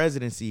as the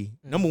presidency.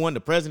 Number one,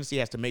 the presidency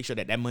has to make sure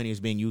that money is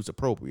being used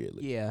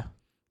appropriately. Yeah.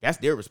 That's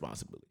their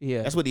responsibility.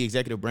 Yeah. That's what the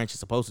executive branch is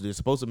supposed to do. It's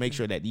supposed to make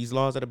sure that these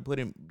laws that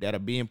are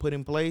being put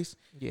in place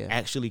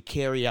actually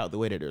carry out the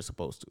way that they're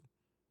supposed to.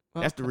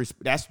 Okay.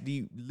 That's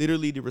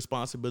literally the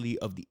responsibility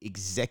of the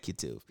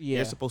executive. Yeah.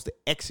 They're supposed to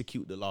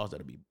execute the laws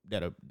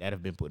that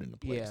have been put into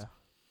place. Yeah.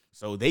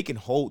 So they can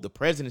hold the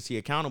presidency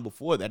accountable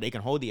for that. They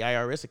can hold the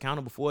IRS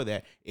accountable for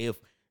that. If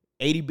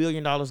 $80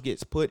 billion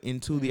gets put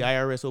into the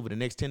IRS over the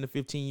next 10 to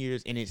 15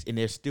 years, and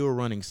they're still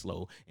running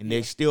slow, and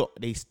they still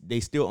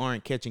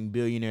aren't catching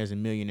billionaires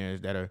and millionaires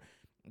that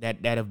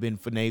have been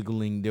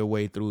finagling their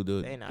way through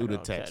the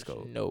tax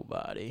code.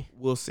 Nobody.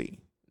 We'll see.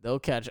 They'll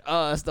catch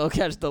us. They'll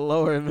catch the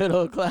lower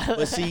middle class.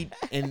 But see,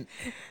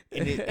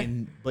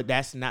 but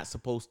that's not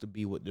supposed to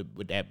be what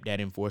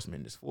that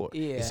enforcement is for.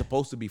 Yeah. It's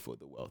supposed to be for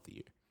the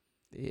wealthier.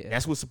 Yeah.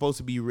 That's what's supposed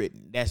to be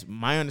written. That's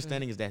my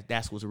understanding is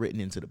that's what's written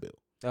into the bill.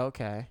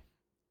 Okay.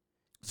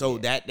 So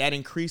that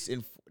increase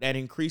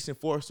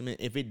enforcement,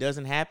 if it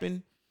doesn't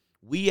happen,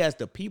 we as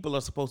the people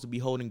are supposed to be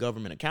holding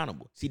government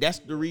accountable. See, that's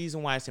the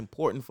reason why it's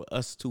important for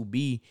us to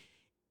be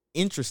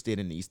interested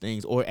in these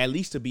things, or at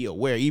least to be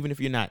aware, even if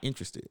you're not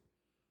interested.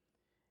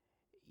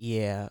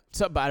 Yeah.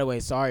 So, by the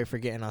way, sorry for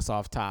getting us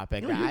off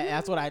topic.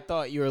 That's what I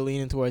thought you were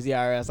leaning towards, the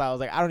IRS. I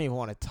was like, I don't even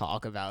want to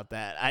talk about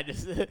that. I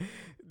just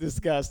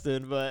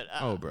disgusting. But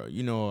bro,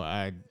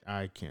 I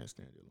can't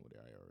stand it.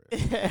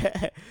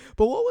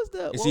 But what was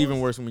the? It's even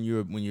worse when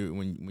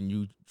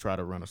you try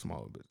to run a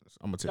smaller business.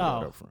 I'm gonna tell you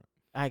that up front.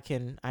 I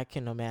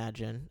can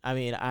imagine. I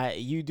mean,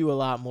 you do a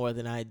lot more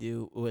than I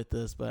do with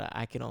this, but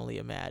I can only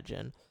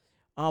imagine.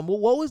 Well,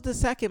 what was the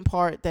second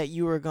part that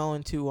you were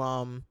going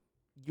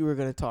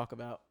to talk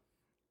about?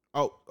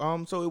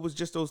 So it was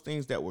just those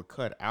things that were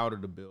cut out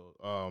of the bill.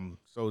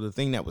 So the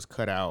thing that was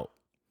cut out,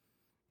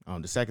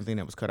 the second thing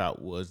that was cut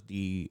out was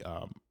the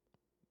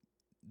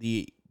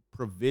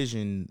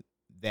provision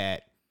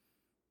that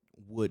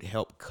would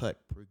help cut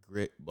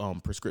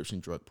prescription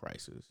drug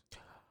prices,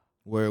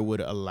 where it would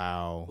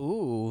allow.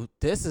 Ooh,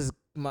 this is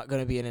going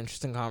to be an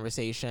interesting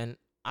conversation.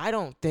 I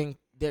don't think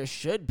there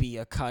should be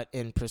a cut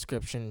in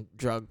prescription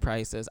drug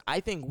prices. I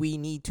think we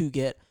need to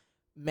get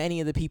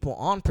many of the people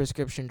on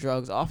prescription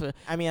drugs often,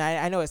 I mean,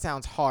 I know it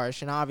sounds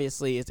harsh, and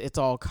obviously it's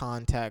all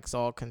context,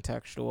 all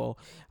contextual.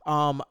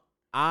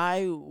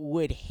 I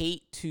would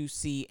hate to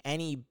see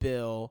any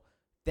bill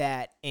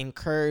that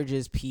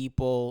encourages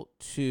people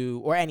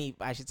to, or any,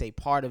 I should say,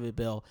 part of a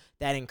bill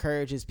that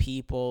encourages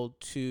people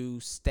to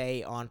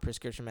stay on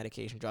prescription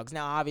medication drugs.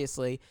 Now,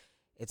 obviously,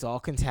 it's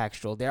all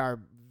contextual. There are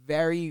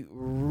very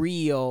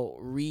real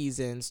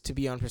reasons to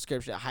be on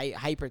prescription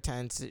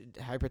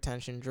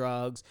hypertension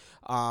drugs,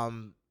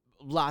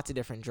 lots of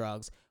different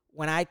drugs.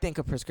 When I think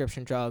of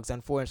prescription drugs,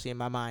 unfortunately,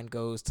 my mind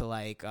goes to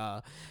like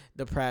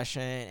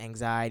depression,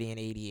 anxiety, and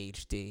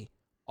ADHD.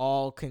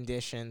 All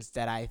conditions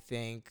that I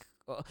think.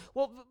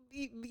 Well,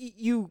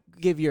 you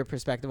give your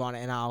perspective on it,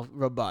 and I'll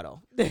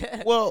rebuttal.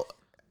 Well,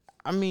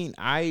 I mean,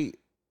 I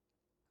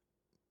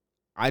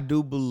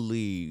do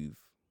believe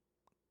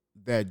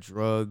that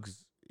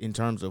drugs, in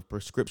terms of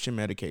prescription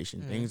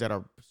medication, things that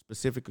are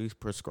specifically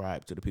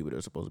prescribed to the people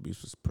they're supposed to be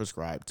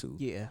prescribed to,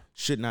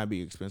 should not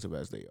be expensive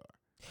as they are.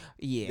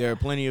 Yeah, there are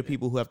plenty of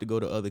people who have to go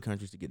to other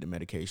countries to get the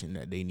medication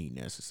that they need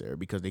necessary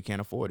because they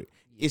can't afford it.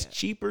 It's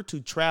cheaper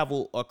to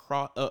travel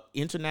across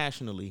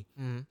internationally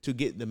to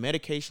get the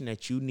medication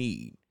that you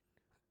need.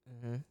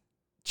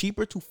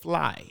 Cheaper to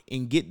fly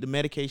and get the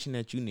medication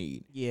that you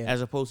need,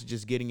 as opposed to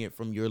just getting it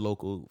from your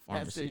local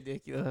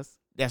pharmacy.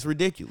 That's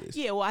ridiculous.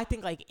 Yeah, well, I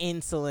think like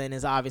insulin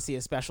is obviously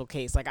a special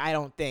case. Like I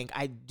don't think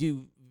I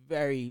do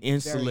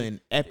insulin,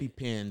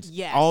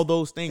 EpiPens, all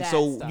those things.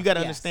 So stuff, you got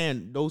to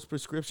understand those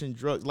prescription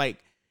drugs, like.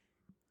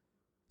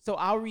 So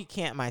I'll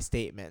recant my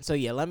statement. So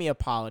let me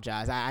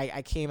apologize.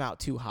 I came out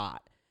too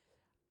hot.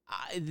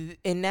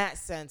 In that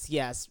sense,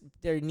 yes,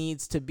 there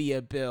needs to be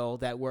a bill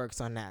that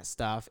works on that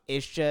stuff.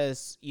 It's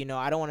just,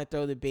 I don't want to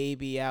throw the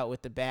baby out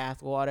with the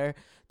bathwater.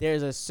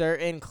 There's a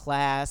certain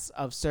class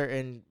of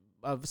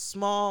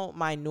small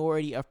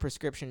minority of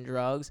prescription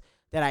drugs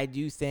that I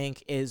do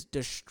think is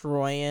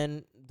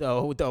destroying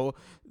the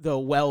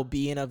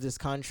well-being of this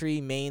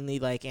country, mainly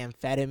like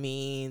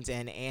amphetamines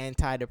and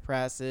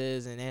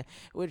antidepressants, and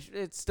which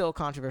it's still a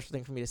controversial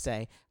thing for me to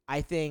say.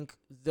 I think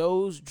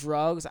those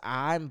drugs,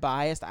 I'm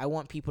biased. I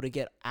want people to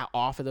get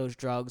off of those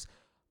drugs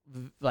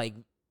like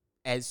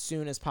as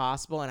soon as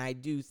possible, and I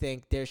do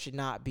think there should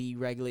not be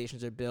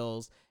regulations or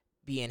bills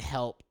being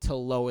helped to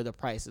lower the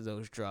price of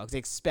those drugs,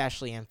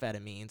 especially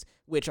amphetamines,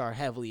 which are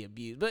heavily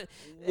abused. But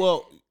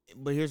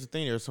here's the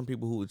thing: there are some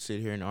people who would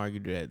sit here and argue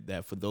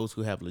that for those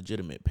who have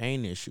legitimate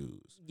pain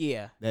issues,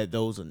 that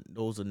those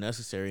are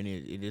necessary, and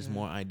it is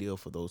more ideal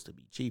for those to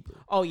be cheaper.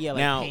 Oh yeah,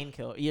 like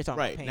painkiller. You're talking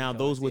right about now.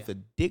 Those with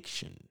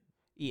addiction,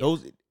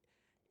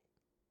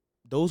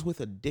 those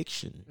with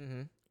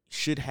addiction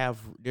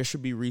there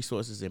should be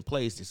resources in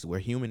place. This is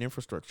where human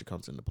infrastructure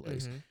comes into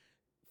place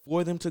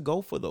for them to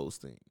go for those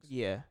things.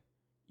 Yeah,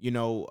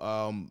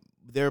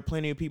 there are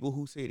plenty of people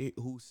who say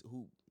who.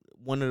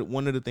 One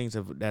of the things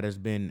that has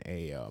been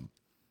a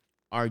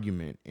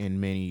argument in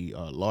many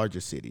larger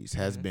cities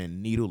has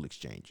been needle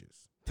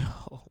exchanges.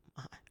 Oh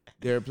my!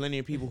 There are plenty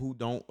of people who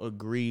don't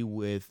agree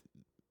with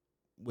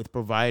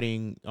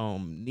providing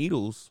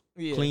needles,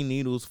 clean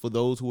needles for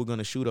those who are going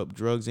to shoot up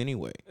drugs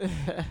anyway.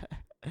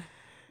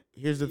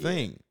 Here's the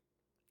thing: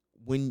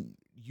 when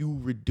you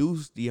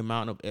reduce the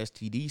amount of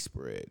STD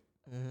spread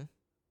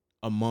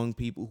among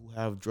people who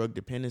have drug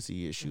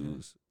dependency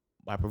issues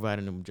by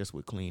providing them just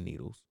with clean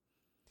needles.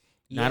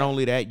 Not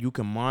only that, you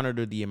can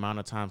monitor the amount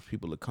of times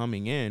people are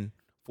coming in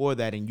for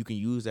that, and you can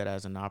use that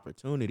as an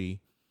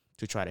opportunity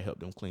to try to help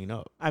them clean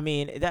up. I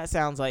mean, that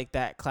sounds like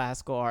that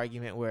classical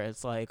argument where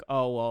it's like,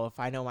 oh, well, if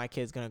I know my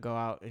kid's going to go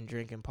out and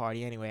drink and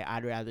party anyway,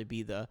 I'd rather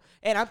be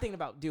and I'm thinking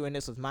about doing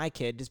this with my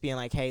kid, just being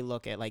like, hey,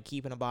 look at like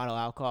keeping a bottle of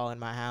alcohol in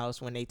my house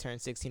when they turn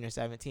 16 or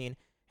 17.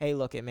 Hey,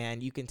 look at,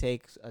 man, you can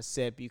take a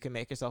sip. You can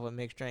make yourself a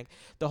mixed drink.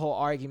 The whole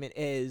argument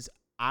is,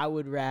 I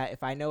would rather,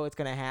 if I know it's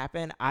going to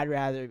happen, I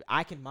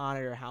can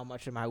monitor how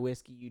much of my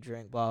whiskey you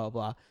drink, blah, blah,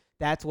 blah.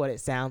 That's what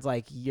it sounds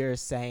like you're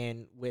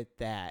saying with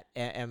that.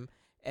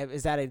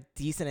 Is that a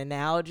decent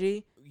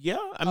analogy? Yeah,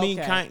 I mean,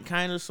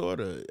 kind of, sort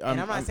of. And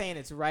I'm not saying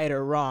it's right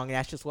or wrong.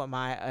 That's just what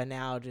my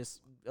analogous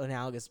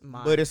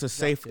mind. But it's a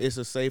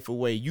safer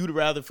way. You'd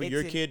rather for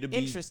your kid to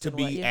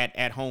be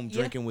at home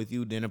drinking with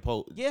you than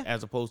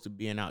as opposed to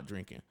being out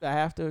drinking. I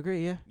have to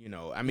agree. Yeah.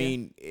 I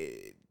mean,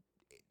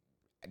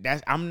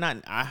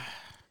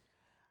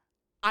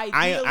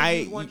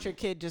 Ideally, you want your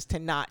kid just to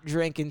not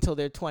drink until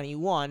they're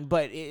 21,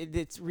 but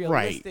it's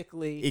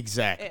realistically right.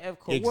 Exactly. Of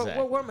course,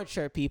 exactly. We're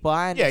mature people.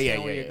 I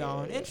understand where you're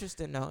going. Yeah.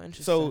 Interesting.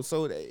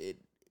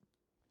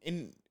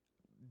 And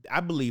I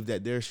believe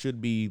that there should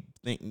be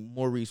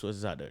more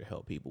resources out there to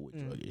help people with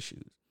drug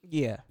issues.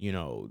 Yeah.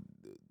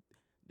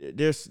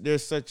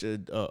 There's such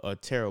a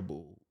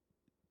terrible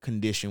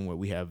condition where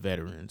we have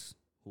veterans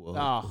who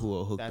are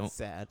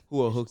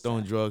hooked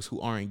on drugs,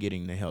 who aren't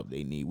getting the help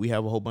they need. We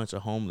have a whole bunch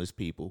of homeless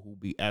people who,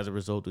 as a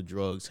result of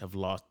drugs, have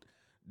lost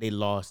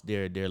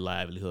their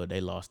livelihood, they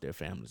lost their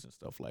families and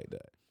stuff like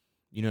that.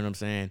 You know what I'm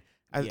saying?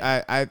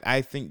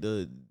 I think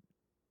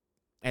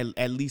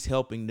at least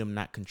helping them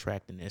not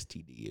contract an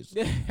STD is,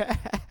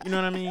 you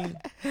know what I mean?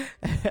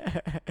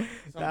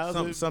 That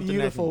was a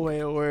beautiful way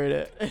to word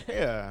it.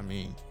 Yeah, I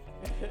mean,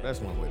 that's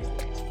one way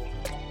to do it.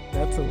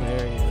 That's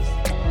hilarious.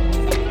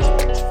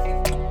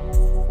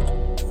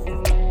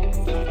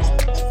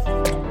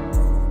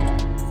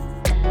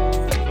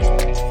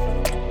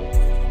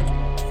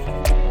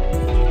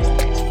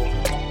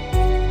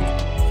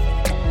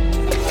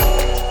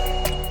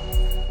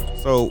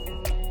 So,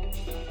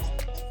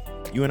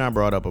 you and I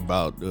brought up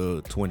about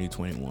the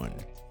 2021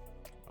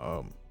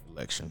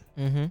 election.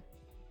 Mm-hmm.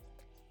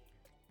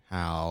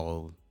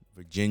 How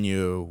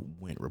Virginia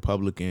went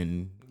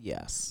Republican.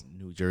 Yes.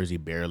 New Jersey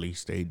barely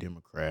stayed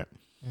Democrat.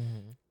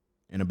 Mm-hmm.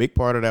 And a big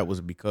part of that was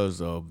because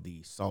of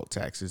the salt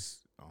taxes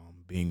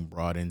being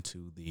brought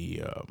into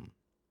the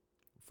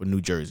for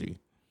New Jersey.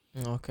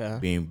 Okay.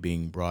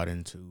 Being brought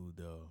into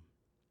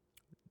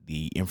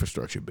the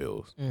infrastructure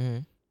bills. Mm-hmm.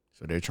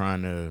 So they're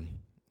trying to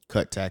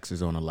cut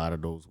taxes on a lot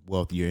of those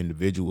wealthier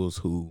individuals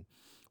who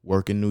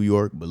work in New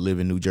York but live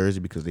in New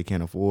Jersey because they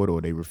can't afford or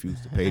they refuse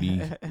to pay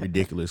the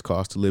ridiculous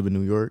cost to live in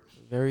New York.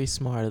 Very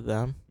smart of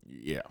them.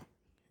 Yeah.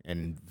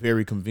 And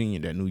very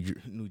convenient that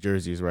New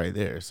Jersey is right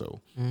there.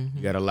 So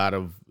you got a lot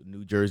of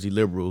New Jersey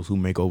liberals who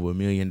make over $1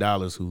 million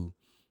who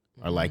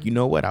are like, you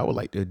know what, I would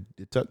like to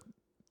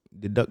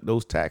deduct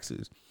those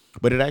taxes.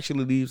 But it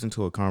actually leads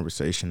into a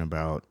conversation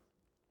about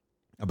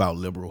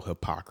liberal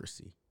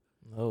hypocrisy.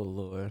 Oh,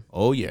 Lord.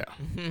 Oh, yeah.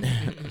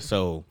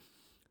 So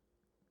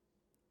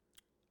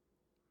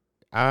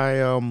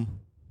I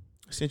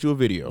sent you a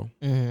video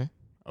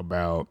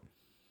about,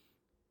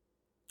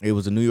 it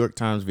was a New York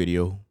Times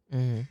video.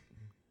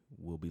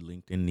 Will be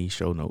linked in the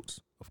show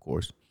notes, of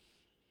course,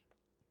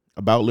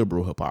 about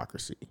liberal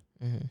hypocrisy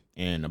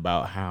and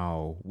about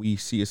how we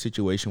see a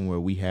situation where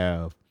we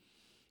have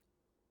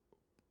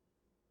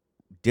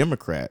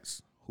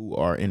Democrats who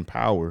are in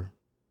power,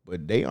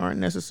 but they aren't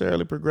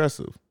necessarily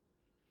progressive.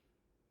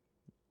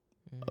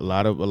 A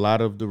lot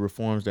of the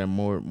reforms that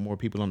more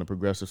people on the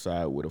progressive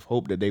side would have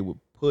hoped that they would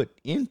put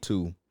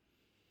into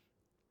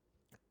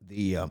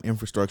the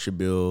infrastructure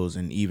bills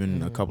and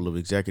even a couple of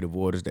executive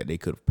orders that they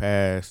could have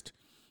passed.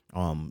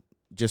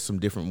 Just some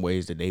different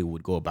ways that they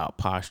would go about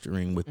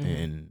posturing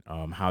within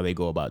how they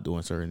go about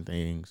doing certain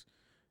things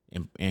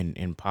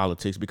in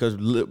politics. Because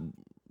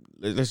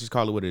let's just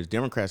call it what it is.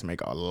 Democrats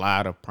make a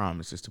lot of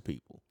promises to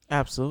people.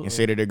 Absolutely. And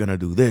say that they're going to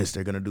do this,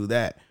 they're going to do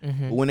that.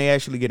 But when they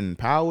actually get in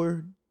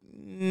power,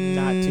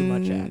 not too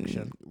much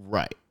action.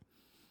 Right.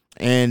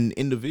 And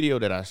in the video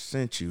that I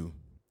sent you,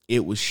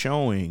 it was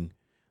showing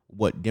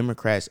what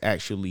Democrats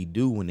actually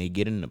do when they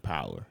get into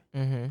power.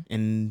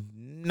 And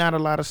not a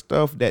lot of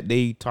stuff that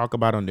they talk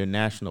about on their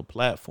national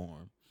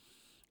platform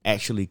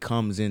actually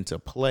comes into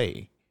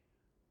play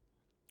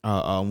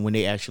when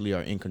they actually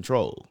are in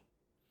control.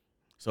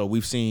 So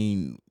we've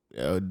seen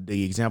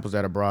the examples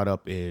that are brought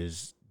up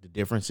is the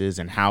differences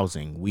in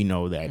housing. We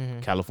know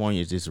that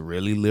California is this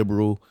really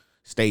liberal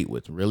state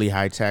with really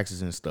high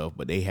taxes and stuff,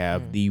 but they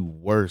have the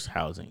worst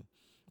housing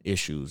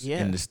issues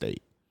in the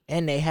state.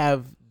 And they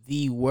have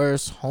the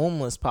worst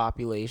homeless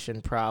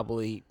population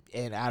probably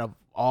and out of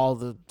all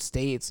the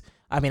states.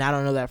 I mean, I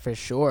don't know that for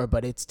sure,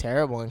 but it's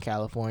terrible in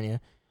California.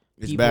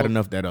 It's bad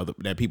enough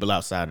that people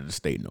outside of the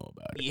state know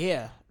about it.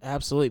 Yeah,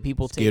 absolutely.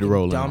 People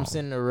taking dumps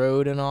in the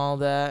road and all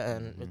that,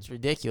 and it's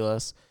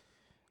ridiculous.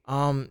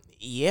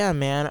 Yeah,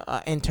 man.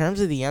 In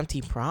terms of the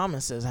empty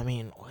promises, I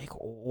mean, like,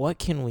 what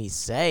can we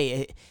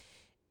say?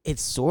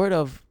 It's sort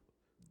of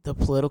the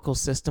political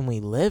system we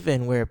live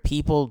in where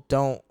people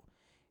don't.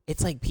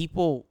 It's like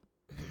people.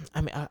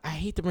 I mean, I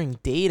hate to bring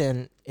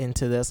data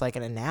into this, like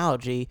an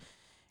analogy.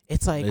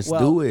 It's like, let's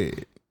do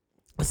it.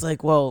 It's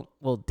like, well,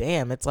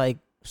 damn. It's like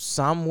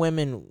some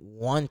women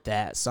want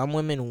that. Some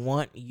women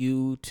want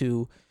you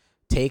to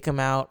take them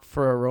out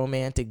for a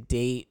romantic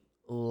date,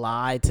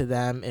 lie to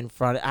them in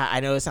front.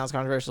 I know it sounds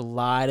controversial.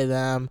 Lie to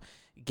them,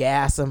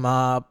 gas them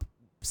up,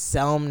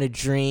 sell them the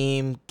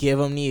dream, give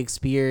them the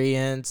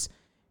experience,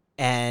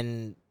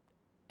 and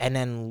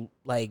then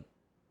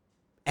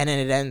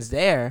it ends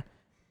there,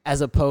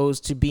 as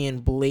opposed to being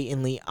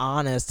blatantly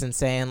honest and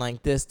saying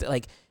like this,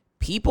 like.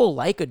 People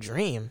like a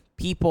dream.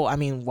 People, I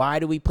mean, why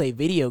do we play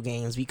video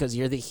games? Because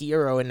you're the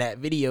hero in that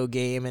video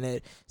game and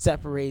it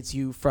separates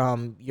you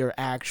from your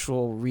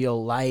actual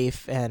real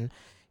life. And,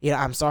 you know,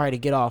 I'm sorry to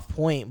get off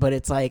point, but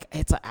it's like,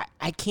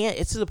 I can't,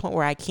 it's to the point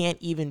where I can't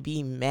even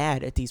be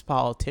mad at these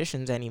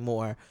politicians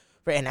anymore.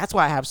 And that's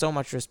why I have so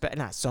much respect,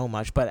 not so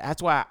much, but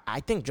that's why I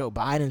think Joe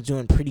Biden's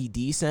doing pretty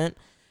decent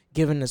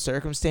given the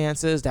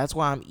circumstances. That's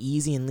why I'm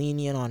easy and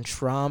lenient on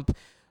Trump.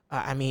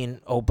 I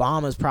mean,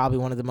 Obama's probably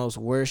one of the most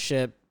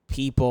worshipped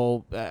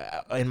people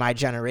in my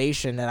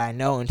generation that I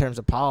know in terms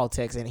of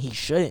politics, and he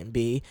shouldn't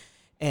be,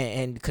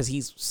 and because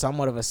he's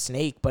somewhat of a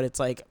snake. But it's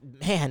like,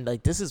 man,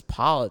 like, this is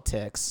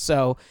politics.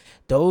 So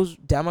those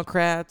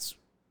Democrats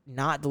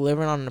not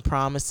delivering on the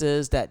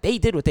promises that they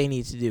did what they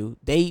need to do.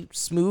 They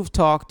smooth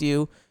talked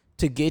you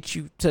to get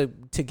you to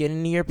get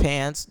into your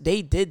pants.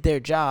 They did their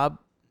job.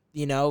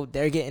 You know,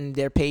 they're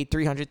paid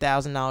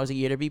 $300,000 a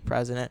year to be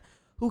president.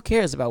 who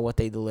cares about what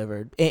they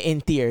delivered? In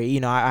theory,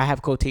 you know, I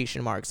have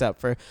quotation marks up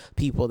for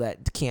people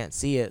that can't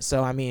see it.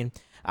 So, I mean,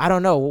 I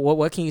don't know.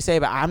 What can you say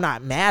about it? I'm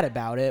not mad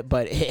about it,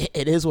 but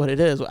it is what it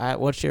is.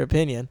 What's your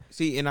opinion?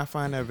 See, and I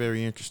find that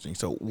very interesting.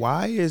 So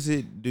why is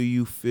it, do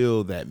you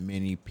feel that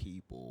many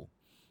people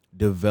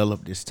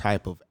develop this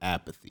type of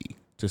apathy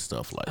to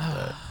stuff like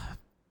that?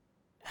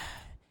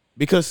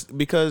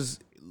 Because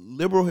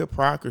liberal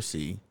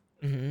hypocrisy,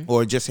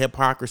 or just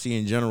hypocrisy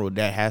in general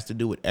that has to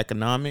do with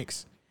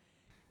economics,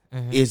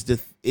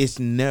 it's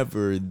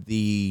never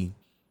the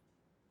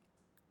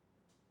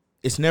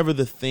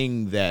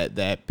thing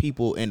that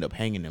people end up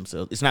hanging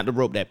themselves. It's not the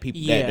rope that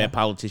people that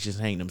politicians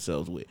hang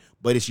themselves with,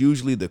 but it's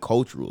usually the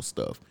cultural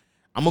stuff.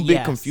 I'm a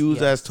bit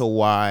confused as to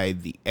why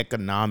the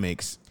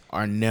economics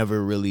are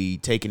never really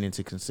taken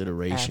into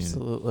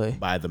consideration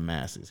by the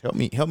masses. Help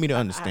me to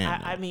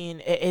understand that. I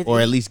mean, or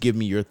at least give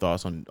me your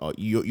thoughts on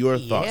your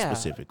thoughts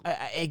specifically.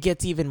 It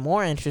gets even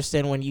more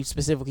interesting when you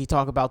specifically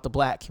talk about the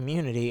black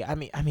community. I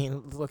mean,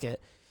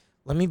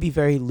 let me be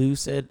very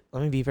lucid.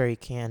 Let me be very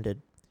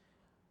candid.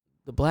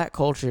 The black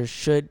culture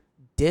should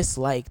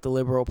dislike the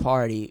liberal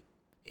party,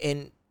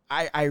 and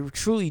I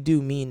truly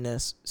do mean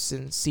this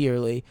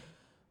sincerely.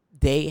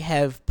 They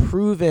have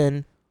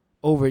proven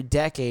over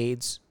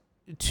decades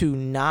to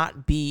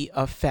not be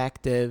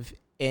effective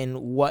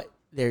in what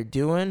they're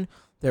doing,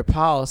 their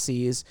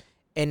policies,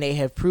 and they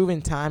have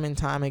proven time and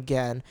time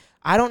again.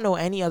 I don't know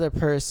any other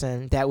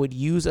person that would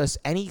use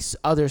any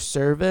other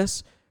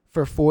service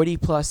for 40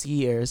 plus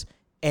years,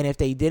 and if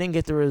they didn't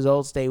get the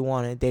results they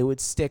wanted, they would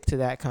stick to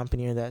that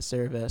company or that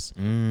service.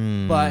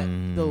 But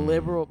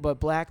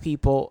black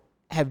people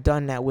have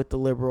done that with the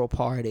liberal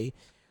party.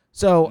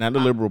 So not the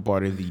liberal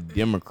party, the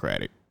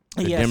Democratic.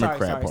 The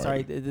Democratic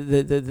Party.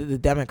 The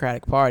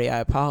Democratic Party. I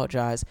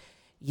apologize.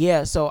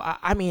 Yeah, so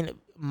I mean,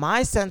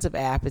 my sense of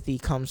apathy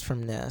comes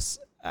from this.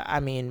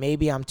 I mean,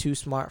 maybe I'm too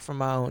smart for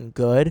my own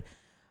good.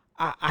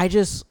 I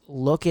just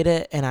look at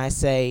it and I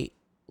say,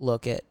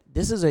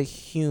 this is a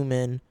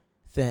human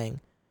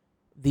thing.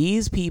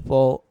 These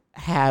people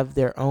have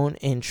their own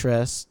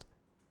interest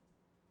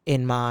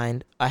in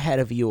mind ahead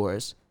of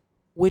yours,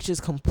 which is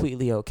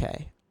completely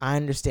okay. I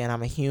understand.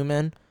 I'm a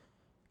human.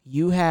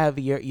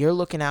 You're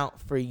looking out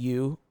for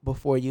you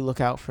before you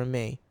look out for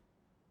me.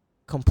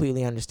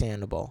 Completely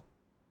understandable.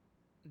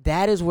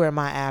 That is where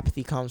my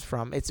apathy comes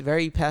from. It's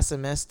very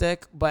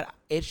pessimistic, but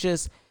it's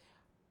just,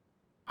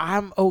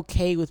 I'm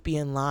okay with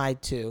being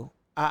lied to.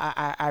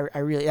 I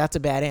really, that's a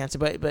bad answer,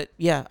 but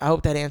yeah, I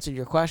hope that answered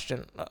your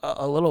question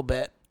a little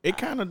bit. It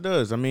kind of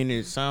does. I mean,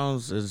 it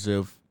sounds as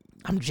if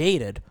I'm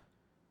jaded.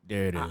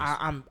 There it is.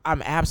 I'm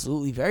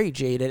absolutely very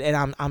jaded,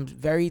 and I'm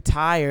very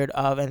tired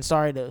of. And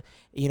sorry to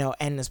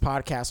end this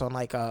podcast on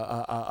like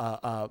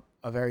a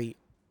very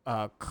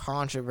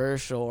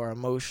controversial or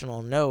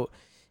emotional note.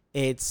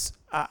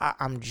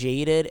 I'm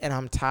jaded, and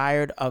I'm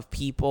tired of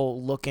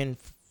people looking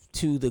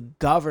to the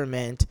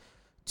government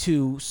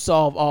to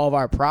solve all of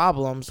our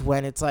problems.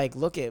 When it's like,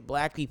 look at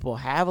black people,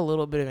 have a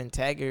little bit of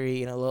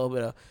integrity and a little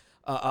bit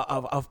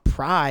of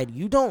pride.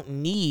 You don't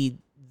need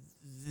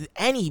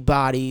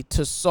anybody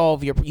to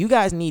solve you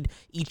guys need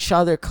each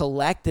other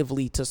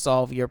collectively to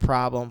solve your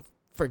problem.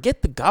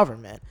 Forget the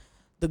government.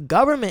 The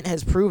government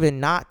has proven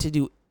not to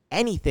do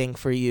anything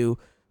for you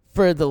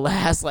for the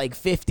last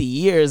 50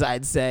 years,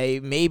 I'd say,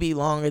 maybe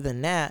longer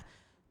than that.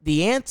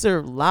 The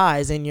answer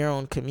lies in your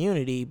own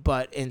community,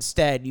 but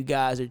instead you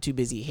guys are too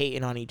busy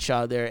hating on each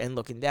other and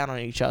looking down on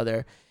each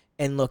other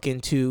and looking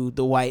to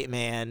the white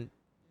man,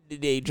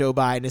 Joe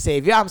Biden, to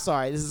save you. I'm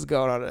sorry, this is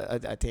going on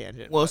a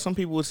tangent. Well, some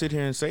people would sit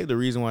here and say the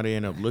reason why they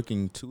end up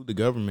looking to the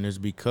government is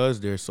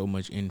because there's so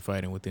much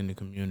infighting within the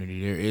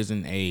community. There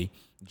isn't a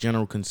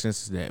general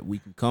consensus that we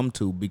can come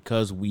to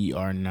because we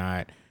are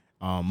not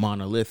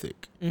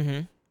monolithic.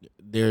 Mm-hmm.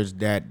 There's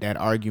that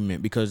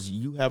argument because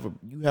you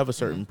have a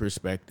certain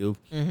perspective,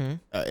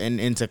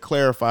 and to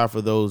clarify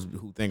for those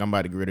who think I'm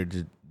about to get ready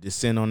to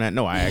descend on that,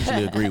 no, I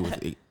actually agree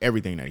with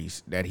everything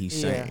that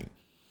he's saying.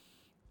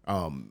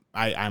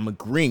 I'm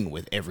agreeing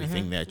with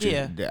everything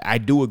that I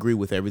do agree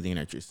with everything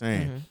that you're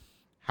saying. Mm-hmm.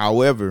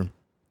 However,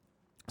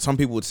 some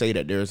people would say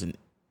that there's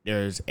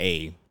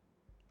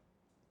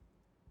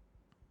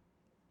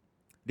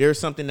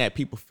something that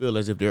people feel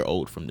as if they're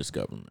owed from this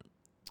government.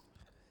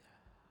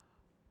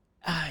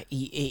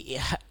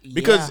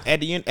 Because at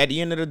the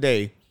end of the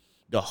day,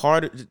 the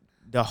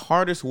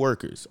hardest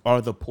workers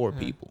are the poor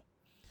people.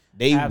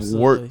 They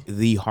work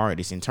the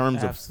hardest in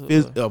terms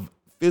of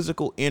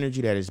physical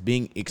energy that is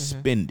being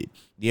expended,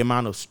 the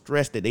amount of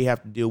stress that they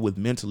have to deal with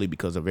mentally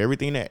because of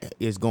everything that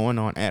is going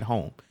on at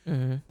home.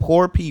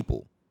 Poor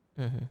people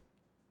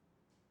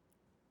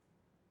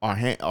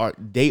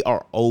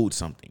are owed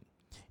something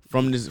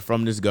from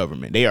this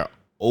government. They are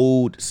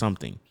owed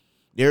something.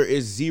 There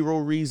is zero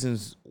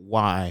reasons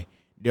why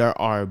there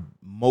are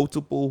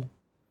multiple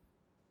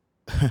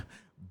 $1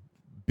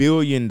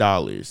 billion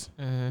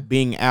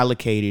being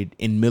allocated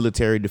in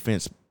military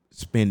defense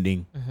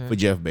spending for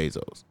Jeff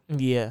Bezos.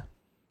 Yeah.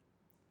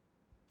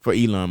 For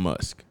Elon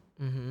Musk.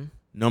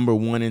 Number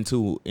 1 and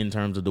 2 in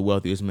terms of the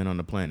wealthiest men on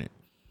the planet.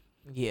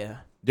 Yeah.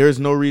 There's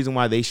no reason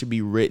why they should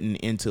be written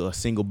into a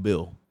single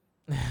bill.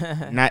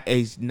 Not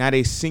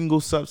a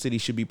single subsidy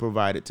should be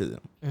provided to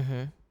them.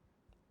 Mm-hmm.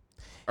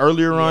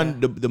 Earlier on,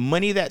 the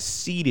money that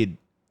seeded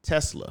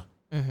Tesla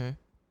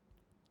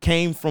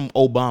came from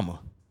Obama.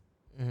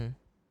 Mm-hmm.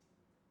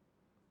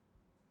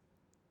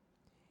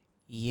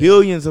 Yeah.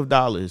 Billions of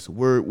dollars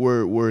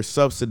were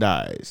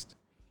subsidized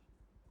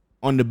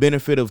on the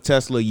benefit of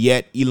Tesla,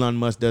 yet Elon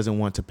Musk doesn't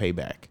want to pay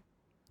back.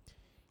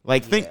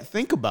 Like,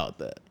 think about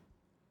that.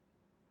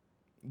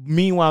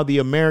 Meanwhile, the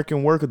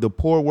American worker, the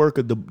poor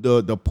worker,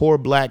 the poor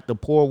black, the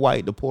poor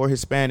white, the poor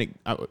Hispanic,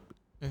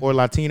 poor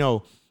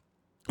Latino,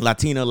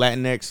 Latina,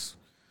 Latinx,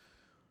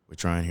 we're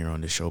trying here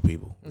on this show,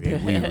 people. We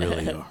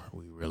really are.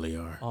 We really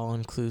are. All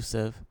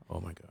inclusive.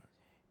 Oh my God.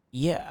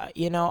 Yeah,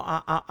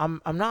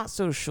 I'm not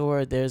so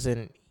sure there's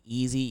an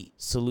easy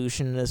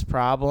solution to this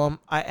problem.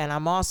 I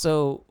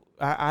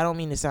don't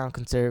mean to sound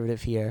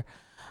conservative here.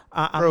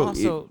 I'm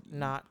also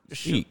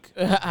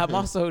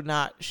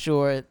not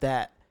sure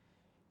that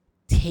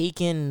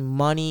taking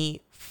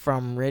money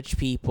from rich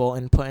people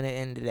and putting it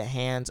into the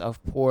hands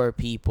of poor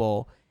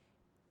people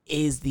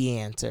is the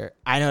answer.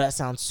 I know that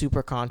sounds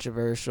super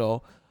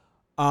controversial.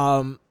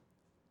 I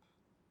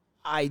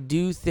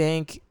do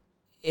think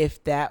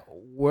if that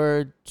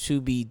were to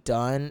be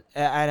done,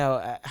 I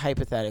know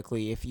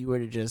hypothetically, if you were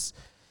to just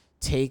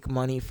take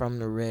money from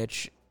the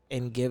rich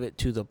and give it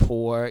to the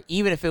poor,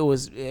 even if it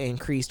was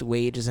increased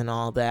wages and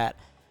all that,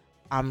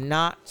 I'm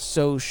not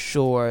so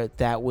sure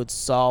that would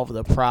solve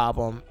the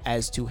problem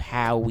as to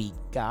how we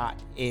got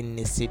in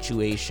this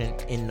situation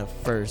in the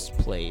first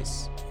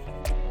place.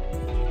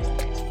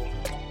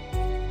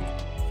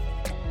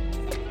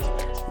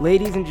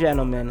 Ladies and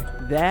gentlemen,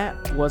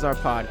 that was our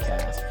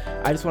podcast.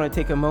 I just want to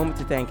take a moment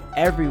to thank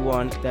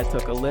everyone that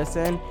took a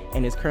listen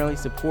and is currently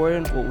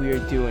supporting what we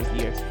are doing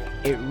here.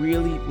 It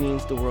really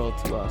means the world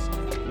to us.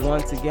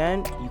 Once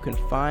again, you can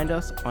find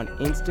us on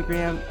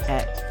Instagram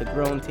at The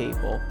Grown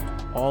Table,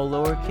 all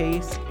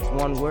lowercase,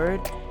 one word,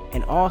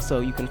 and also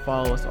you can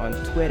follow us on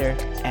Twitter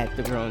at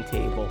The Grown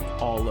Table,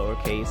 all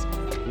lowercase,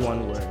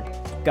 one word.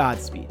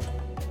 Godspeed.